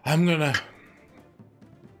 I'm gonna...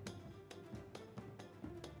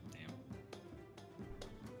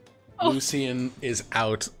 Oh. Lucien is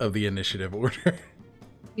out of the initiative order.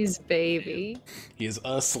 He's baby. He is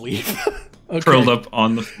asleep. curled up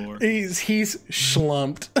on the floor. He's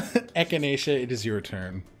slumped. Echinacea, it is your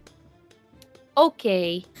turn.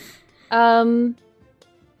 Okay.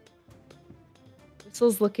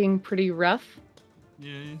 Whistle's looking pretty rough.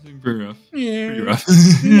 Yeah, he's looking pretty rough. Yeah, Pretty rough.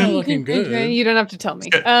 he's not looking good. Okay, you don't have to tell me.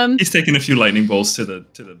 He's taking a few lightning bolts to the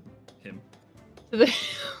him. To the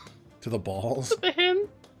To the balls. to the him.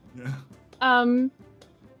 Yeah.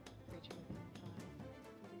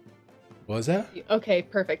 What was that? Okay,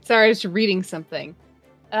 perfect. Sorry, I was just reading something.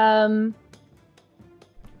 Echinacea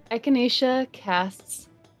casts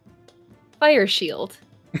Fire Shield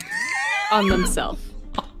on themselves.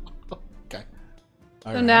 Okay.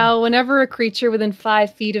 So now, whenever a creature within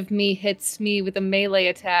 5 feet of me hits me with a melee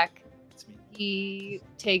attack, That's me. he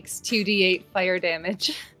takes 2d8 fire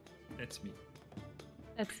damage. That's me.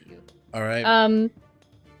 That's you. All right. So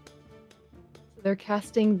they're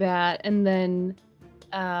casting that, and then,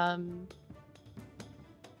 man,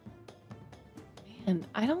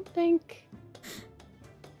 I don't think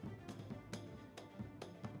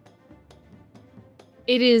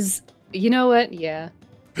it is. You know what? Yeah.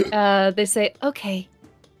 They say, "Okay,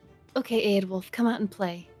 Aedwulf, come out and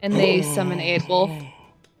play," and they summon Aedwulf.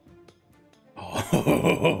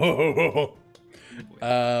 Oh.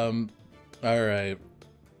 All right.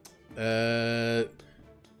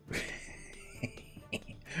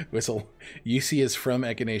 Whistle. You see as from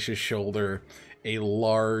Echinacea's shoulder, a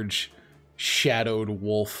large shadowed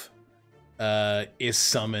wolf is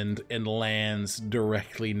summoned and lands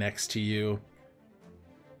directly next to you.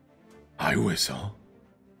 I whistle.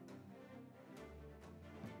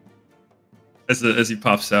 As he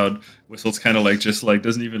pops out, Whistle's kind of like just like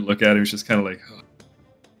doesn't even look at him. He's just kind of like. Oh.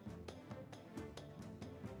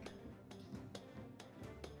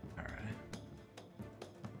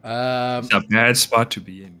 It's a bad spot to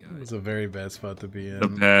be in, guys. It's a very bad spot to be in. A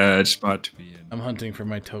bad spot to be in. I'm hunting for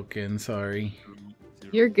my token, sorry.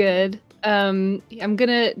 You're good. I'm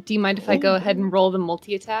gonna. Do you mind if I go ahead and roll the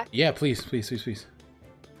multi-attack? Yeah, please.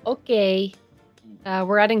 Okay.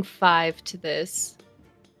 We're adding 5 to this.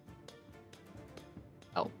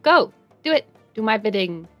 Oh, go! Do it! Do my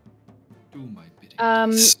bidding. Do my bidding.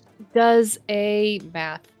 Does a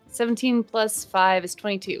math. 17 plus 5 is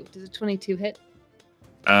 22. Does a 22 hit?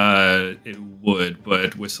 It would,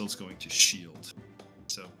 but Whistle's going to shield.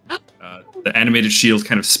 So the animated shield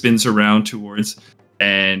kind of spins around towards,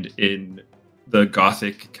 and in the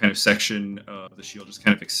gothic kind of section, the shield just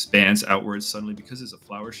kind of expands outwards suddenly. Because it's a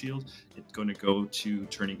flower shield, it's going to go to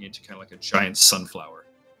turning into kind of like a giant sunflower.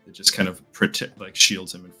 It just kind of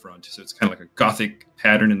shields him in front. So it's kind of like a gothic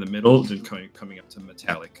pattern in the middle, then coming up to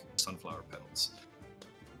metallic sunflower petals.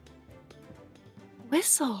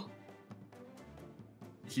 Whistle.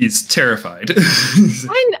 He's terrified.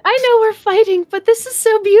 I know we're fighting, but this is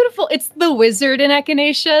so beautiful. It's the wizard in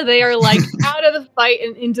Echinacea. They are like out of the fight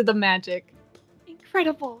and into the magic.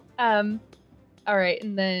 Incredible. All right,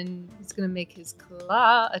 and then he's gonna make his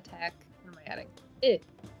claw attack. What am I adding? Heat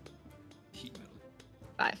metal.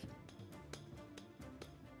 5.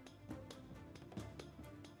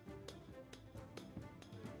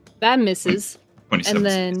 That misses. 27. And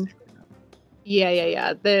then,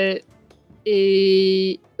 yeah. Oh,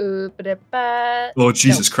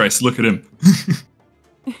 Jesus Christ, look at him.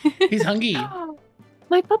 He's hungry. Oh,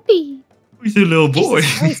 my puppy. He's a little boy.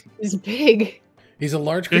 Jesus Christ, he's big. He's a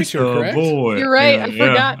large He's creature, a correct? boy. You're right, I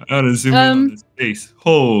forgot. I had to zoom in on his face.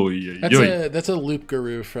 Oh, yeah. That's a loop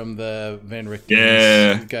guru from the Van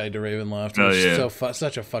Richten Guide to Ravenloft. Oh, It's yeah.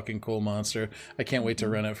 such a fucking cool monster. I can't wait to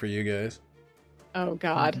run it for you guys. Oh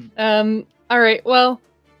God. All right. Well.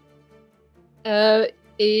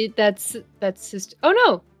 That's his. Oh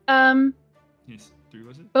no. Yes, 3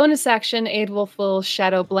 was it? Bonus action. Aedwulf will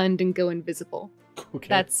shadow blend and go invisible. Okay.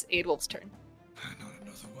 That's Aedwulf's turn. Not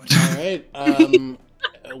another one. All right.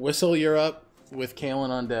 Whistle, you're up with Keylin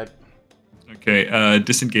on deck. Okay,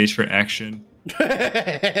 disengage for action.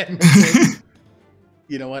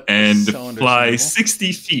 You know what? And So fly understandable.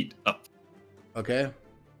 60 feet up. Okay.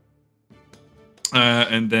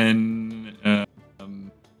 And then... trying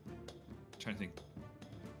to think.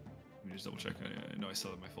 Let me just double check. I know I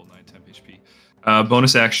still have my full 9 temp HP.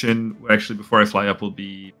 Bonus action, actually, before I fly up, will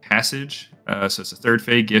be passage. So it's a third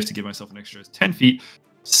phase gift to give myself an extra 10 feet,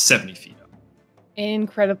 70 feet up.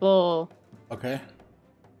 Incredible. Okay.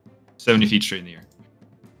 70 feet straight in the air.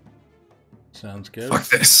 Sounds good. Fuck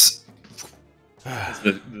this. As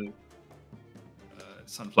the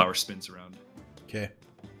sunflower spins around. Okay.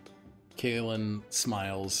 Keylin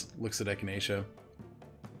smiles, looks at Echinacea.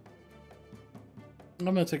 I'm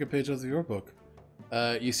gonna take a page out of your book.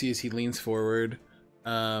 You see as he leans forward,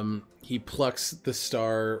 he plucks the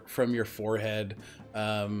star from your forehead,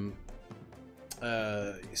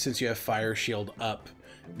 since you have Fire Shield up,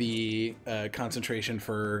 the concentration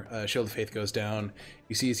for Shield of Faith goes down.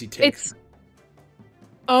 You see as he takes...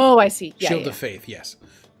 Oh, I see. Yeah, Shield of Faith, yes.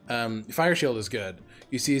 Fire Shield is good.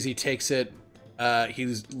 You see as he takes it,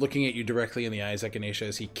 he's looking at you directly in the eyes, Echinacea,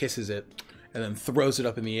 as he kisses it, and then throws it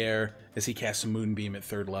up in the air as he casts a Moonbeam at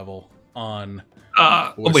 3rd level on...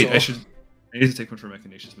 Oh, wait, I need to take one from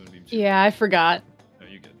Echinacea's Moonbeam too. Yeah, I forgot. No,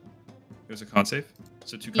 you good. There's a con save?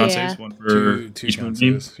 So 2 con saves, one for two each con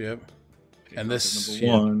Moonbeam? saves, yep. Okay, And this...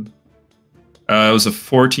 number 1. It was a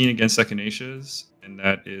 14 against Echinacea's, and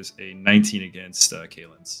that is a 19 against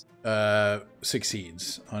Kaylin's.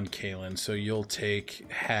 Succeeds on Keylin, so you'll take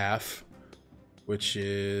half, which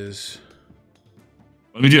is...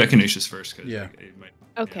 Let me do Echinacea's first, because Yeah. it might...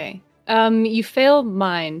 Okay. You fail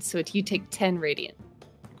mine, so you take 10 radiant.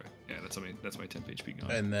 Okay, yeah, that's my 10 HP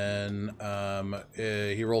gone. And then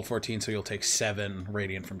he rolled 14, so you'll take 7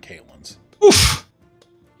 radiant from Kaylin's. Oof!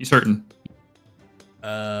 He's hurting.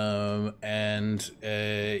 And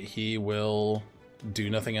he will do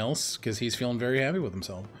nothing else because he's feeling very happy with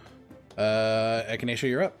himself. Echinacea,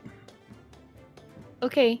 you're up.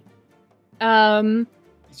 Okay.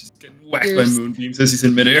 He's just getting whacked by moonbeams as he's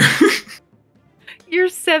in midair. You're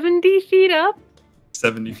 70 feet up?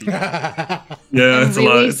 70 feet. Yeah, I'm it's a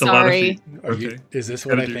lot. really It's a lot of sorry. feet. Are you- Okay. is this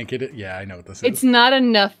what I Gotta do- think it is? Yeah, I know what this It's is. not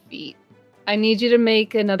enough feet. I need you to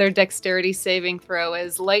make another dexterity saving throw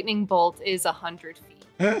as lightning bolt is 100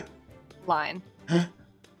 feet. Line.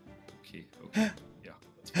 Okay.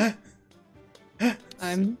 Yeah.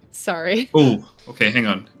 I'm sorry. Oh, okay. Hang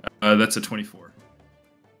on. That's a 24.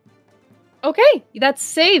 Okay, that's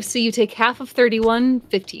save, so you take half of 31,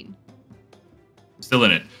 15. Still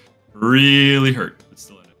in it. Really hurt, but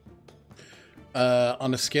still in it.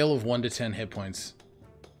 On a scale of 1 to 10 hit points.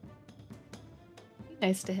 Be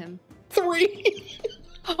nice to him. 3!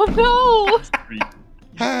 Oh no! 3.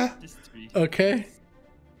 Just 3. Okay.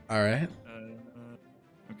 All right.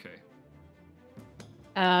 Okay.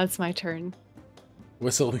 It's my turn.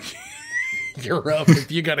 Whistle, you're up.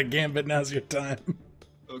 If you got a gambit, now's your time.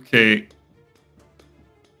 Okay.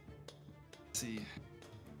 Let's see.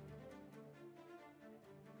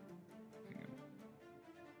 Hang on.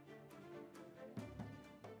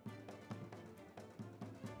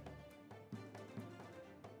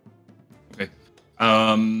 Okay.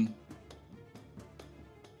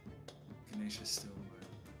 Echinacea still.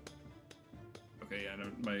 Okay, yeah, no,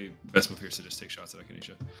 my best move here is to just take shots at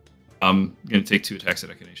Echinacea. I'm gonna take 2 attacks at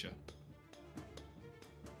Echinacea.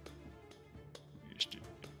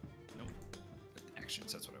 Nope.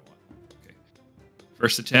 Actions, that's what I want. Okay.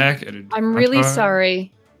 First attack at I'm really advantage.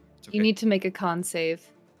 sorry. It's okay. You need to make a con save.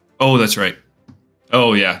 Oh, that's right.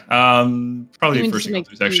 Oh yeah. Probably You the need first to thing I'll make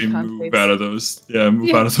do is actually 3 con move saves. out of those. Yeah,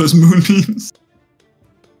 move out of those moonbeams.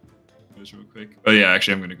 Just real quick. Oh yeah,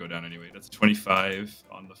 actually I'm gonna go down anyway. That's 25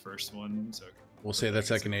 on the first one. So We'll say that's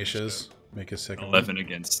Echinacea's. Make a second 11 one.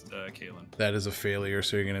 against Keylin. That is a failure,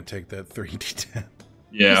 so you're going to take that 3d10.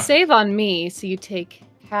 Yeah. You save on me, so you take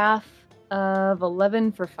half of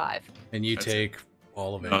 11 for 5. And you That's take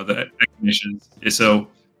all of it. The Echinacea's. Yeah, so,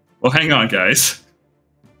 well, hang on, guys.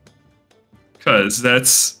 Because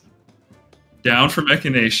that's down from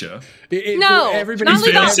Echinacea. No, everybody's,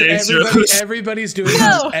 non-lethal. everybody's doing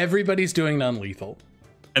No. everybody's doing non-lethal.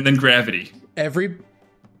 And then gravity. That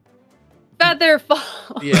their fault.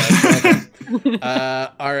 Yeah. Okay.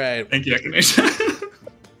 All right. Thank you, Echinacea.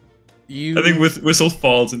 You. I think Whistle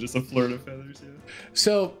falls in just a flirt of feathers. Yeah.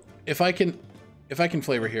 So if I can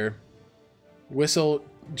flavor here, Whistle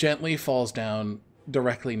gently falls down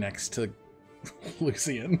directly next to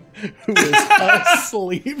Lucien, who is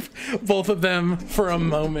asleep. Both of them for a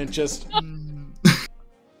moment just.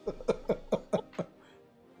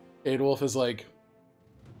 Adolf is like,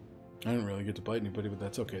 I didn't really get to bite anybody, but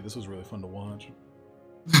that's okay. This was really fun to watch.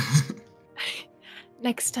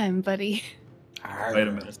 Next time, buddy. Wait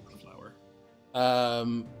a minute, sunflower.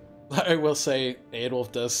 I will say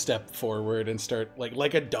Adolf does step forward and start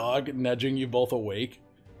like a dog nudging you both awake.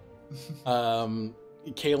 Keylin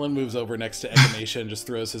moves over next to Echinacea and just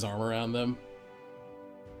throws his arm around them.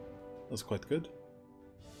 That's quite good.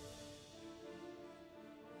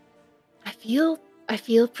 I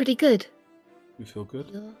feel pretty good. You feel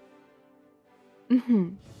good? Mm-hmm.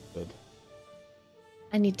 Good.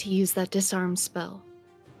 I need to use that disarm spell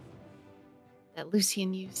that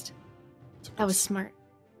Lucien used. That was smart.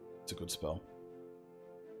 It's a good spell.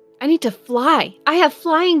 I need to fly. I have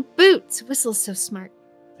flying boots. Whistle's so smart.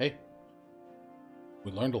 Hey,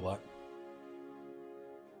 we learned a lot.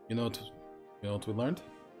 You know what we learned?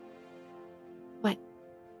 What?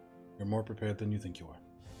 You're more prepared than you think you are.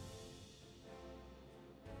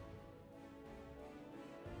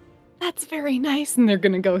 That's very nice. And they're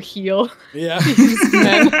going to go heal. Yeah.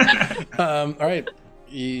 All right.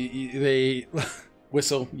 They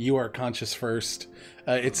Whistle. You are conscious first.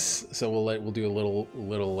 We'll do a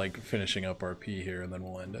little like finishing up RP here, and then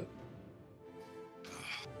we'll end it.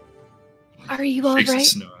 Are you all Shakes the right?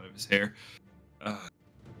 snow out of his hair.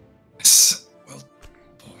 Yes. Well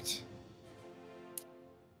bought.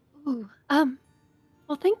 Ooh,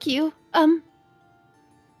 well, thank you.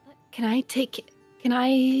 Can I take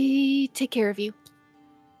care of you?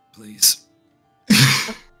 Please.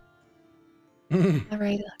 All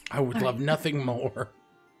right. I would All love right. nothing more.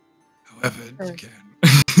 However Sure. you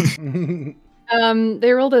can.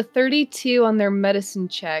 They rolled a 32 on their medicine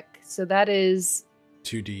check, so that is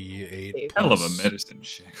 2d8. Hell of a medicine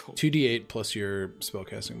check. 2d8 plus your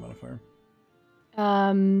spellcasting modifier.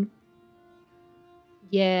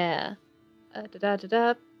 Yeah,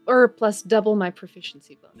 or plus double my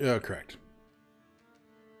proficiency bonus. Correct.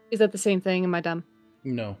 Is that the same thing? Am I dumb?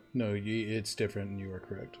 No, it's different, and you are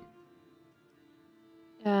correct.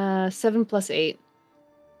 7 plus 8.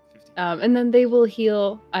 And then they will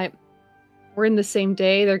heal. We're in the same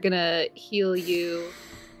day. They're gonna heal you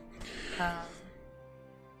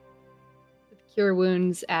with cure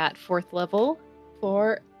wounds at 4th level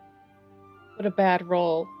for what a bad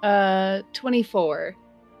roll. 24.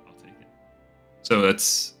 I'll take it. So that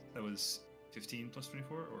was 15 plus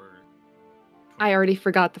 24, or 20? I already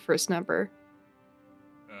forgot the first number.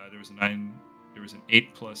 There was a 9. There was an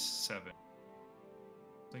 8 plus 7.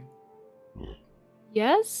 Thing.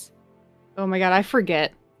 Yes? Oh my god, I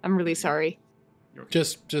forget. I'm really sorry. You're okay.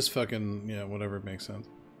 Just fucking whatever makes sense.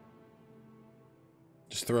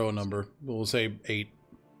 Just throw a number. We'll say 8.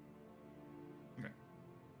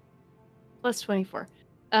 Plus 24.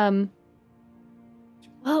 Well,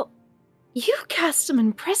 you cast some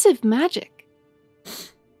impressive magic.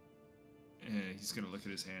 Yeah, he's gonna look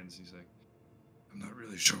at his hands. He's like, I'm not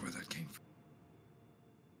really sure where that came from.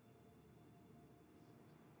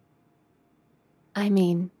 I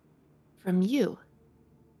mean, from you.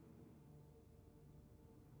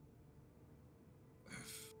 I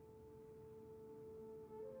have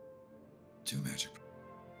 2 magic.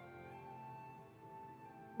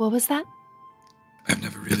 What was that? I've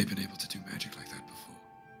never really been able to do magic like that before.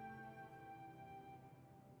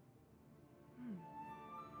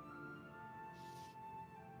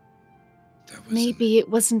 That was Maybe it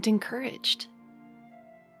wasn't encouraged.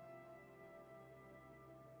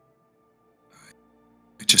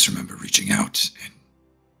 I just remember reaching out, and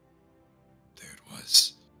there it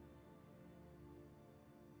was.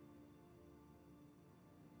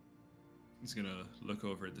 he's gonna look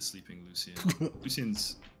over at the sleeping Lucien.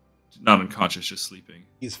 Lucien's not unconscious, just sleeping.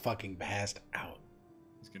 He's fucking passed out.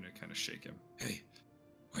 He's gonna kind of shake him. Hey,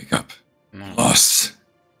 wake up. No, Lost.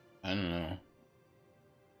 I don't know.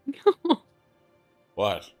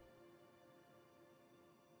 What?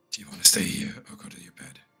 Do you want to stay here or go to your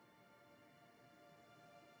bed?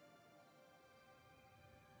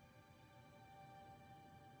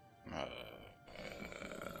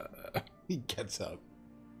 He gets up.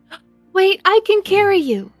 Wait, I can carry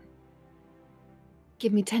you.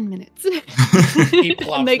 Give me 10 minutes. He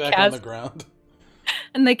plops and they back on the ground.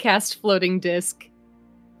 And they cast floating disc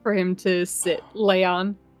for him to lay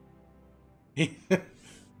on. Can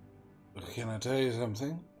I tell you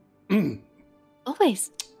something?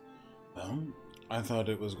 Always. Well, I thought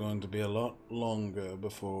it was going to be a lot longer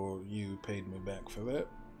before you paid me back for that.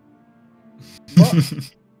 But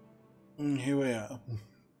here we are.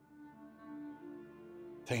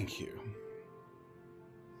 Thank you.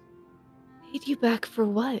 Paid you back for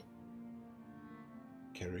what?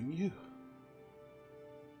 Carrying you.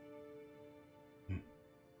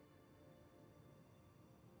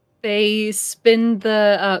 They spin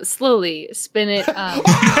slowly spin it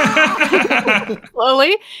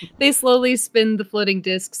slowly. They slowly spin the floating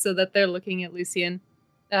disc so that they're looking at Lucien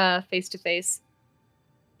face to face.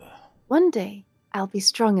 One day, I'll be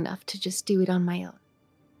strong enough to just do it on my own.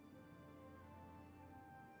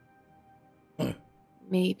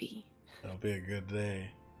 Maybe. That'll be a good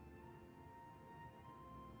day.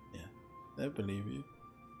 Yeah, I believe you.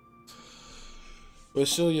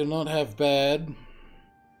 Whistle, you're not half bad.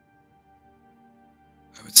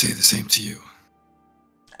 I would say the same to you.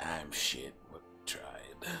 I'm shit, but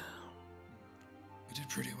tried. We did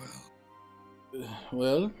pretty well.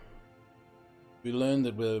 Well, we learned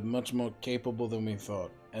that we're much more capable than we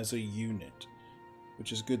thought as a unit,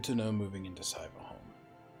 which is good to know moving into Cyberhome.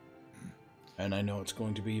 And I know it's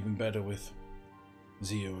going to be even better with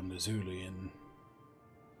Zio and Lazuli and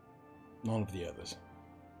all of the others.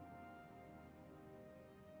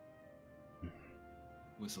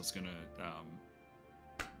 Whistle's gonna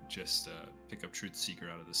just pick up Truth Seeker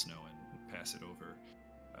out of the snow and pass it over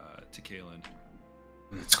to Keylin.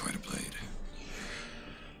 It's quite a blade.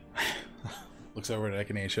 Looks over at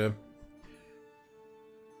Echinacea.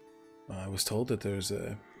 I was told that there's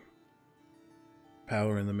a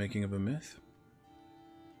power in the making of a myth.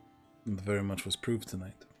 And very much was proved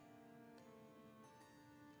tonight.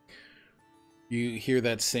 You hear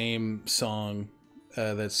that same song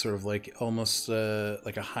that's sort of like almost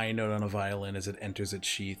like a high note on a violin as it enters its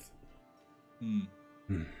sheath.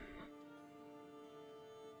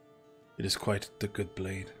 It is quite the good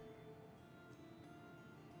blade.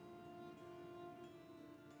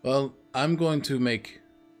 Well, I'm going to make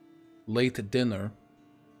late dinner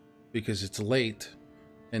because it's late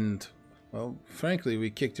and, well, frankly, we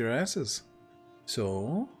kicked your asses.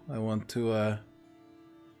 So, I want to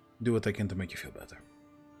do what I can to make you feel better.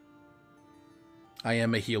 I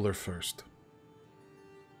am a healer first.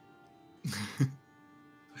 I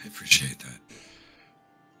appreciate that.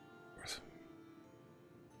 Of course.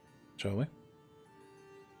 Shall we?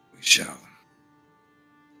 We shall.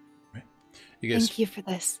 Right. You guys, Thank you for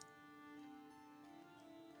this.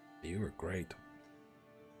 you were great.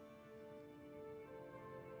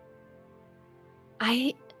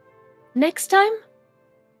 Next time,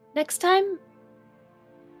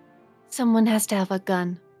 someone has to have a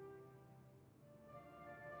gun.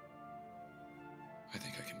 I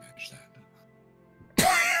think I can manage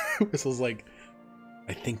that. Whistle's like,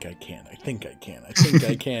 I think I can.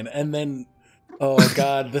 And then, oh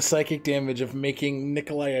god, the psychic damage of making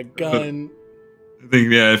Nikolai a gun. I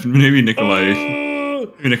think, yeah, if maybe Nikolai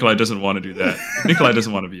doesn't want to do that. If Nikolai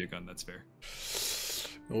doesn't want to be a gun, that's fair.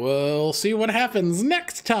 We'll see what happens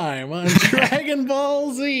next time on Dragon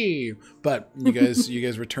Ball Z. But you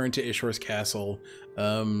guys return to Ishror's castle,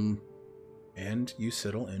 and you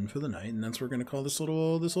settle in for the night, and that's what we're gonna call this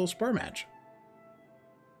little spar match.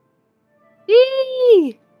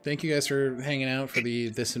 Yee! Thank you guys for hanging out for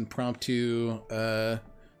this impromptu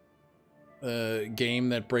game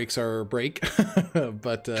that breaks our break.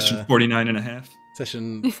 But Session 49.5.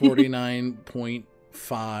 Session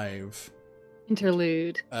 49.5.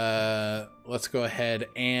 Interlude. Let's go ahead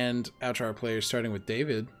and outro our players, starting with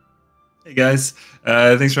David. Hey guys,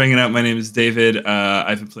 thanks for hanging out. My name is David.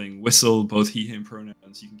 I've been playing Whistle, both he, him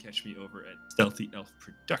pronouns. You can catch me over at Stealthy Elf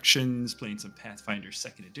Productions, playing some Pathfinder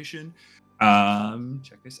 2nd Edition.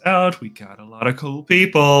 Check us out. We got a lot of cool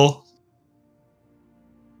people.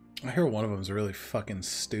 I hear one of them is really fucking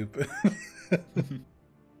stupid.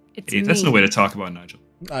 It's Hey, that's me. no way to talk about Nigel.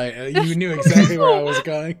 You knew exactly where I was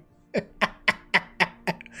going.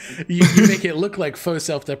 You make it look like faux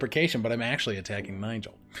self-deprecation, but I'm actually attacking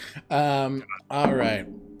Nigel. All right.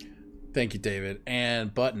 Thank you, David.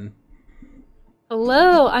 And Button.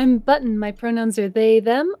 Hello, I'm Button. My pronouns are they,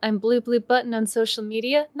 them. I'm Bluebluebutton on social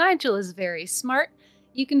media. Nigel is very smart.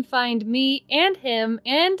 You can find me and him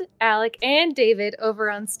and Alec and David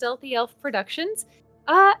over on Stealthy Elf Productions.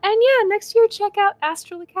 And yeah, next year check out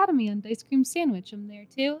Astral Academy on Dice Cream Sandwich. I'm there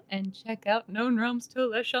too. And check out Known Realms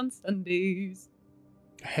Tolesh on Sundays.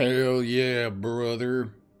 Hell yeah,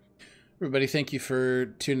 brother. Everybody, thank you for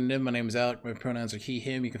tuning in. My name is Alec. My pronouns are he,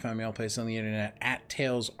 him. You can find me all places on the internet at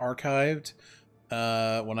Tales Archived.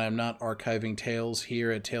 When I'm not archiving Tales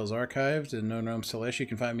here at Tales Archived and Known Realms Tolesh, you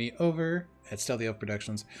can find me over at Stealthy Elf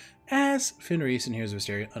Productions as Fenris and Heroes of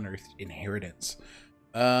Hysteria Unearthed Inheritance.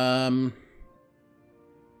 Yeah,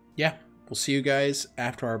 we'll see you guys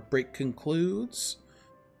after our break concludes.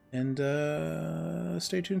 And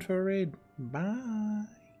stay tuned for a raid. Bye.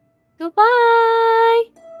 Goodbye!